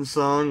Kitten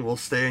song will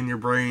stay in your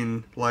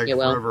brain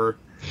forever.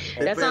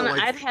 That's on.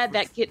 I've had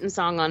that Kitten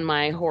song on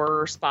my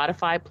horror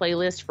Spotify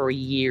playlist for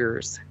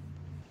years.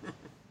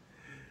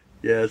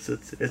 Yes,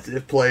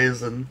 it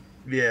plays, and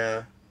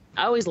yeah.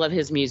 I always love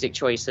his music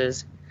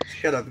choices.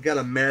 Got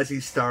a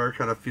Mazzy Star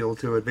kind of feel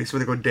to it. Makes me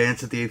want to go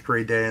dance at the 8th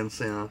grade dance.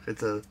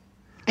 It's a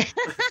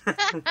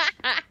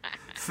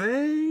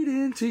fade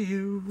into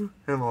you.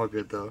 I'm all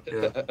good though.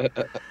 Yeah.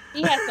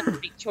 He has some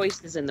great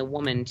choices in The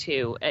Woman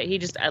too.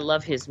 I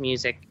love his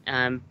music.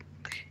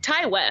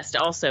 Ty West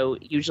also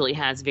usually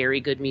has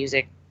very good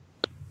music.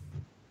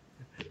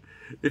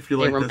 If you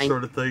like that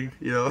sort of thing,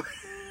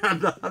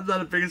 I'm not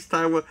the biggest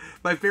Ty West.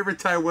 My favorite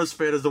Ty West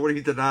fan is the one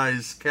he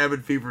denies,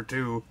 Cabin Fever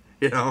 2.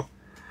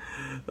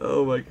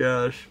 Oh my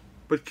gosh.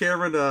 But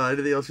Cameron,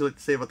 anything else you'd like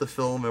to say about the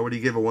film, and what do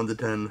you give it 1 to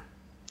 10?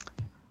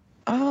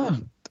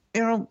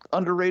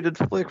 Underrated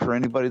flick for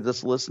anybody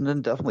that's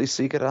listening. Definitely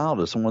seek it out.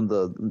 It's one of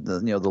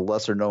the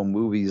lesser known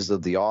movies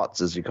of the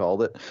aughts, as you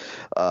called it.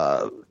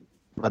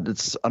 But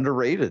it's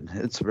underrated.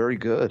 It's very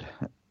good,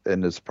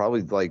 and it's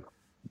probably like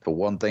the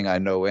one thing I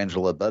know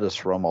Angela Bettis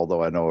from,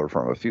 although I know her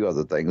from a few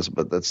other things.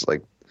 But that's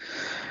like,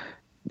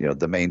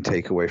 the main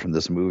takeaway from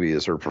this movie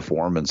is her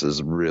performance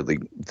is really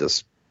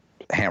just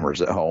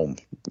hammers it home.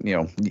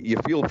 You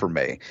feel for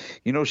May.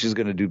 She's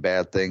going to do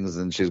bad things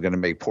and she's going to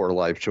make poor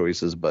life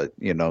choices, but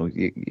you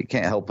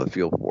can't help but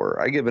feel for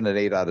her. I give it an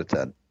 8 out of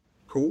 10.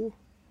 Cool.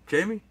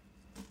 Jamie?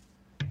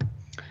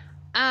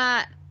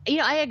 I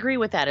agree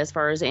with that as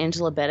far as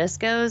Angela Bettis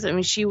goes. I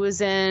mean, she was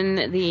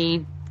in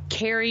the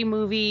Carrie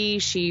movie.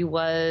 She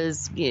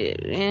was,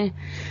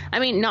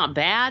 not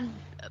bad,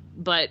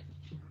 but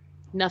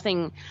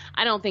nothing.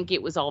 I don't think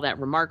it was all that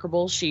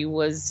remarkable. She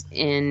was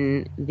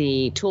in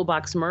the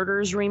Toolbox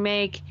Murders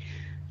remake.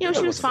 She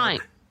was fine.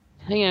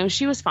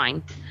 She was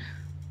fine,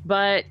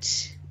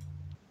 but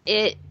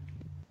it's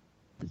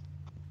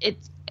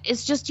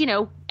just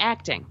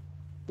acting.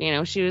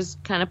 She was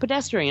kind of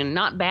pedestrian,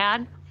 not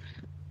bad,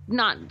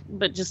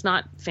 but just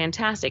not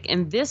fantastic.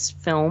 In this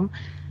film,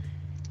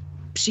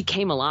 she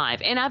came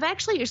alive, and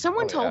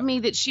someone told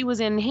me that she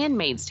was in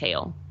Handmaid's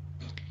Tale,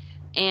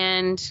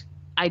 and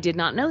I did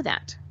not know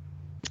that.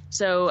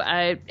 So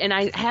I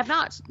have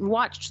not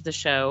watched the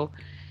show.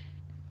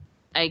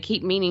 I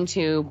keep meaning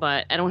to,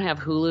 but I don't have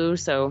Hulu,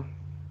 so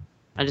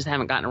I just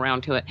haven't gotten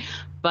around to it.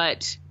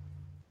 But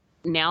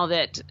now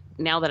that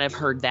I've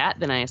heard that,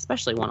 then I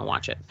especially want to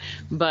watch it.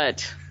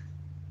 But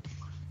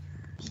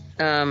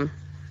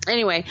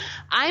anyway,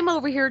 I'm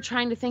over here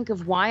trying to think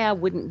of why I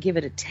wouldn't give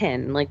it a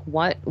 10. Like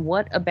what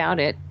about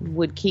it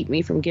would keep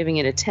me from giving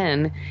it a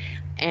 10?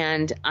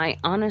 And I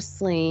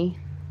honestly,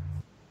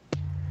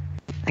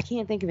 I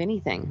can't think of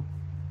anything.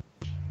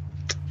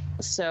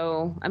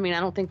 So, I mean, I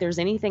don't think there's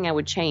anything I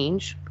would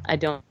change. I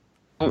don't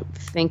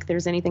think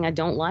there's anything I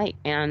don't like.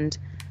 And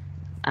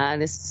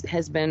this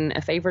has been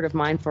a favorite of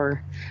mine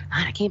for,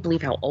 I can't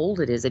believe how old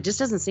it is. It just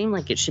doesn't seem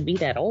like it should be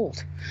that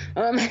old.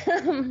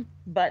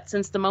 But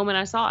since the moment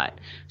I saw it.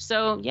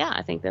 So, yeah,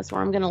 I think that's where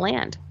I'm going to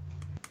land.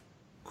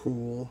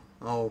 Cool.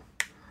 Oh,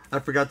 I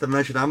forgot to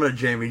mention, I'm going to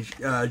Jamie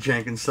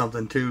Jenkins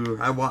something, too.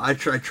 I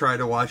tried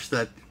to watch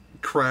that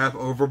crap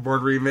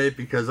Overboard remake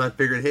because I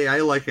figured, hey, I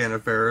like Anna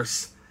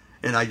Faris,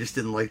 and I just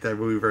didn't like that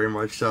movie very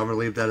much, so I'm going to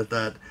leave that at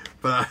that.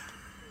 But,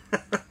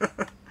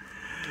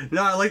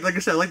 no, like I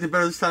said, I liked it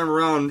better this time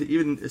around,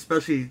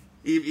 especially,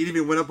 it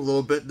even went up a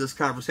little bit in this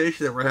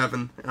conversation that we're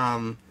having,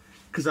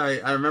 because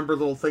I remember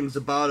little things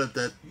about it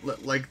that,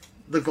 like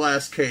the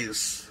glass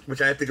case,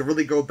 which I have to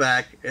really go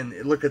back and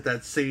look at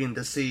that scene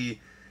to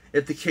see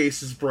if the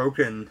case is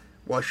broken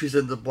while she's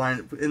in the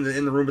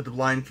room with the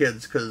blind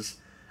kids, because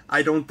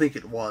I don't think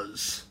it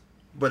was,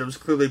 but it was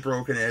clearly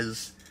broken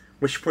as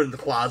when she put it in the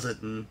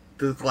closet and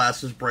the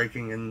glass was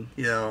breaking, and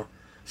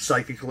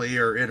psychically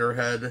or in her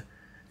head,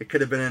 it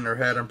could have been in her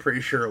head. I'm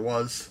pretty sure it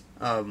was.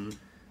 But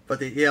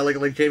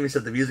like Jamie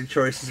said, the music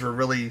choices were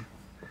really,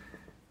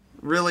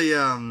 really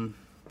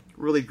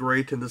really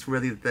great, and that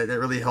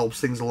really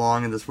helps things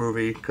along in this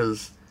movie,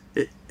 because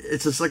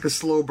it's just like a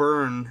slow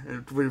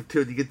burn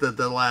to get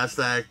the last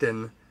act,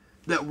 and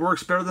that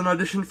works better than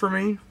Audition for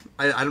me.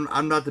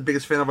 I'm not the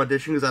biggest fan of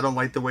Audition because I don't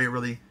like the way it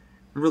really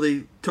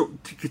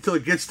till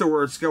it gets to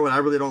where it's going. I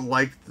really don't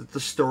like the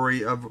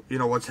story of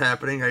what's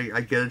happening.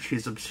 I get it.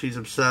 She's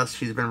obsessed.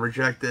 She's been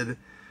rejected.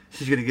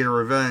 She's gonna get her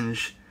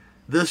revenge.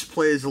 This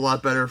plays a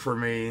lot better for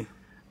me.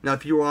 Now,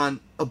 if you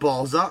want a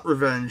balls out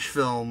revenge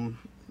film,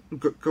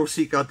 go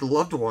seek out The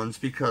Loved Ones,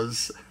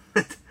 because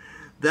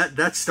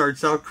that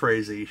starts out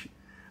crazy.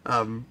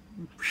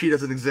 She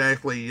doesn't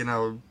exactly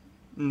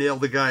nail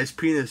the guy's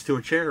penis to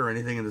a chair or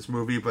anything in this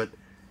movie, but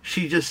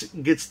she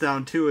just gets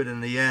down to it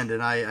in the end,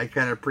 and I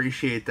kind of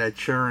appreciate that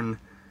churn,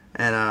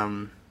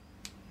 and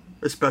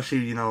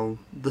especially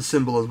the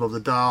symbolism of the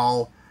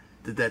doll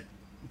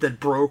that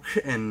broke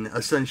and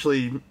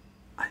essentially,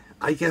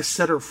 I guess,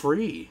 set her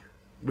free,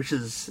 which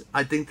is,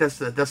 I think that's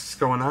what's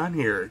going on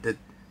here. That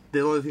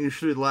the only thing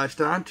she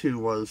latched onto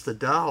was the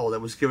doll that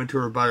was given to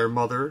her by her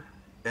mother,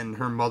 and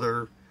her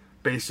mother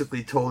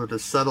basically told her to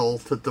settle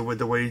for the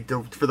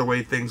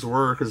way things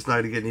were, because it's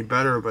not going to get any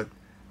better. But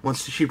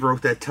once she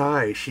broke that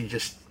tie, she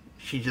just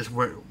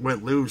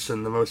went loose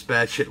in the most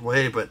batshit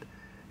way. But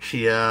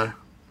she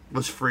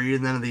was free,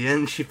 and then in the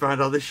end, she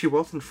found out that she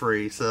wasn't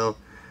free. So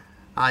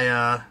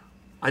I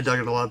dug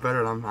it a lot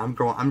better, and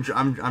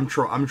I'm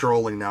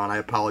trolling now, and I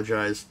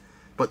apologize.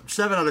 But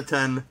 7 out of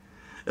 10.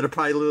 It'll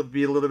probably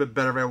be a little bit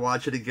better if I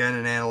watch it again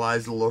and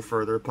analyze it a little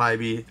further. It'll probably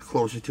be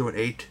closer to an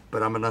 8,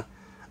 but I'm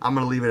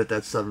gonna leave it at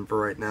that 7 for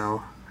right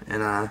now,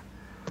 and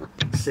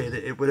say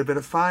that it would have been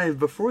a 5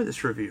 before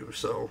this review.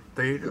 So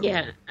there you go.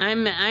 Yeah,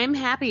 I'm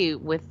happy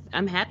with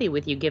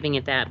you giving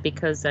it that,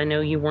 because I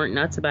know you weren't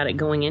nuts about it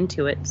going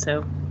into it.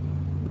 So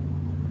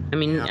I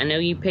mean, yeah. I know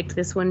you picked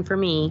this one for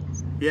me.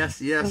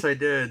 Yes, I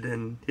did,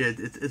 and yeah,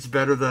 it's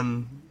better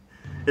than.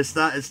 It's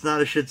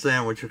not a shit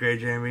sandwich, okay,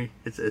 Jamie.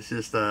 It's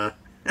just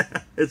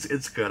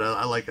it's good.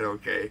 I like it.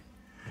 Okay,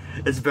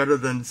 it's better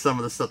than some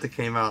of the stuff that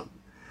came out.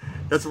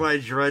 That's why I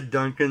dread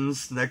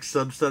Duncan's next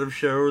subset of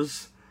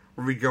shows,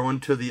 where we go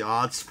into the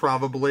aughts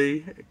probably,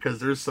 because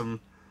there's some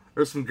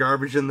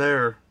garbage in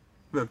there.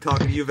 I'm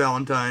talking to you,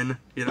 Valentine.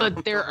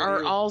 But there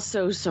are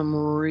also some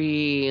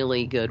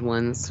really good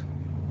ones.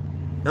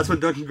 That's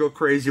when Duncan go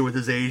crazy with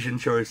his Asian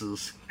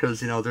choices, because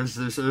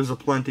there's a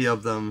plenty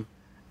of them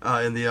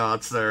in the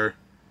aughts there.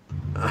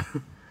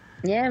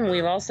 Yeah, and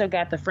we've also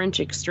got the French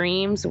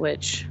Extremes,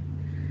 which,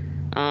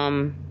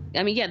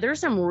 there's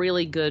some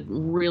really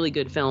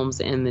good films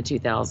in the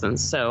 2000s.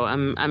 So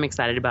I'm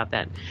excited about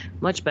that.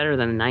 Much better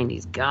than the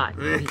 90s. God,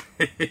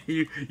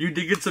 you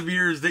did get some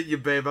years, didn't you,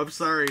 babe? I'm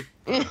sorry.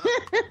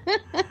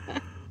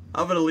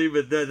 I'm gonna leave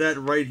it that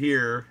right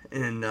here,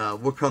 and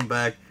we'll come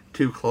back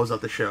to close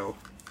out the show.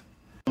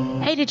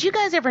 Hey, did you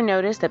guys ever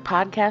notice that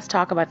podcasts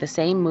talk about the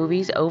same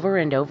movies over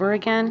and over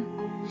again?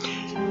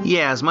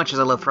 Yeah, as much as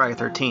I love Friday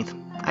the 13th,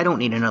 I don't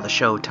need another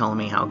show telling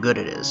me how good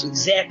it is.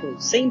 Exactly.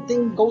 Same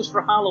thing goes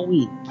for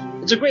Halloween.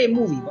 It's a great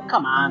movie, but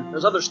come on,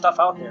 there's other stuff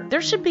out there.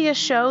 There should be a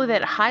show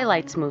that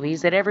highlights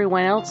movies that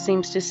everyone else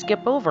seems to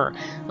skip over.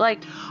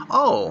 Like...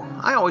 Oh,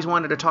 I always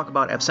wanted to talk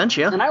about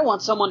Absentia. And I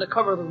want someone to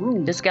cover the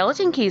room. The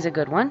Skeleton Key's a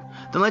good one.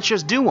 Then let's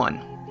just do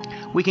one.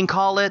 We can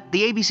call it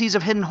The ABCs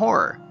of Hidden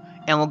Horror,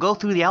 and we'll go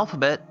through the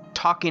alphabet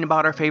talking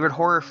about our favorite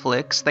horror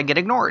flicks that get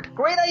ignored.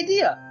 Great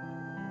idea!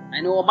 I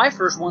know what my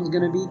first one's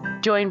gonna be.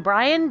 Join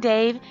Brian,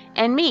 Dave,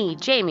 and me,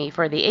 Jamie,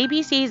 for the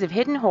ABCs of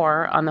Hidden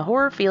Horror on the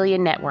Horrorphilia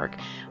Network,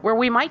 where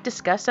we might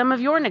discuss some of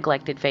your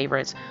neglected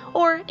favorites,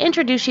 or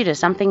introduce you to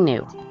something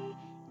new.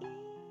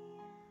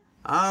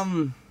 I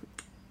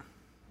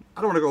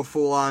don't want to go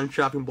full-on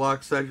chopping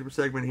block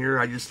segment here.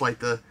 I just like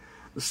to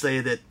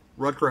say that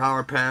Rutger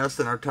Hauer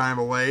passed in our time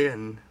away,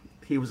 and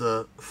he was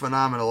a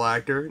phenomenal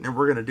actor, and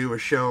we're going to do a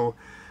show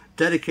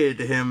dedicated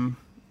to him,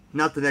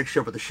 not the next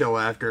show, but the show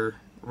after.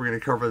 We're going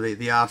to cover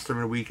the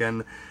Osterman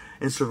weekend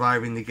and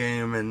Surviving the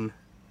Game, and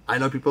I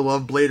know people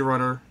love Blade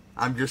Runner.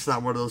 I'm just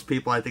not one of those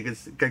people. I think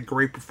it's got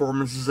great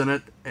performances in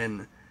it,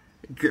 and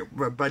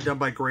done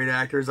by great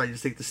actors. I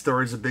just think the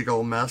story's a big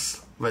old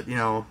mess, but,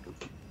 I'm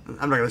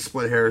not going to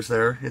split hairs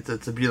there.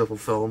 It's a beautiful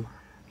film.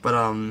 But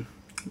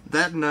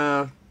that and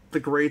the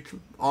great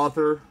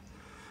author,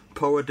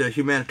 poet,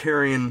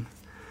 humanitarian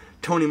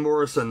Toni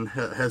Morrison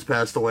has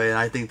passed away, and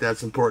I think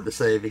that's important to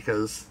say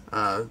because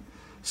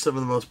some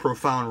of the most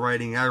profound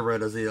writing I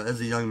read as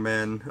a young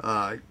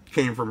man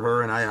came from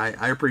her, and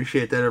I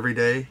appreciate that every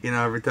day.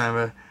 Every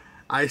time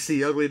I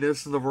see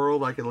ugliness in the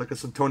world, I can look at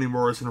some Toni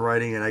Morrison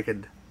writing, and I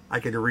could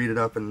read it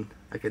up, and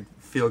I could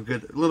feel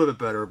good, a little bit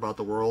better about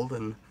the world.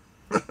 And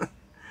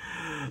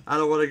I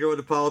don't want to go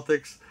into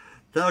politics.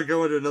 That'll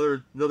go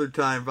into another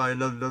time by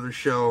another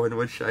show in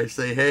which I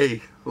say,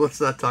 hey,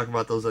 let's not talk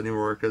about those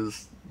anymore,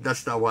 because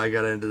that's not why I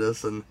got into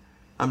this, and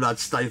I'm not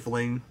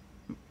stifling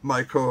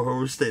my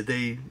co-hosts,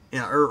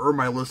 or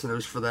my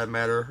listeners for that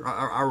matter,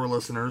 our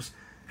listeners,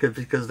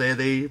 because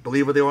they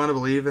believe what they want to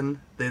believe, and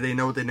they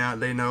know what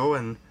they know,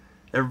 and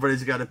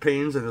everybody's got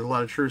opinions, and there's a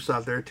lot of truths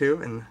out there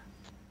too, and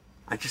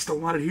I just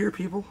don't want it here,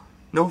 people.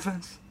 No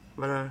offense,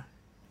 but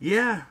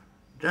yeah,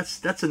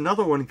 that's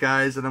another one,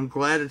 guys, and I'm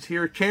glad it's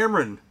here.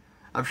 Cameron,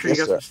 I'm sure you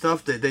got some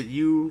stuff that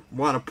you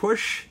want to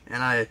push,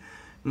 and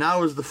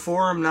now is the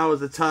forum, now is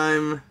the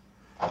time.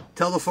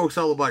 Tell the folks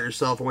all about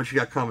yourself and what you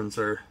got coming,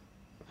 sir.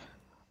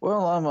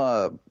 Well, I'm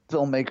a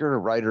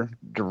filmmaker, writer,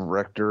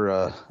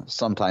 director,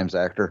 sometimes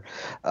actor.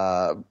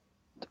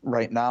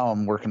 Right now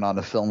I'm working on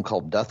a film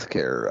called Death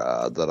Care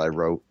that I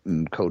wrote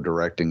and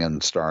co-directing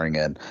and starring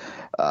in.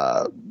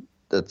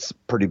 It's a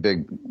pretty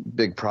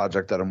big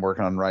project that I'm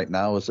working on right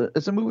now.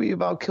 It's a movie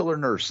about killer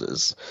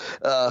nurses,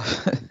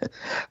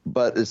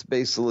 but it's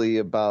basically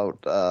about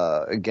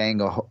a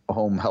gang of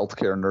home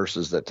healthcare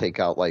nurses that take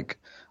out like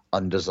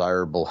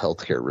undesirable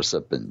healthcare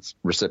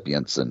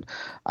recipients, and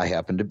I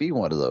happen to be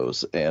one of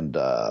those, and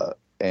I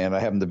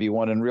happen to be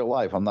one in real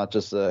life. I'm not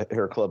just a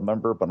hair club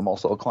member, but I'm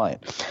also a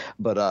client.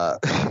 But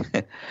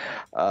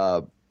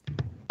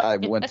I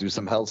went through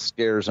some health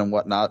scares and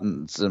whatnot,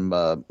 and some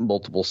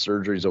multiple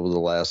surgeries over the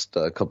last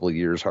couple of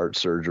years, heart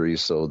surgery.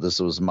 So this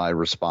was my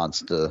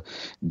response to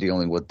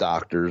dealing with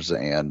doctors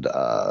and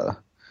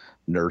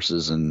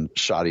nurses and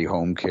shoddy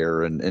home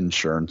care and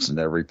insurance and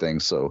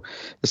everything. So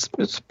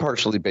it's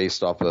partially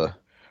based off of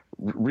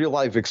real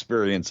life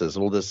experiences.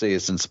 We'll just say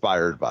it's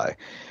inspired by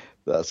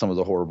some of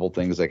the horrible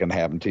things that can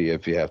happen to you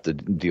if you have to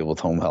deal with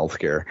home health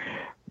care.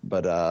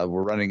 But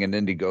we're running an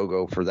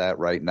Indiegogo for that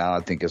right now.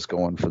 I think it's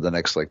going for the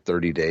next like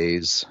 30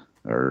 days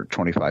or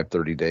 25,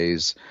 30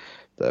 days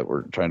that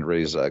we're trying to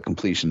raise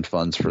completion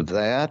funds for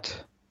that.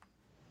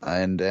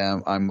 And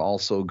I'm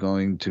also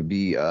going to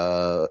be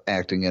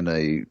acting in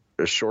a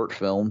short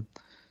film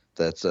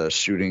that's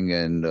shooting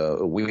in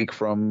a week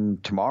from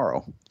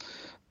tomorrow.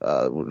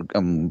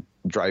 I'm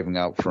driving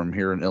out from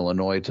here in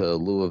Illinois to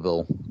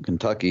Louisville,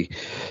 Kentucky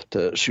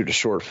to shoot a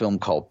short film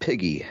called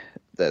Piggy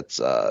that's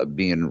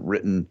being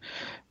written,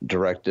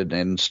 directed,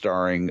 and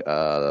starring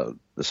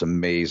this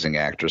amazing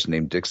actress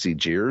named Dixie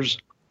Jeers.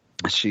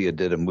 She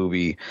did a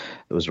movie.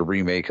 It was a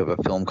remake of a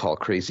film called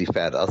Crazy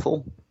Fat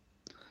Ethel.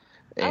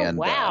 And,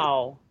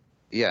 wow.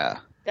 Yeah.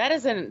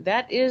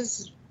 That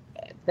is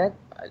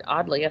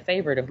oddly a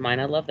favorite of mine.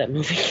 I love that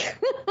movie.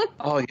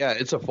 Oh yeah,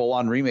 it's a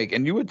full-on remake,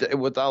 and you would,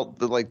 without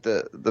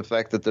the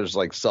fact that there's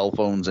like cell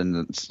phones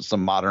and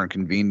some modern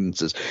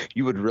conveniences,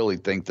 you would really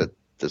think that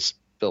this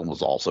film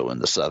was also in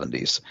the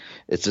 70s.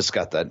 It's just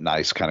got that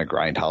nice kind of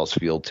grindhouse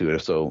feel to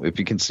it. So if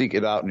you can seek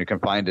it out and you can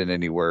find it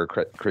anywhere,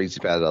 Crazy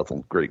Fat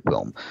Ethel, great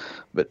film.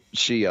 But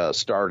she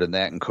starred in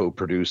that and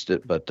co-produced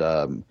it. But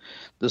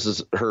this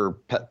is her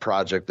pet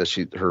project,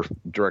 her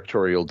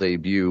directorial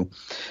debut.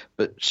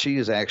 But she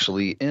is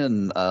actually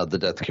in the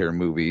Death Care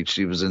movie.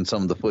 She was in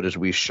some of the footage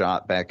we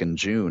shot back in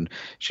June.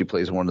 She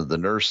plays one of the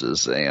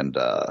nurses, and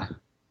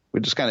we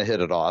just kind of hit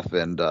it off.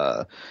 And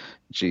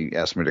she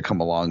asked me to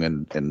come along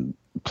and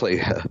play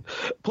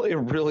a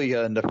really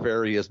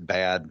nefarious,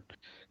 bad,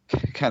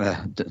 kind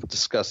of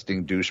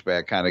disgusting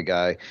douchebag kind of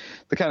guy,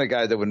 the kind of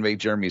guy that would make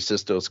Jeremy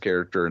Sisto's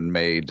character in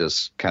May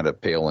just kind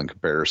of pale in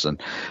comparison.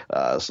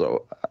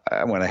 So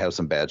I want to have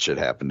some bad shit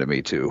happen to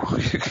me too.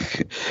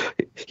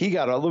 He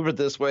got, I'll live it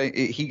this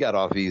way, he got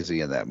off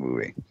easy in that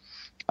movie.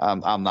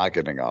 I'm not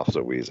getting off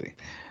so easy.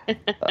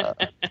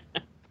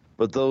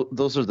 But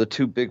those are the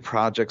two big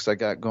projects I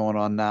got going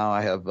on now.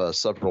 I have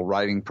several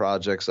writing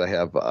projects. I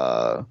have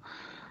a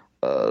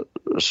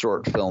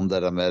short film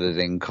that I'm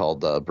editing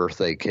called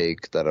Birthday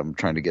Cake that I'm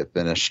trying to get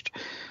finished.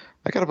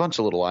 I got a bunch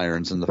of little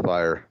irons in the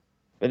fire.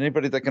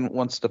 Anybody that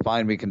wants to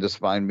find me can just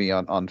find me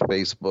on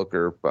Facebook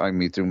or find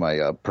me through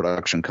my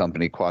production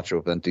company,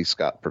 Quattro Venti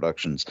Scott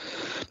Productions.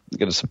 You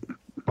can just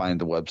find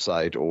the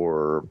website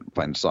or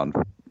find us on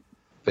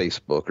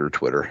Facebook or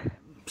Twitter.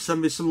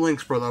 Send me some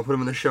links, brother. I'll put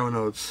them in the show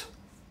notes.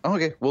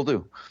 Okay, will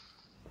do.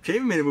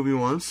 Jamie made a movie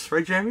once,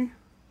 right, Jamie?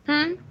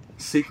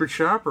 Secret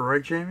Shopper,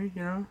 right, Jamie?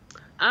 You know?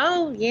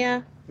 Oh,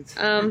 yeah.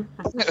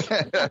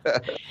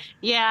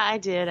 Yeah, I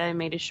did. I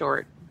made a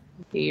short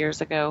a few years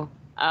ago.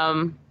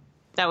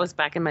 That was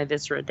back in my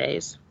Viscera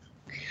days.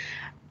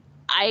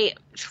 I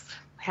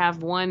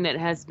have one that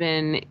has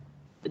been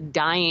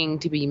dying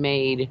to be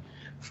made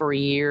for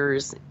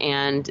years,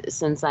 and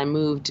since I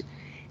moved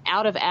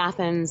out of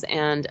Athens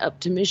and up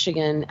to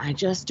Michigan, I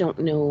just don't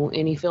know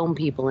any film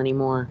people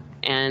anymore.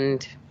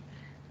 And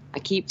I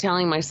keep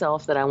telling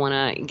myself that I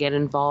want to get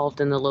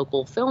involved in the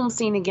local film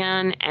scene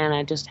again, and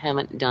I just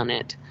haven't done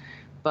it.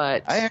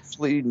 But I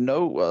actually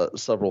know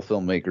several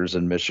filmmakers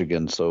in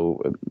Michigan,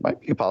 so it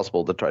might be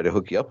possible to try to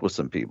hook you up with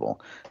some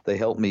people. They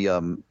helped me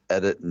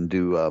edit and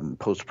do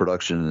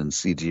post-production and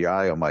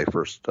CGI on my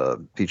first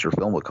feature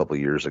film a couple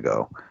of years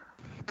ago.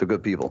 They're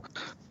good people.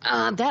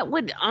 That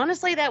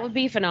would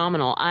be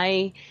phenomenal.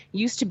 I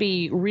used to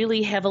be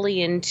really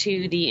heavily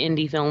into the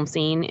indie film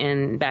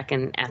scene back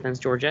in Athens,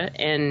 Georgia,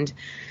 and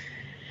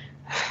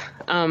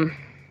I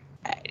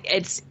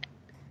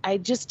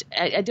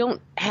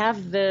don't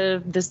have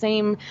the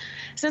same,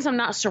 since I'm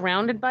not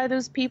surrounded by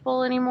those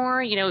people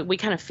anymore. You know, we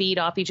kind of feed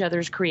off each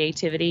other's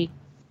creativity.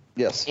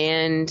 Yes.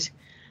 And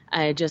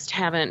I just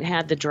haven't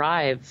had the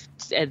drive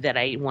that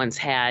I once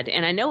had,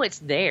 and I know it's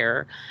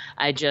there.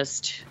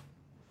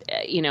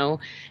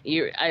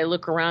 I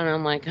look around and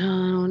I'm like, oh,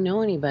 I don't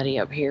know anybody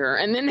up here.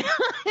 And then,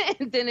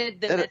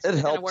 it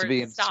helps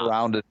being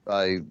surrounded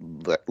by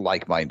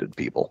like-minded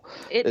people.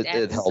 It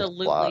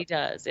absolutely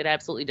does. It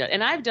absolutely does.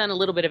 And I've done a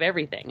little bit of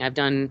everything. I've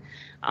done,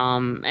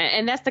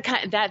 and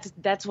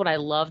that's what I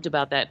loved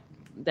about that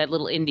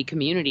little indie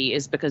community,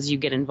 is because you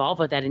get involved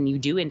with that and you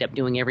do end up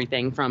doing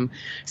everything from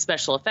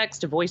special effects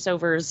to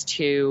voiceovers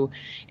to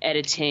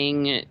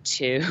editing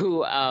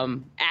to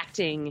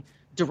acting,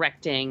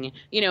 directing.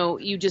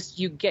 You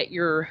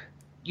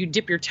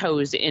dip your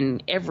toes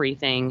in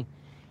everything,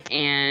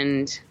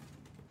 and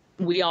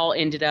we all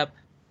ended up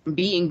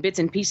being bits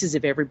and pieces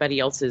of everybody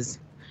else's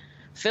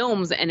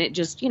films, and it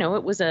just,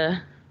 it was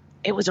a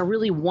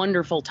really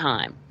wonderful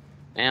time.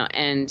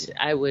 And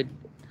I would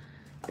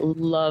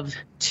love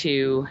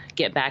to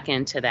get back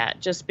into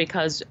that, just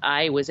because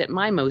I was at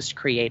my most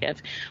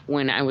creative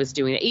when I was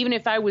doing it. Even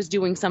if I was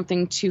doing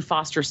something to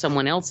foster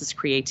someone else's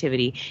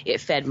creativity,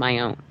 it fed my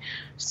own.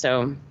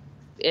 So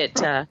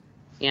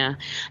yeah.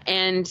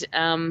 And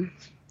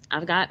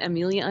I've got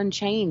Amelia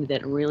Unchained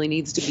that really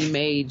needs to be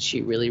made.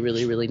 She really,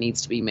 really, really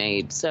needs to be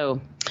made.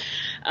 So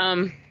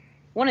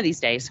one of these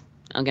days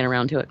I'll get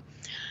around to it.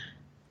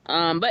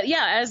 But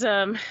yeah, as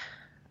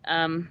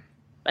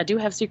I do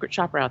have Secret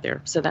Shopper out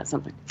there, so that's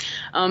something.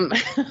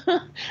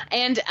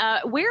 And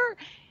where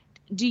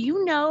do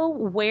you know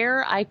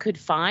where I could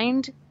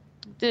find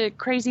the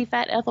Crazy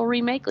Fat Ethel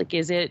remake? Like,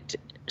 is it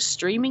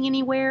streaming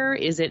anywhere?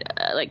 Is it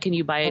can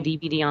you buy a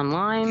DVD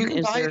online? You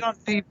can buy it on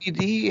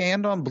DVD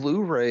and on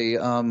Blu-ray.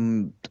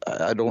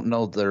 I don't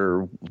know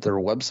their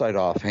website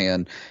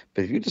offhand,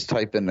 but if you just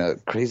type in a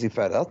Crazy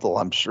Fat Ethel,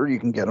 I'm sure you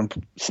can get them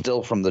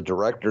still from the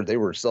director. They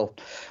were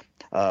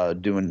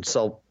doing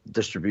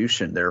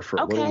self-distribution there for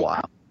a little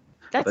while.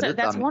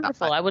 That's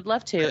wonderful. I would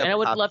love to, and I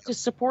would love to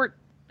support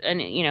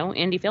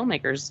indie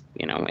filmmakers,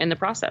 in the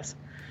process.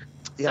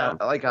 Yeah,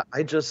 so.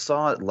 I just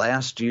saw it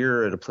last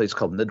year at a place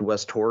called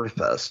Midwest Horror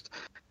Fest,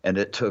 and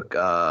it took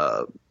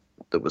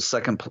it was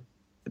second.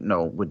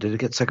 No, did it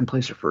get second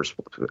place or first?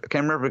 I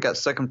can't remember if it got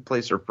second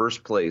place or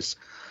first place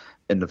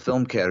in the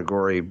film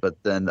category,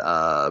 but then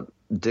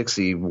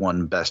Dixie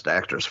won Best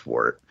Actress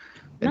for it,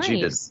 and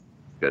she did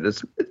good.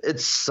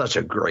 It's such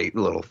a great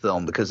little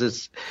film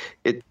because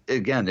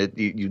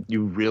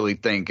you really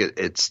think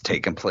it's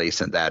taken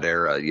place in that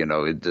era.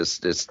 It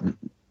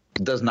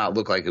does not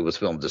look like it was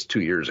filmed just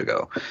 2 years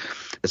ago.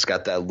 It's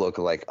got that look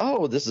like,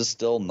 oh, this is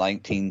still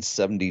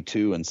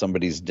 1972 in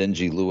somebody's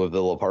dingy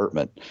Louisville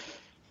apartment.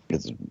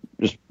 It's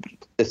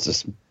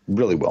just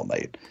really well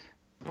made.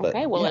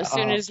 Okay, well, as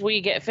soon as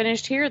we get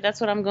finished here, that's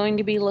what I'm going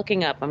to be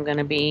looking up. I'm going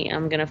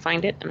to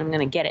find it and I'm going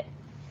to get it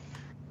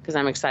because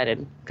I'm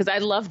excited because I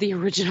love the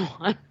original.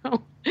 I don't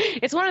know.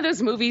 It's one of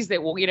those movies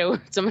that will,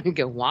 someone would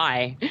go,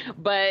 why?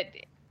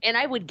 And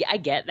I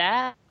get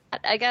that,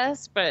 I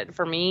guess, but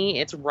for me,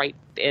 it's right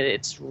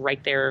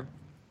there.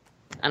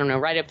 I don't know,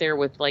 right up there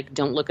with like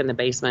Don't Look in the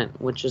Basement,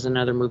 which is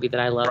another movie that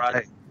I love.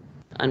 Right.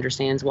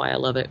 Understands why I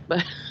love it,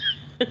 but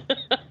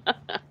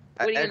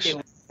I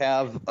actually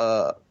have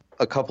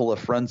a couple of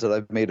friends that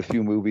I've made a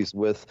few movies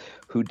with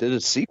who did a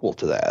sequel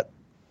to that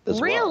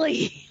as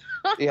really?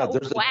 Well. Yeah,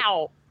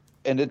 wow.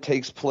 And it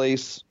takes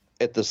place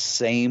at the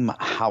same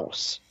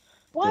house.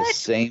 What? The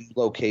same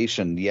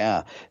location.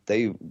 Yeah.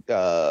 They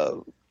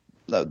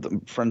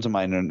the friends of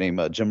mine are named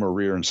Jim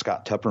O'Rear and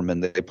Scott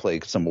Tepperman. They play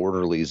some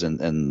orderlies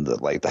in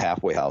the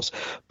halfway house,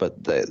 but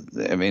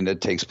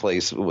it takes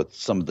place with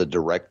some of the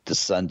direct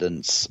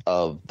descendants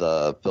of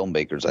the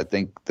filmmakers. I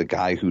think the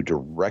guy who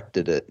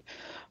directed it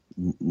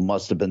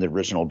must have been the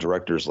original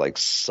director's like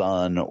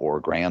son or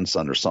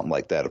grandson or something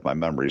like that, if my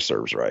memory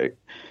serves right.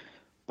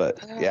 But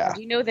yeah,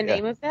 do you know the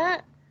name of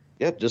that?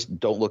 Yeah, just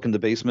Don't Look in the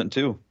Basement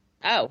too.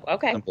 Oh,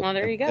 okay. Simple. Well,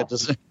 there you go.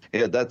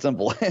 That's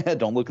simple.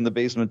 Don't Look in the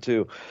Basement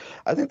too.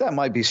 I think that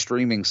might be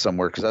streaming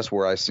somewhere because that's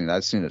where I've seen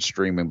it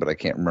streaming, but I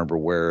can't remember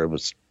where it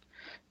was.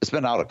 It's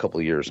been out a couple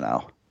of years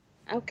now.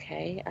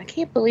 Okay, I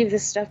can't believe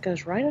this stuff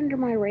goes right under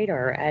my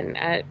radar, and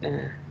that's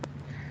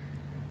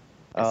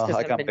because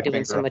I've been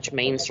doing so much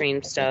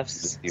mainstream stuff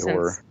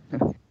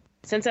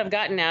since I've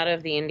gotten out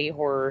of the indie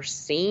horror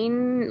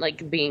scene.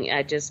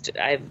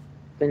 I've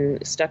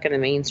been stuck in the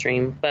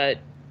mainstream, but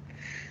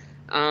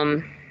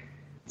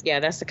yeah,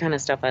 that's the kind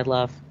of stuff I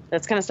love.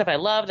 That's the kind of stuff I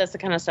love. That's the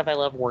kind of stuff I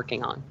love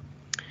working on.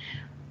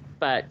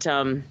 But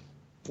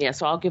yeah,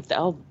 so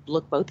I'll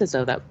look both of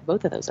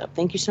those up.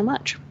 Thank you so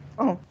much.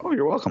 Oh,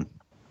 you're welcome.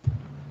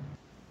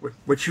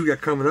 What you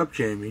got coming up,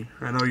 Jamie?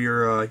 I know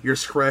you're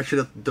scratching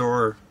at the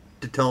door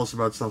to tell us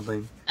about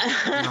something.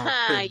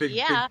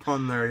 Big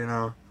pun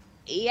there,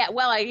 Yeah,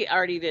 well, I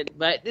already did,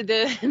 but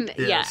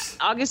yes.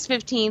 August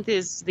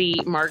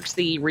 15th marks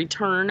the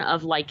return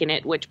of Liken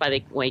It, which, by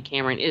the way,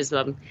 Cameron, is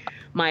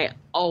my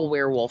all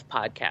werewolf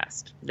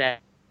podcast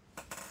that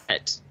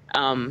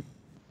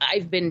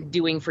I've been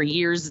doing for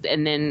years,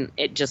 and then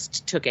it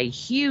just took a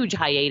huge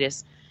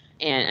hiatus,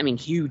 and I mean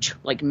huge,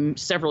 like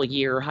several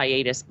year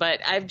hiatus. But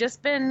I've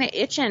just been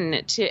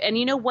itching to, and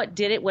you know what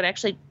did it? What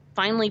actually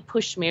finally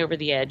pushed me over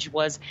the edge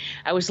was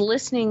I was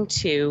listening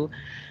to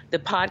the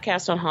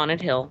podcast on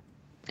Haunted Hill,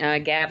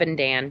 Gav and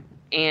Dan,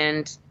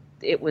 and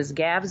it was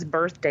Gav's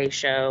birthday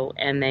show,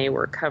 and they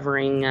were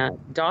covering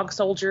Dog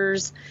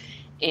Soldiers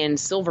and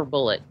Silver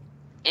Bullet.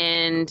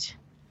 And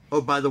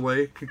oh, by the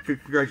way,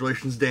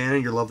 congratulations, Dan,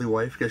 and your lovely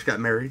wife. You guys got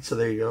married, so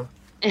there you go.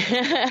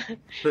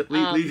 But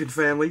Legion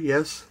family,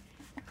 yes.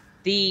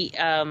 They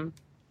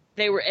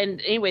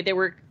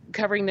were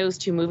covering those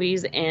two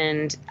movies,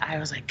 and I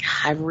was like,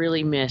 God, I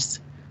really miss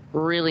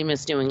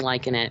doing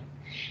Liking It.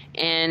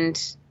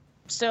 And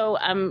so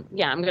I'm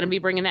going to be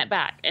bringing that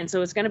back. And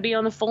so it's going to be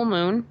on the full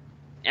moon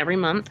every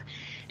month.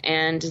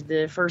 And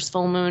the first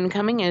full moon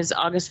coming is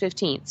August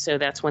 15th. So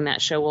that's when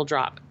that show will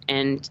drop.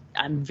 And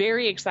I'm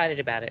very excited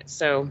about it.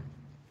 So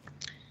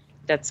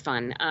that's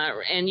fun.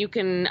 And you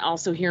can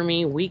also hear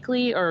me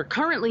weekly, or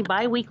currently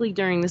bi-weekly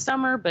during the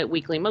summer, but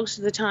weekly most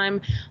of the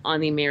time on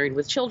the Married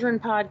with Children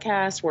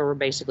podcast, where we're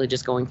basically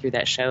just going through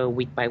that show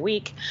week by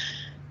week.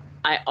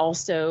 I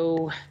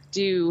also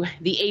do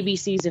the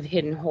ABCs of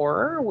Hidden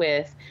Horror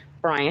with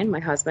Brian, my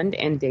husband,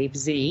 and Dave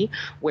Z,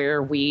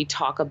 where we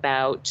talk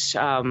about,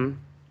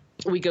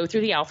 we go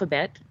through the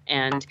alphabet,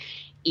 and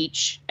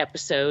each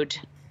episode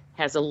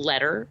has a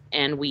letter,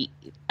 and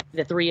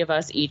the three of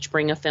us each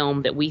bring a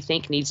film that we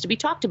think needs to be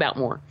talked about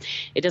more.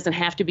 It doesn't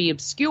have to be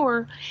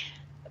obscure,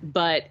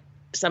 but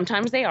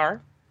sometimes they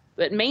are.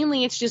 But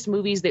mainly it's just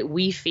movies that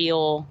we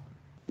feel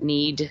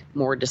need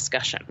more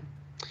discussion.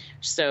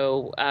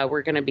 So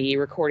we're going to be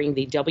recording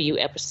the W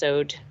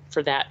episode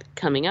for that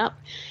coming up.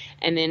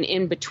 And then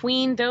in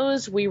between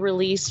those, we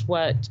release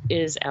what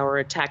is our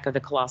Attack of the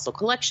Colossal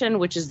Collection,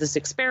 which is this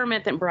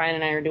experiment that Brian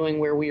and I are doing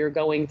where we are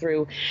going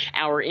through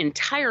our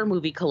entire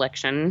movie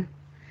collection,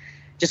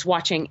 just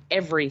watching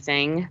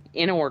everything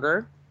in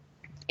order,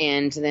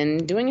 and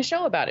then doing a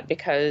show about it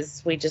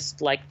because we just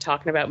like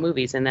talking about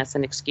movies, and that's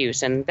an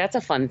excuse, and that's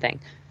a fun thing.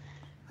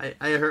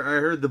 I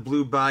heard the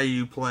Blue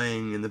Bayou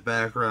playing in the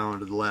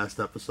background of the last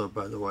episode,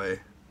 by the way.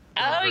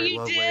 Oh, you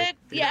lovely. Did?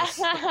 Yes.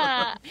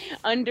 Yeah.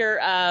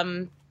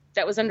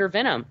 That was under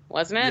Venom,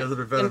 wasn't it? Yeah,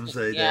 under Venom,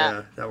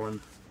 yeah, that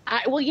one.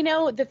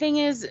 The thing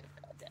is,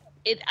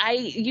 I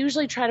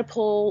usually try to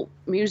pull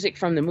music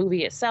from the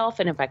movie itself,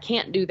 and if I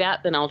can't do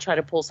that, then I'll try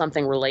to pull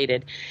something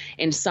related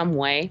in some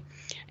way.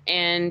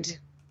 And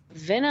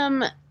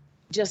Venom,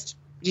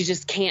 you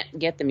just can't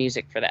get the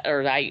music for that,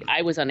 or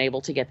I was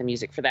unable to get the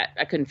music for that.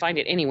 I couldn't find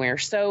it anywhere,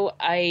 so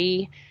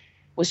I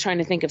was trying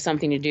to think of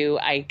something to do.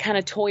 I kind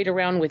of toyed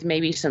around with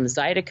maybe some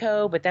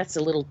Zydeco, but that's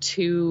a little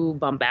too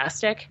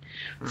bombastic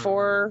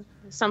for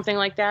something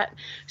like that.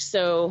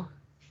 So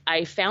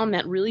I found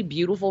that really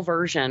beautiful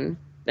version,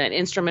 that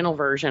instrumental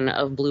version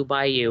of Blue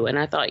Bayou, and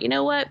I thought, you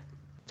know what?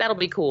 That'll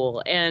be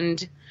cool.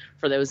 And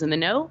for those in the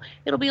know,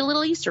 it'll be a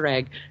little Easter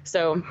egg.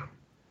 So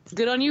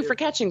good on you for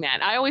catching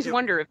that. I always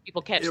wonder if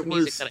people catch the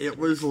music. It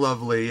was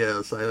lovely,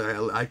 yes.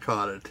 I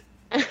caught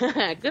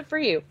it. Good for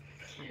you.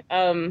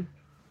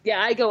 Yeah,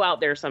 I go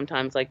out there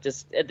sometimes,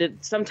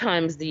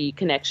 sometimes the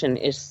connection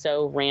is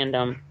so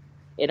random,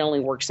 it only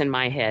works in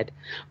my head.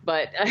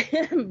 But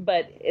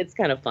it's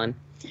kind of fun.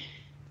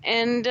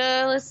 And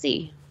let's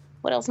see.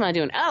 What else am I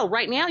doing? Oh,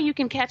 right now you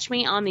can catch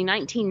me on the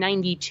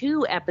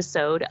 1992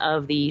 episode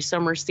of the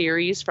summer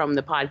series from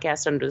the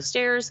podcast Under the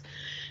Stairs.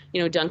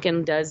 You know,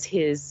 Duncan does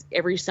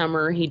every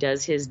summer he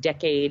does his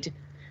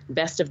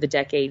Best of the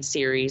Decade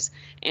series,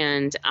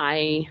 and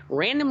I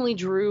randomly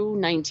drew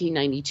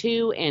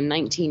 1992 and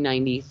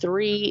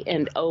 1993,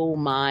 and oh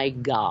my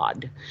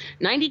God.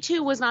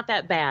 92 was not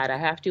that bad, I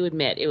have to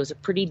admit. It was a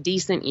pretty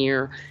decent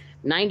year.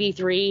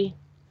 93,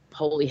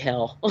 holy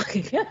hell.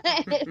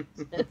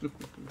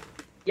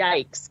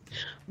 Yikes.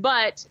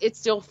 But it's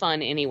still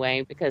fun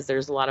anyway, because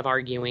there's a lot of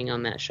arguing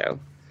on that show.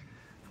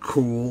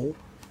 Cool.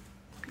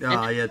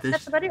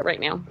 That's about it right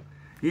now.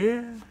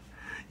 Yeah,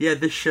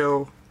 this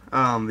show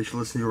that you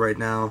listen to right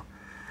now,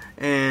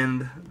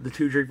 and the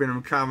Two Drink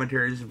Venom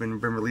commentaries have been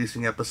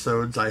releasing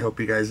episodes. I hope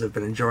you guys have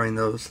been enjoying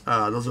those.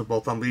 Those are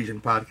both on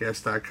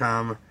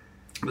LegionPodcast.com.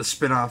 The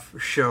spin-off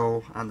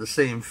show on the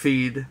same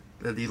feed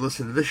that you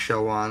listen to this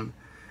show on,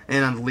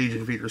 and on the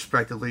Legion feed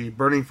respectively.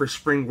 Burning for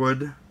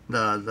Springwood,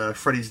 the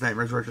Freddy's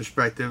Nightmares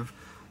retrospective.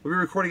 We'll be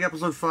recording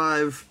episode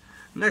 5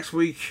 next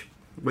week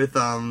with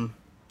a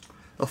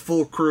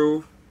full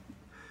crew,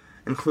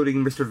 including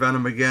Mr.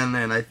 Venom again,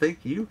 and I think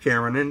you,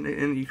 Cameron,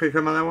 and you could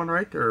come on that one,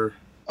 right? Or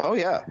oh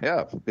yeah.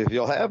 If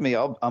you'll have me,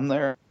 I'm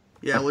there.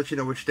 Yeah, I'll let you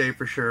know which day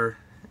for sure.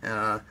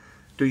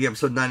 Doing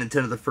episode 9 and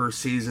 10 of the first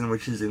season,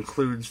 which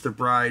includes The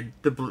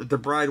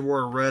Bride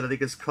Wore Red, I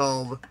think it's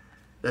called.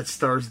 That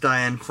stars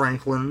Diane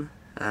Franklin,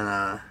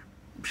 and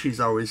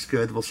she's always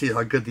good. We'll see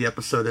how good the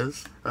episode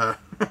is.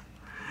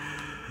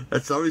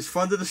 That's always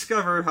fun to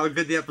discover how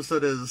good the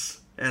episode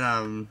is.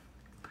 And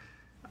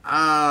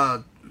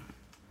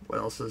what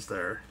else is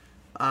there?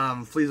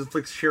 Fleas and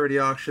Flicks charity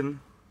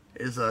auction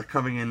is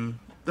coming in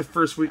the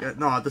first week.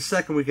 No, the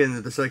second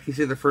weekend of I keep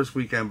saying the first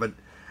weekend, but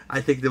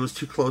I think it was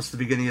too close to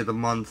the beginning of the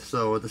month.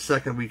 So the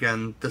second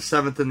weekend, the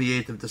 7th and the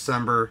 8th of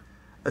December.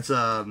 It's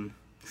a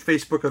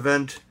Facebook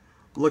event.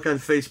 Look on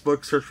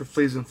Facebook, search for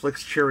Fleas and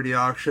Flicks charity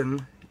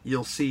auction.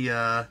 You'll see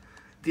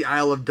the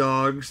Isle of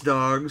Dogs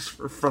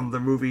from the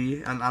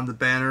movie on the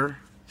banner.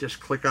 Just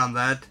click on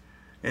that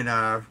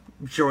and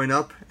join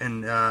up,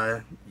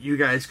 and you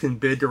guys can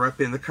bid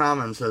directly in the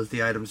comments as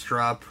the items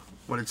drop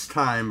when it's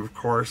time, of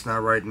course,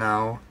 not right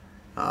now.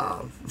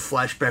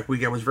 Flashback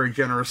Weekend was very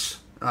generous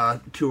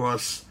to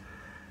us.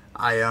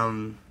 I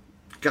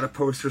got a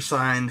poster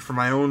signed for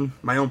my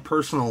own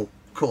personal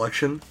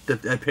collection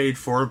that I paid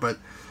for, but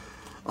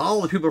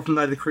all the people from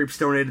Night of the Creeps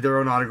donated their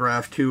own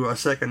autograph to a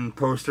second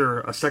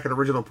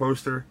original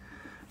poster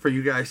for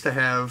you guys to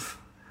have.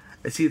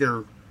 It's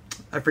either,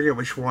 I forget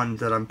which one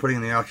that I'm putting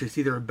in the auction. It's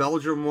either a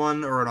Belgium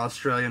one or an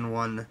Australian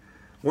one.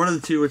 One of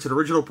the two. It's an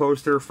original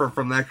poster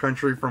from that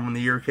country from when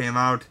the year came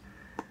out.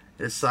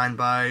 It's signed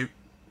by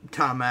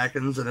Tom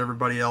Atkins and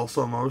everybody else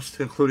almost,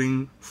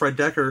 including Fred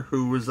Decker,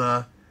 who was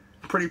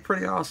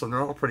pretty awesome.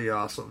 They're all pretty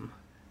awesome.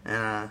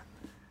 I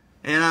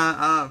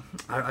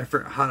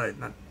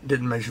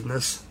didn't mention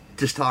this.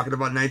 Just talking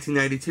about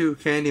 1992,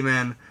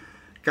 Candyman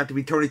got to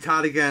be Tony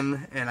Todd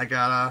again, and I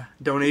got a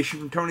donation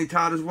from Tony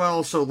Todd as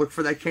well. So look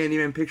for that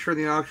Candyman picture in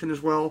the auction as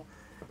well.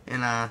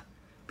 And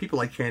people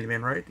like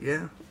Candyman, right?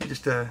 Yeah.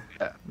 Just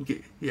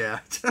yeah.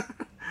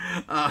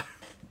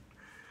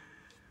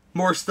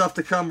 More stuff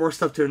to come. More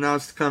stuff to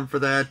announce to come for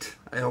that.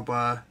 I hope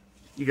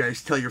you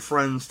guys tell your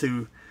friends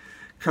to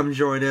come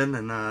join in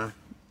and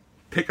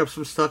pick up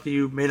some stuff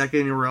you may not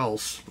get anywhere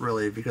else,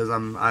 really, because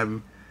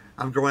I'm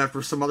going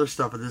after some other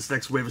stuff, and this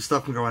next wave of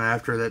stuff I'm going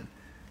after that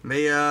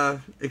may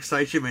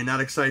excite you, may not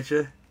excite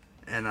you,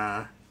 and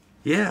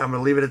yeah, I'm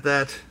gonna leave it at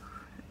that,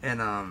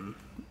 and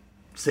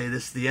say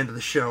this is the end of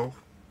the show,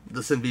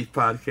 the Sin Beef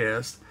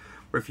Podcast,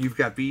 where if you've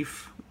got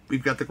beef,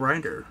 we've got the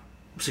grinder.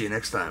 See you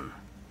next time.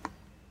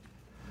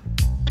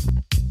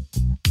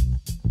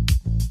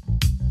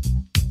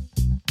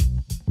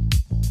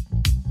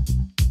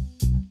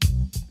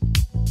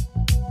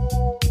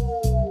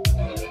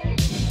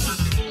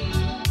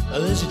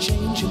 There's a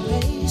change in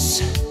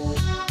pace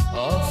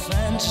of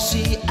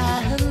fantasy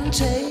and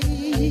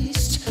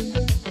taste.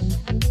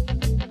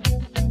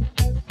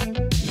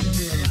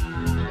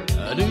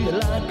 Do you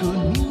like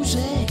good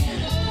music?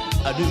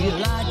 Do you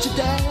like to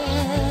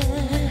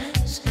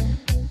dance?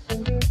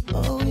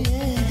 Oh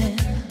yeah.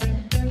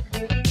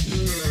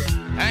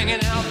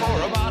 Hanging out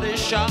for a body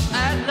shop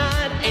at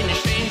night. Ain't it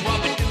strange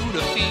what we do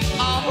to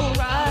feel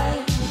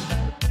alright?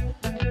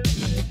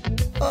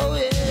 Oh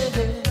yeah.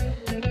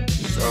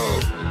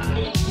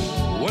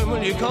 When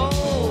will you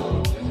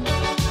come?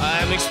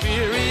 I'm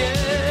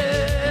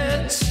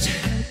experienced.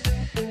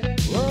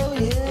 Oh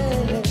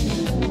yeah.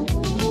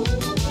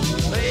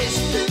 Face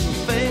to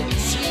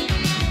face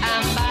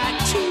and back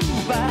to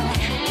back.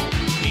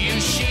 You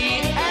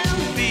see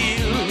and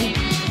feel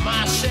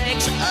my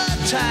sex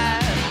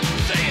attack.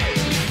 Say it.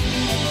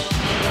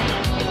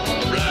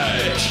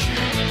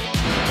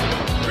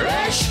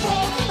 Rush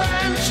for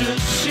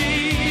fantasy.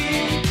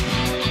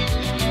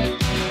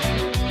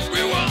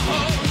 We want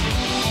home.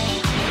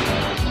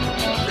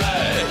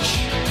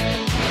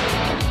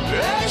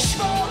 Rush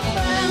for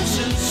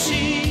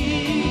fantasy.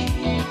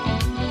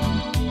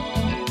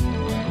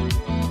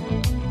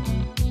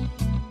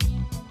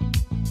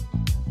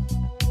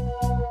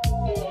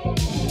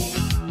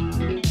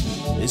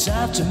 It's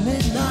after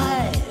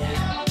midnight.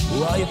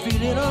 Are you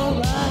feeling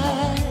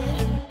alright?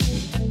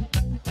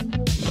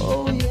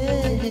 Oh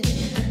yeah.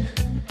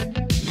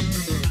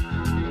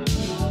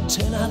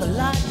 Turn out the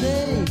light,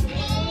 babe.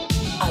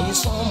 Are you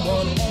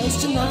someone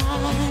else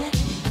tonight?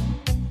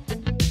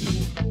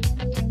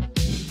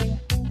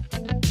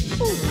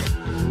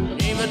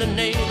 Neighbor to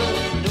neighbor,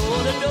 door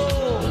to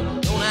door.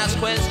 Don't ask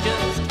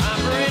questions, time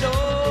for it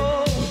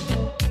all.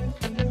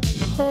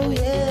 Oh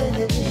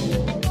yeah.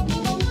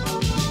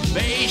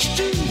 Face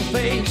to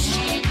face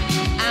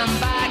and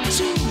back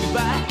to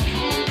back.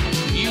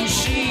 You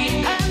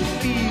see and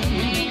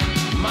feel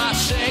my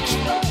sex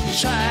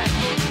attack.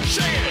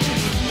 Say it.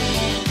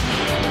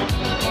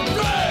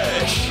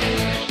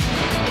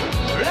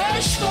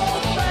 Rush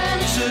for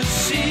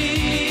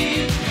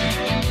fantasy.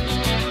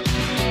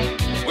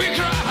 We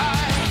cry.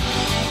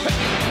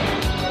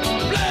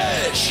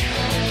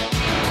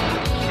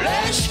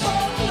 Flesh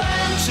for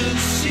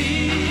fantasy.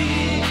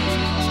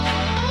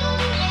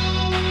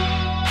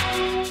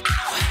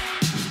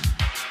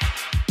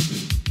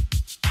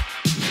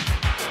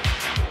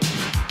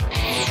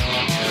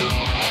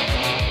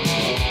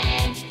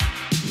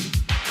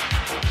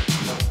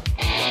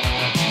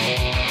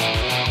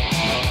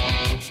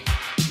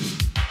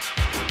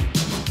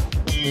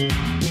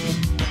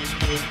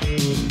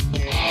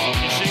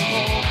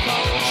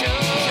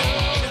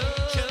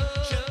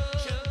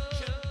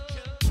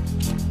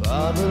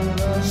 Father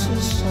loves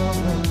his son,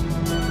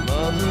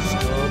 mother's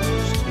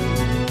daughters too.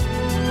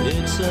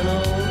 It's an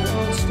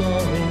old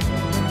story,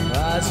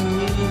 rising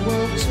you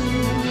want to.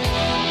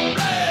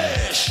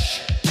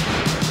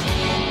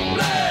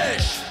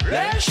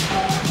 Flesh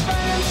for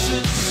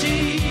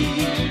fantasy.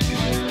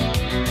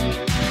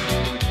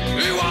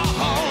 We want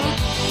home.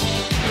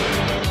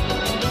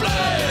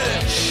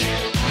 Flesh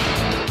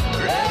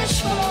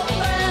for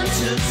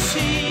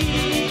fantasy.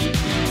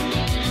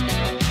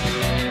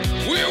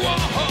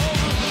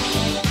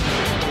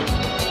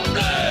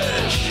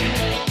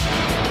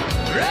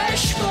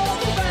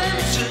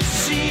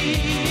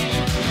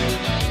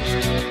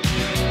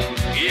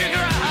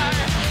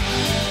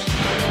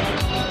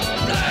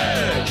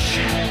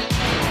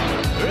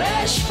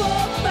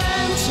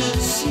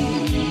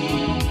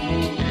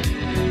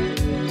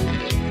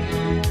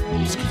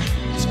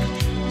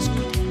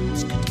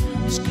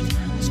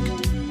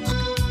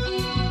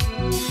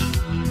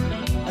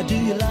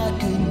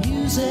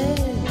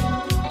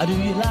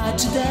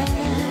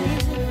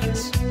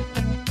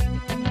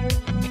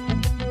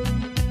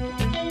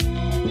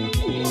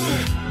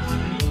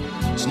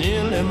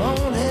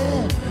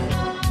 morning,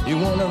 you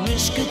wanna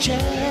risk a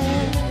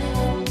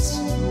chance.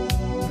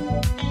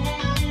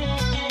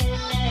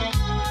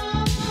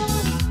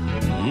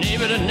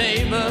 Neighbor to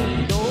neighbor,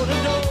 door to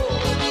door.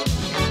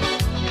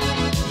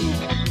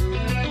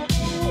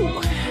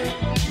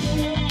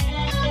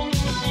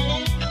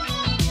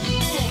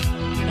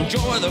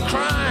 Enjoy the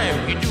crime,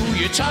 you do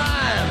your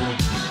time.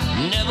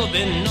 Never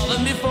been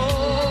nothing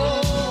before.